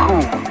gotta lay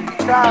cool.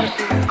 Gotta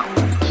be cool.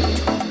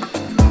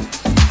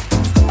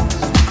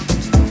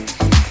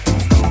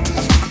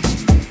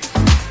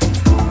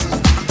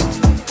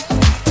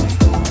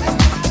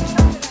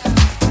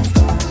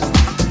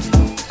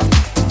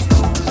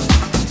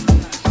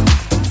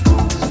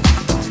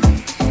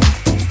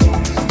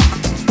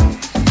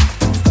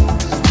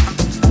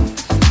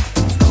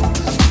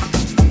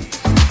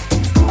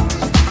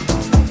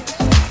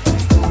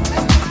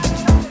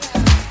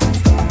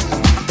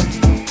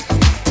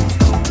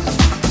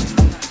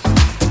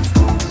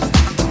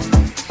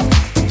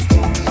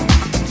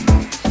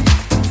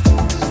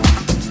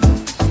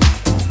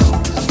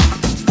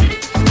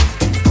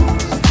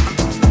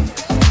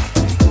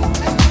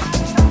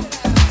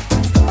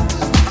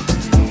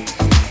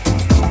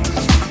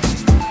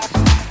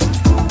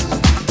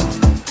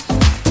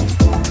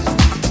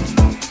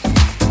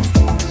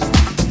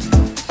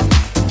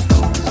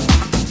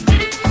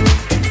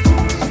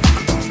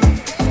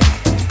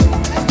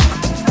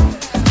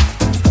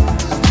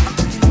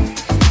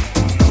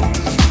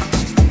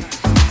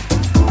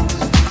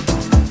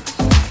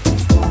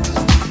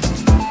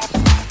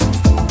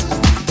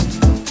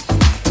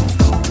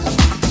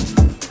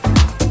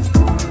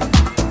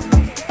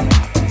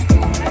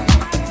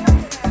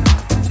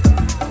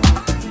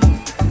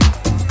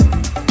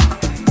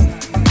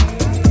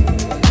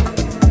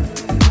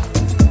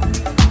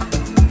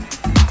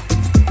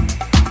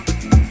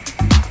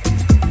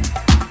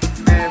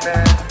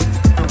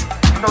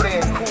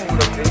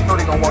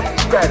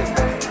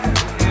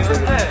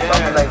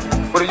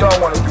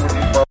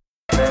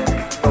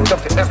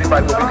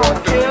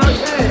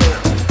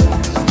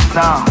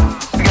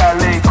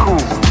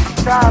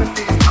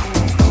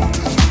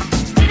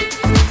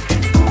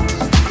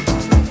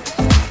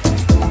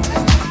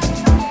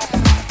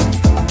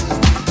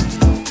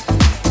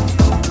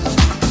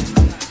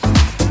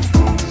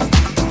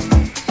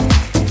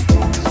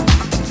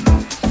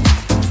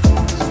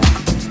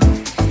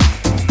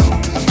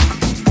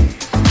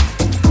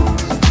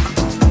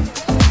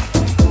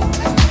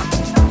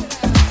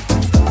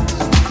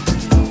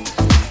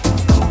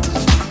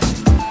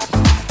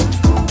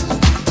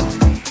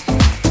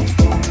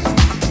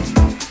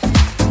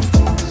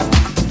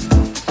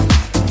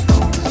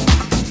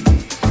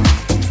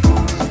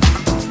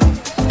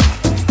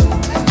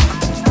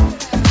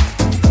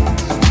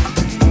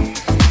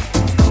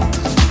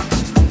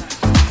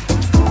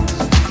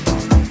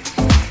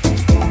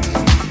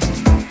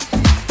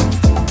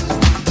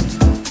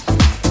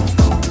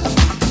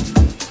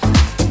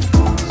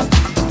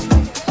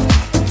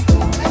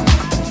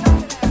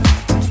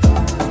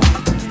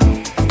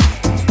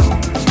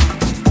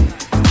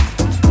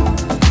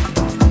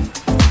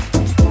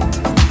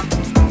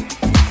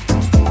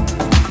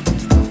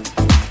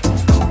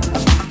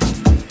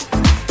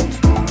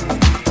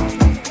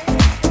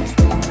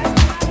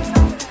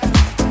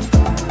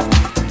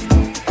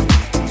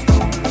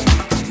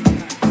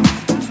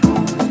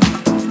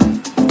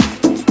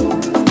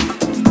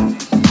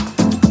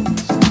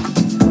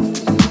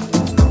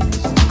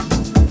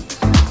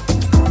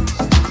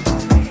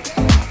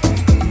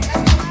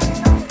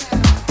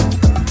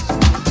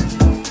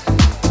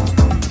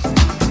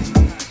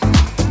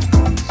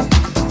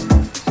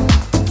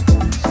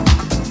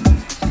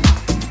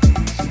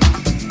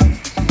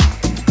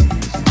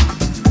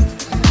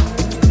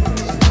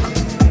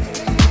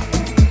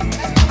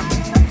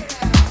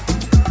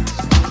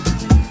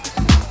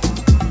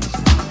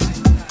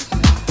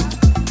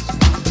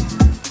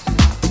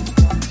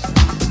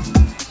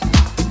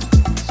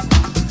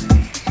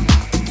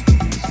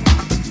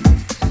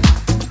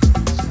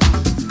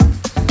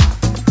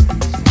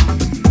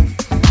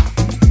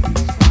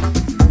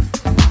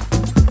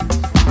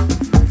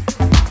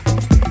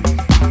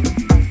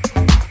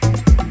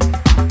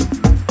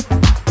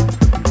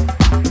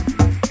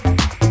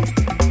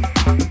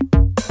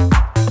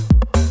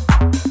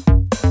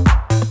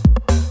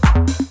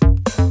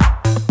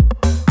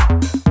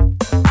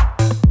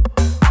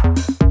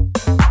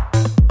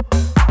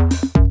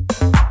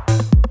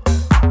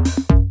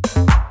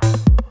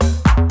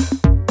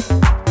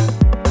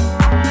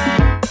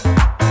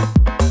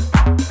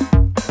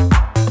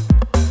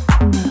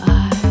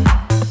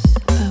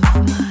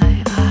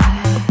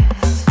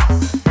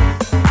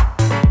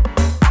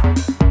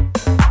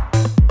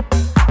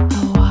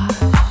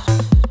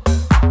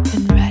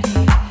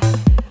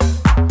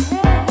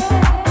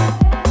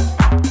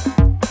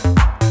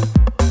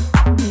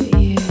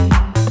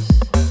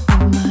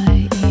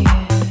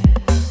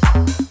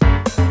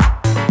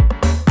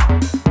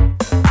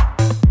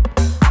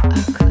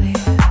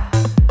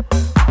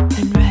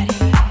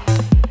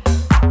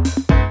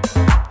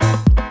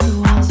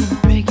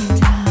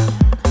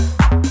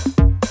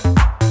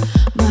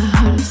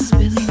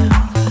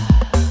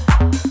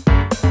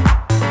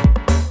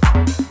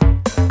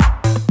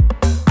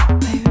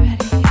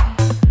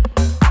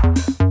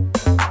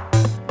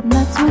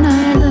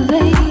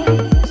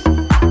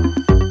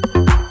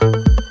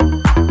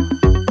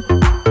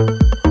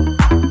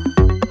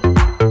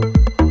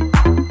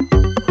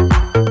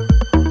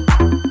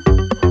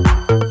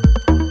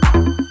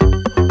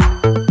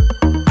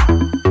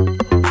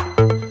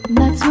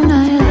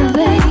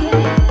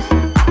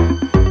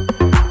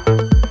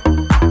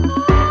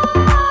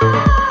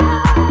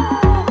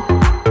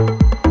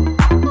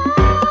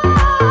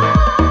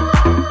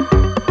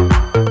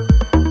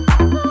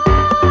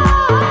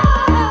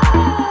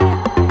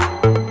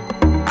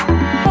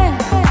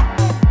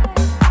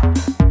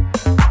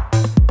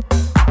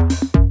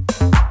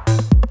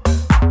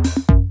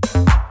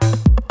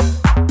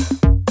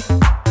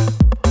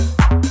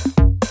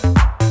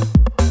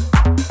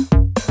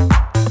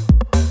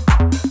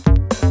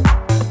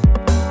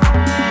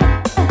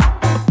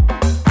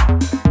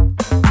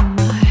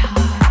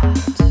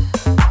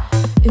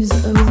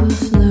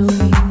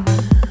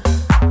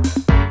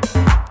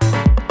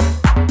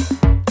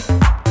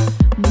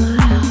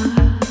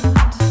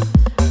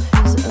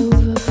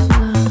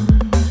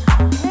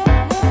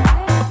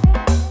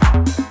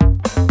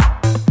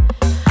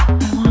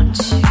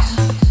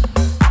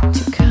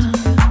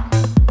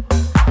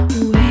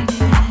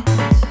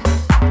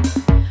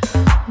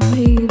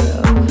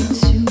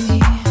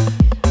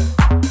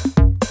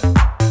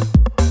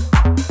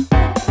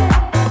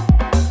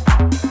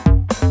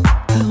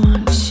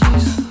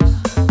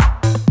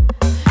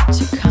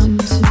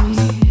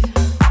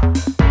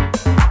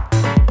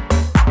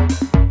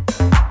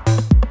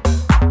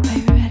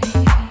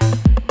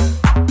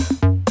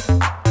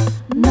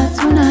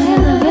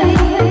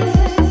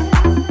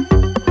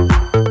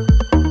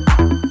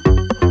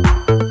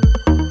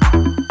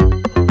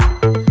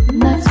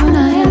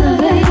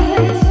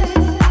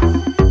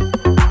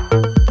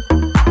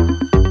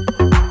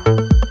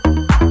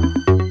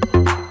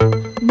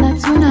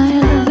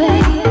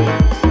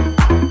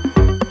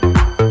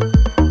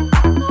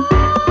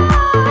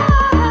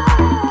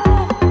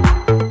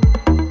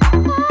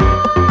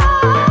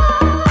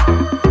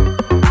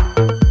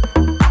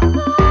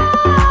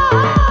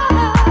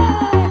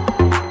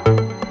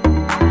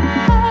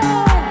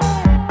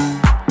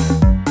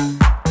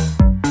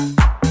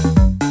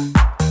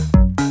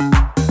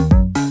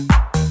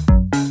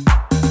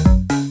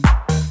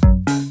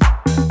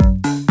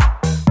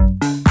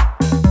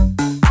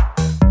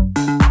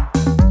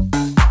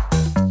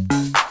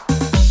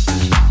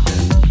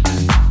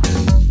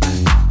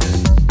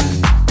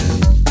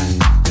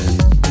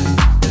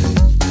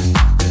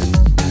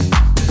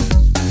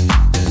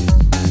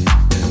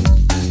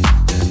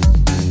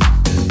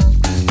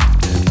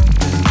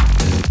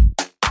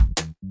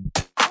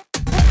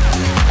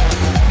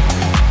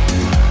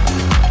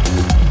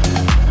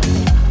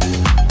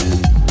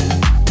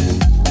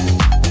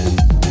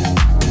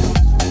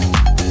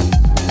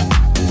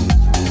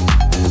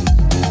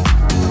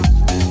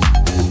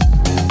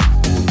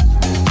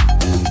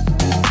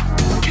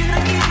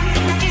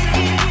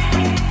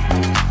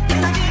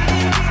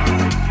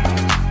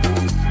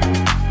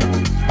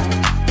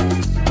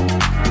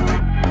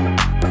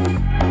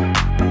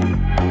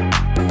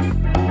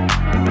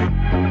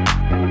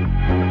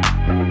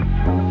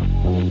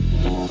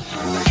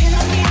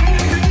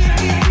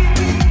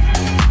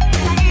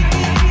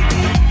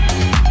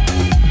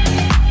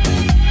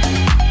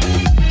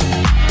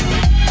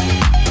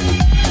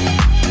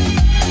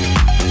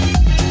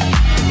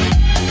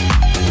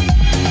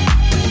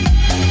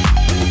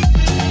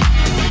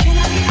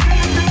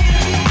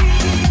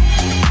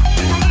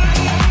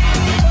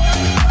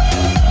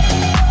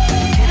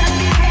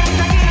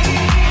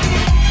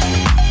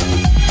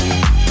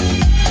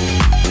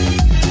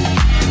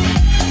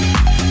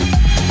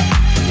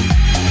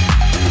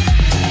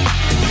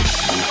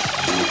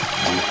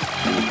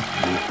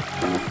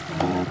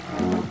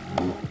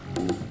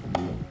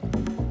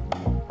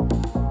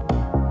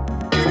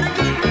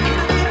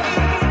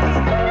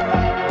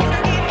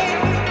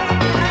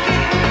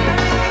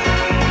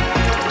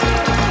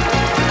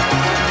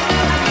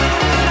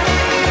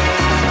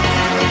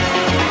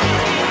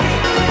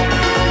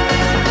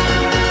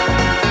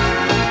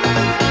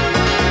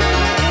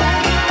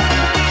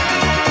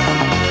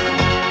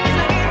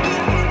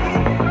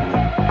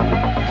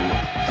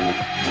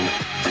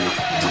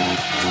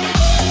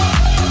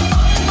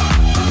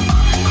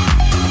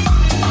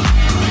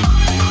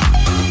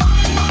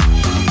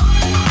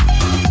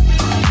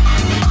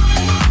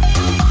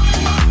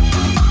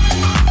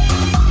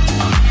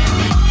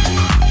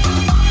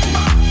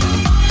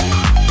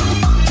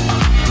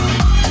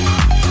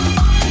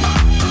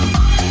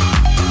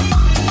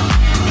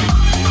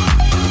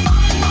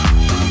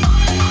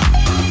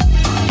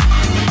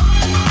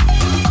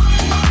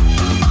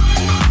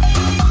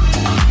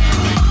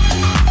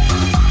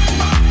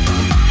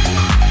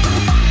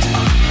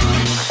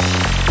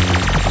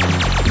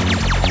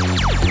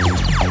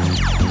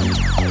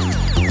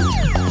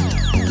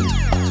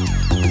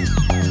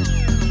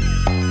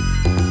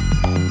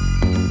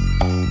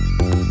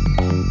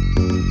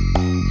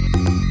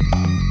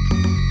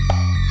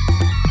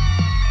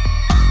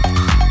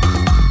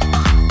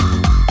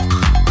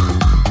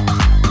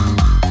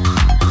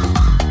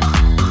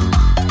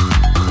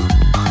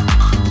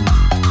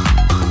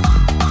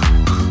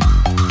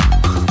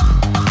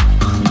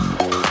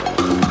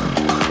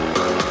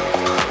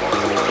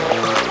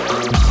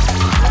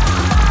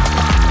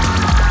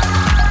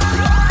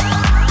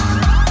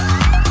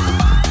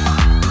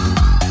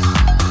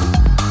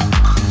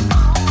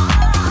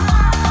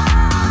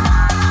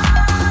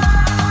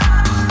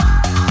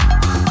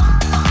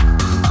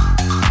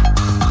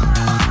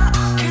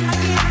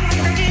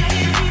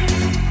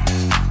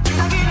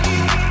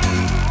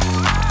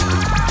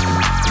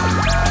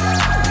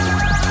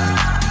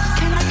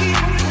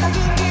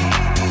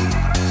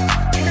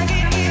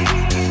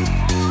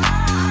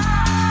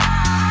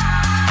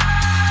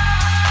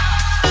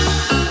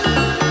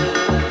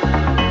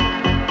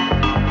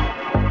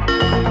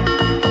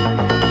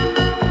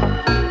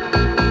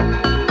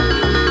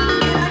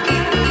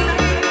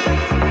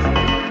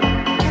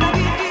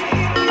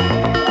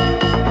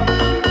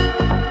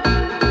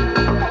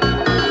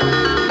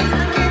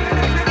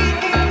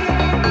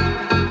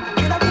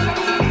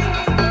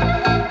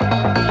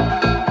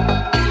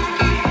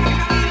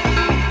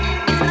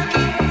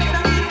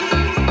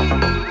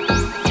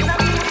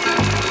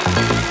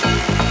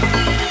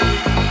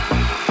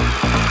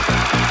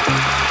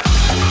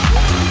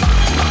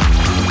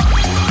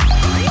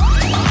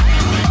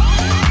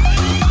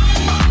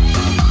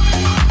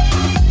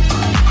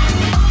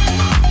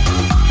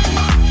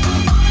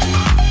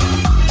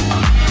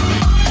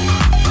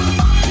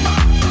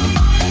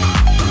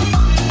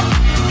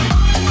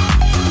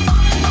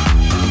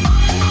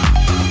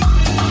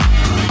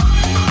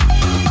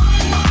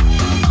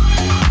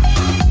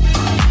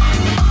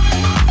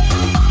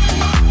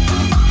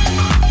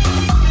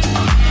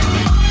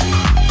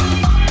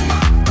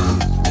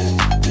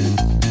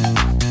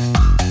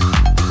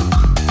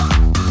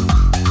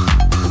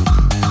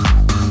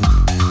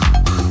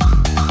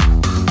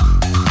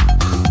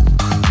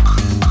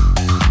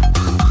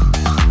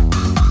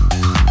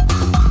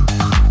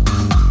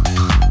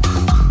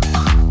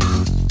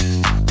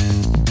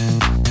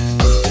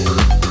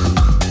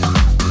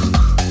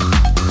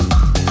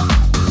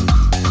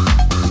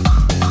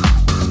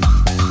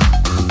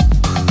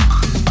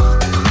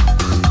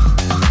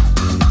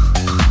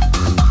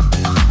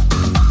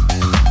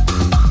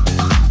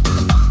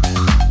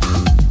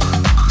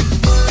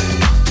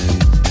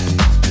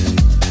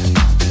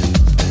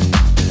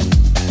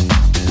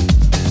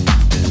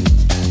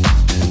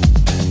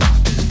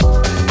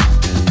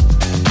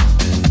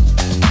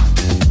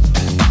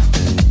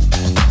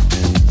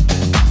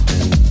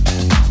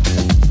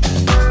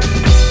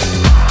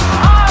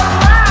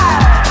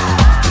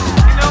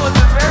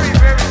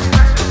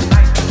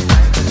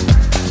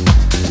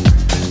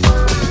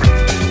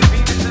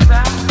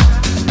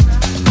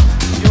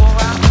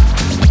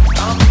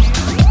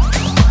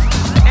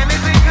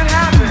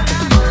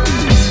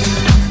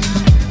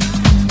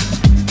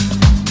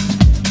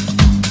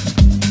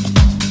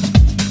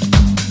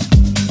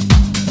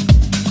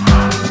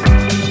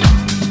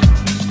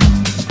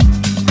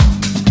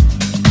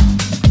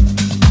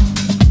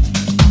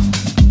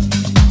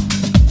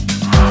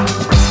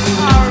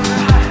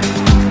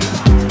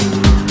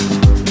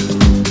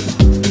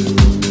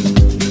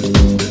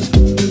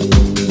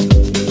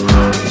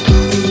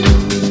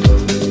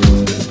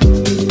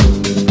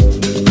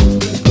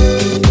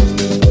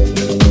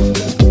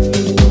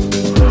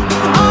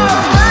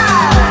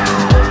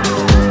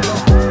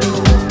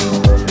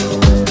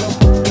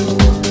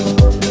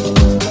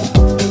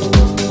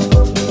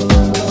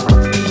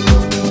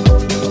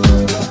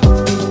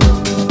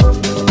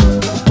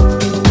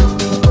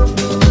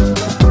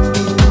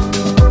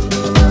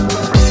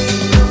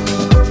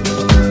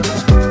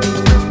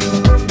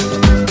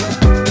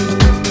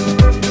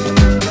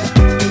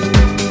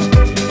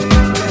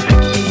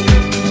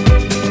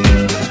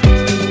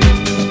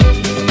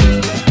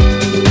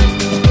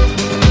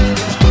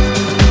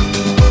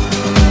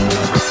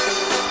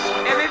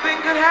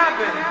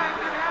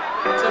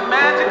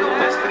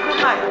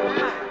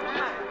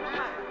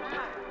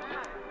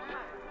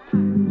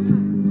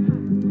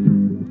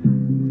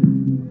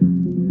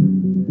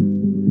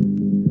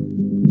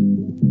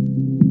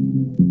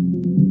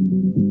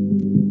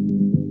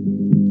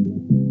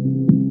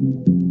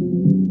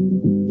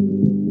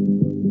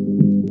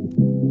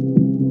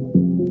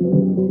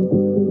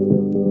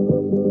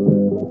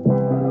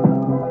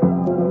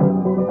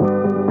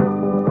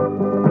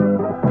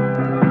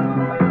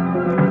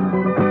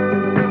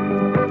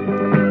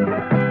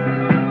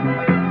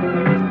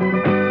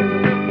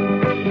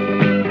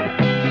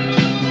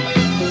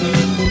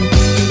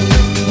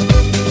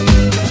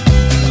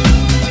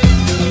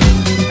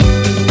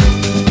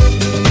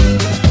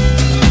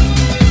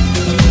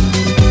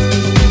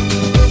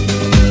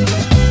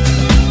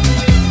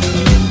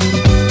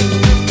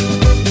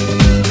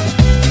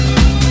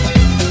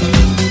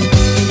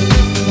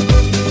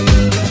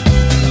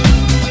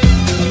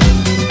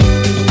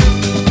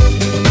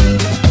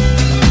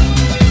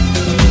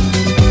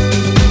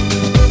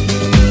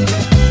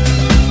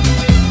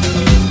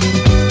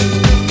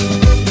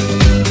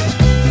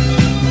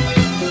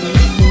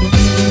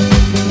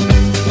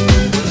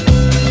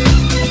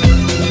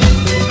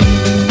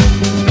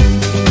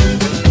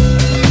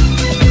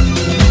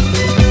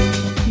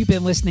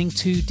 listening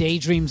to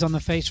Daydreams on the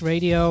Face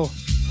Radio.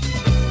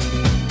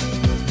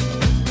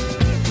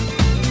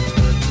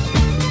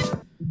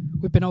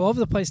 We've been all over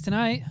the place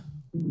tonight.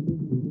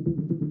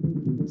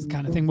 It's the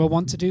kind of thing we'll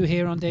want to do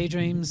here on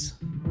Daydreams.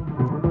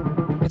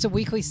 It's a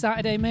weekly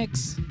Saturday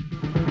mix.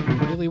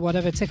 Really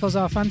whatever tickles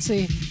our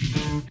fancy.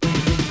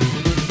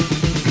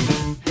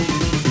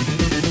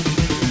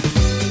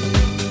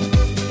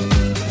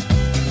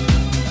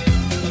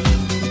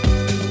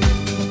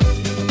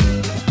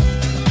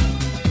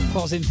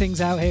 Closing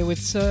things out here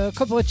with a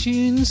couple of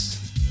tunes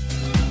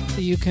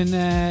that you can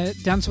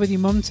dance with your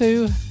mum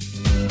to.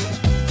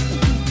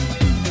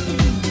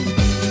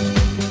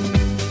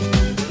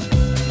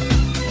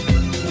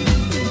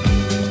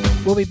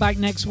 We'll be back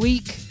next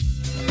week.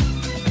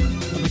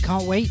 We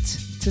can't wait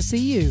to see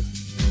you.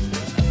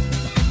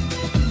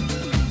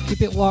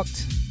 Keep it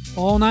locked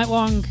all night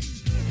long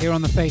here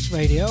on the Face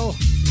Radio.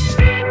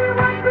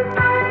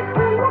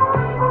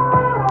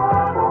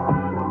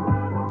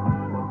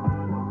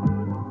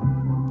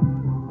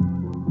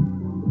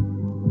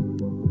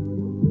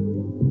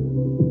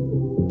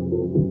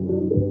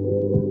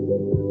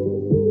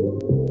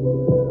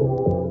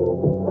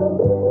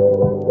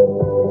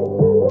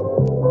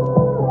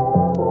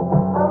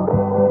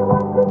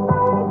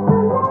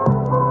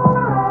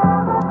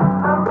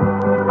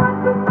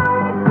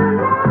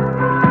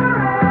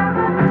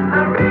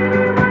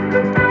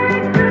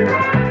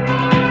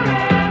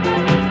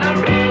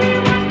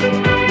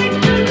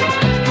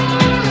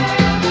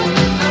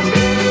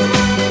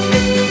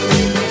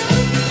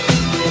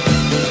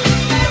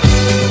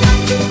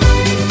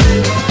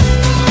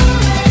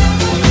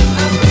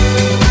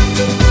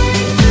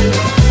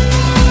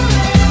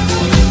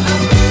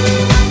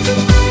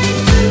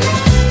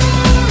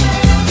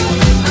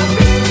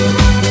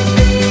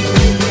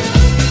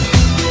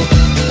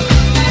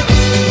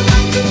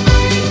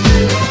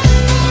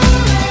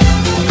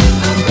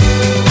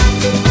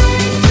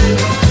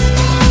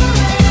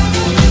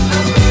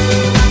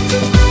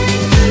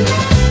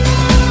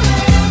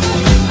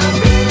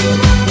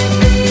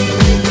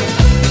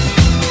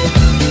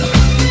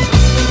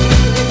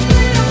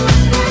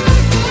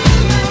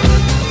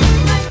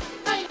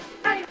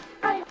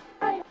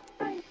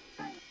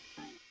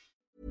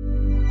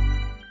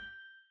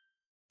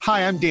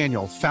 Hi, I'm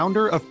Daniel,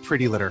 founder of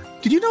Pretty Litter.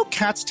 Did you know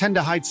cats tend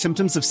to hide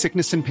symptoms of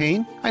sickness and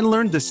pain? I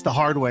learned this the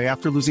hard way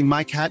after losing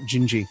my cat,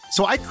 Gingy.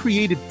 So I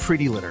created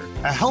Pretty Litter,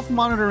 a health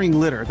monitoring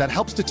litter that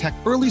helps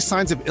detect early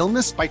signs of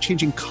illness by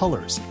changing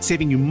colors,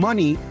 saving you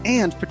money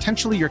and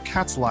potentially your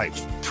cat's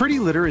life. Pretty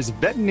Litter is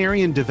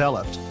veterinarian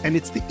developed, and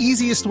it's the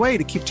easiest way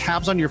to keep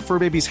tabs on your fur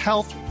baby's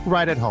health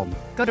right at home.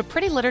 Go to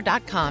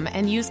prettylitter.com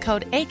and use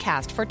code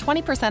ACAST for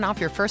 20% off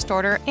your first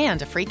order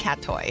and a free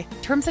cat toy.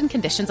 Terms and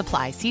conditions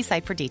apply. See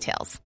site for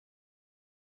details.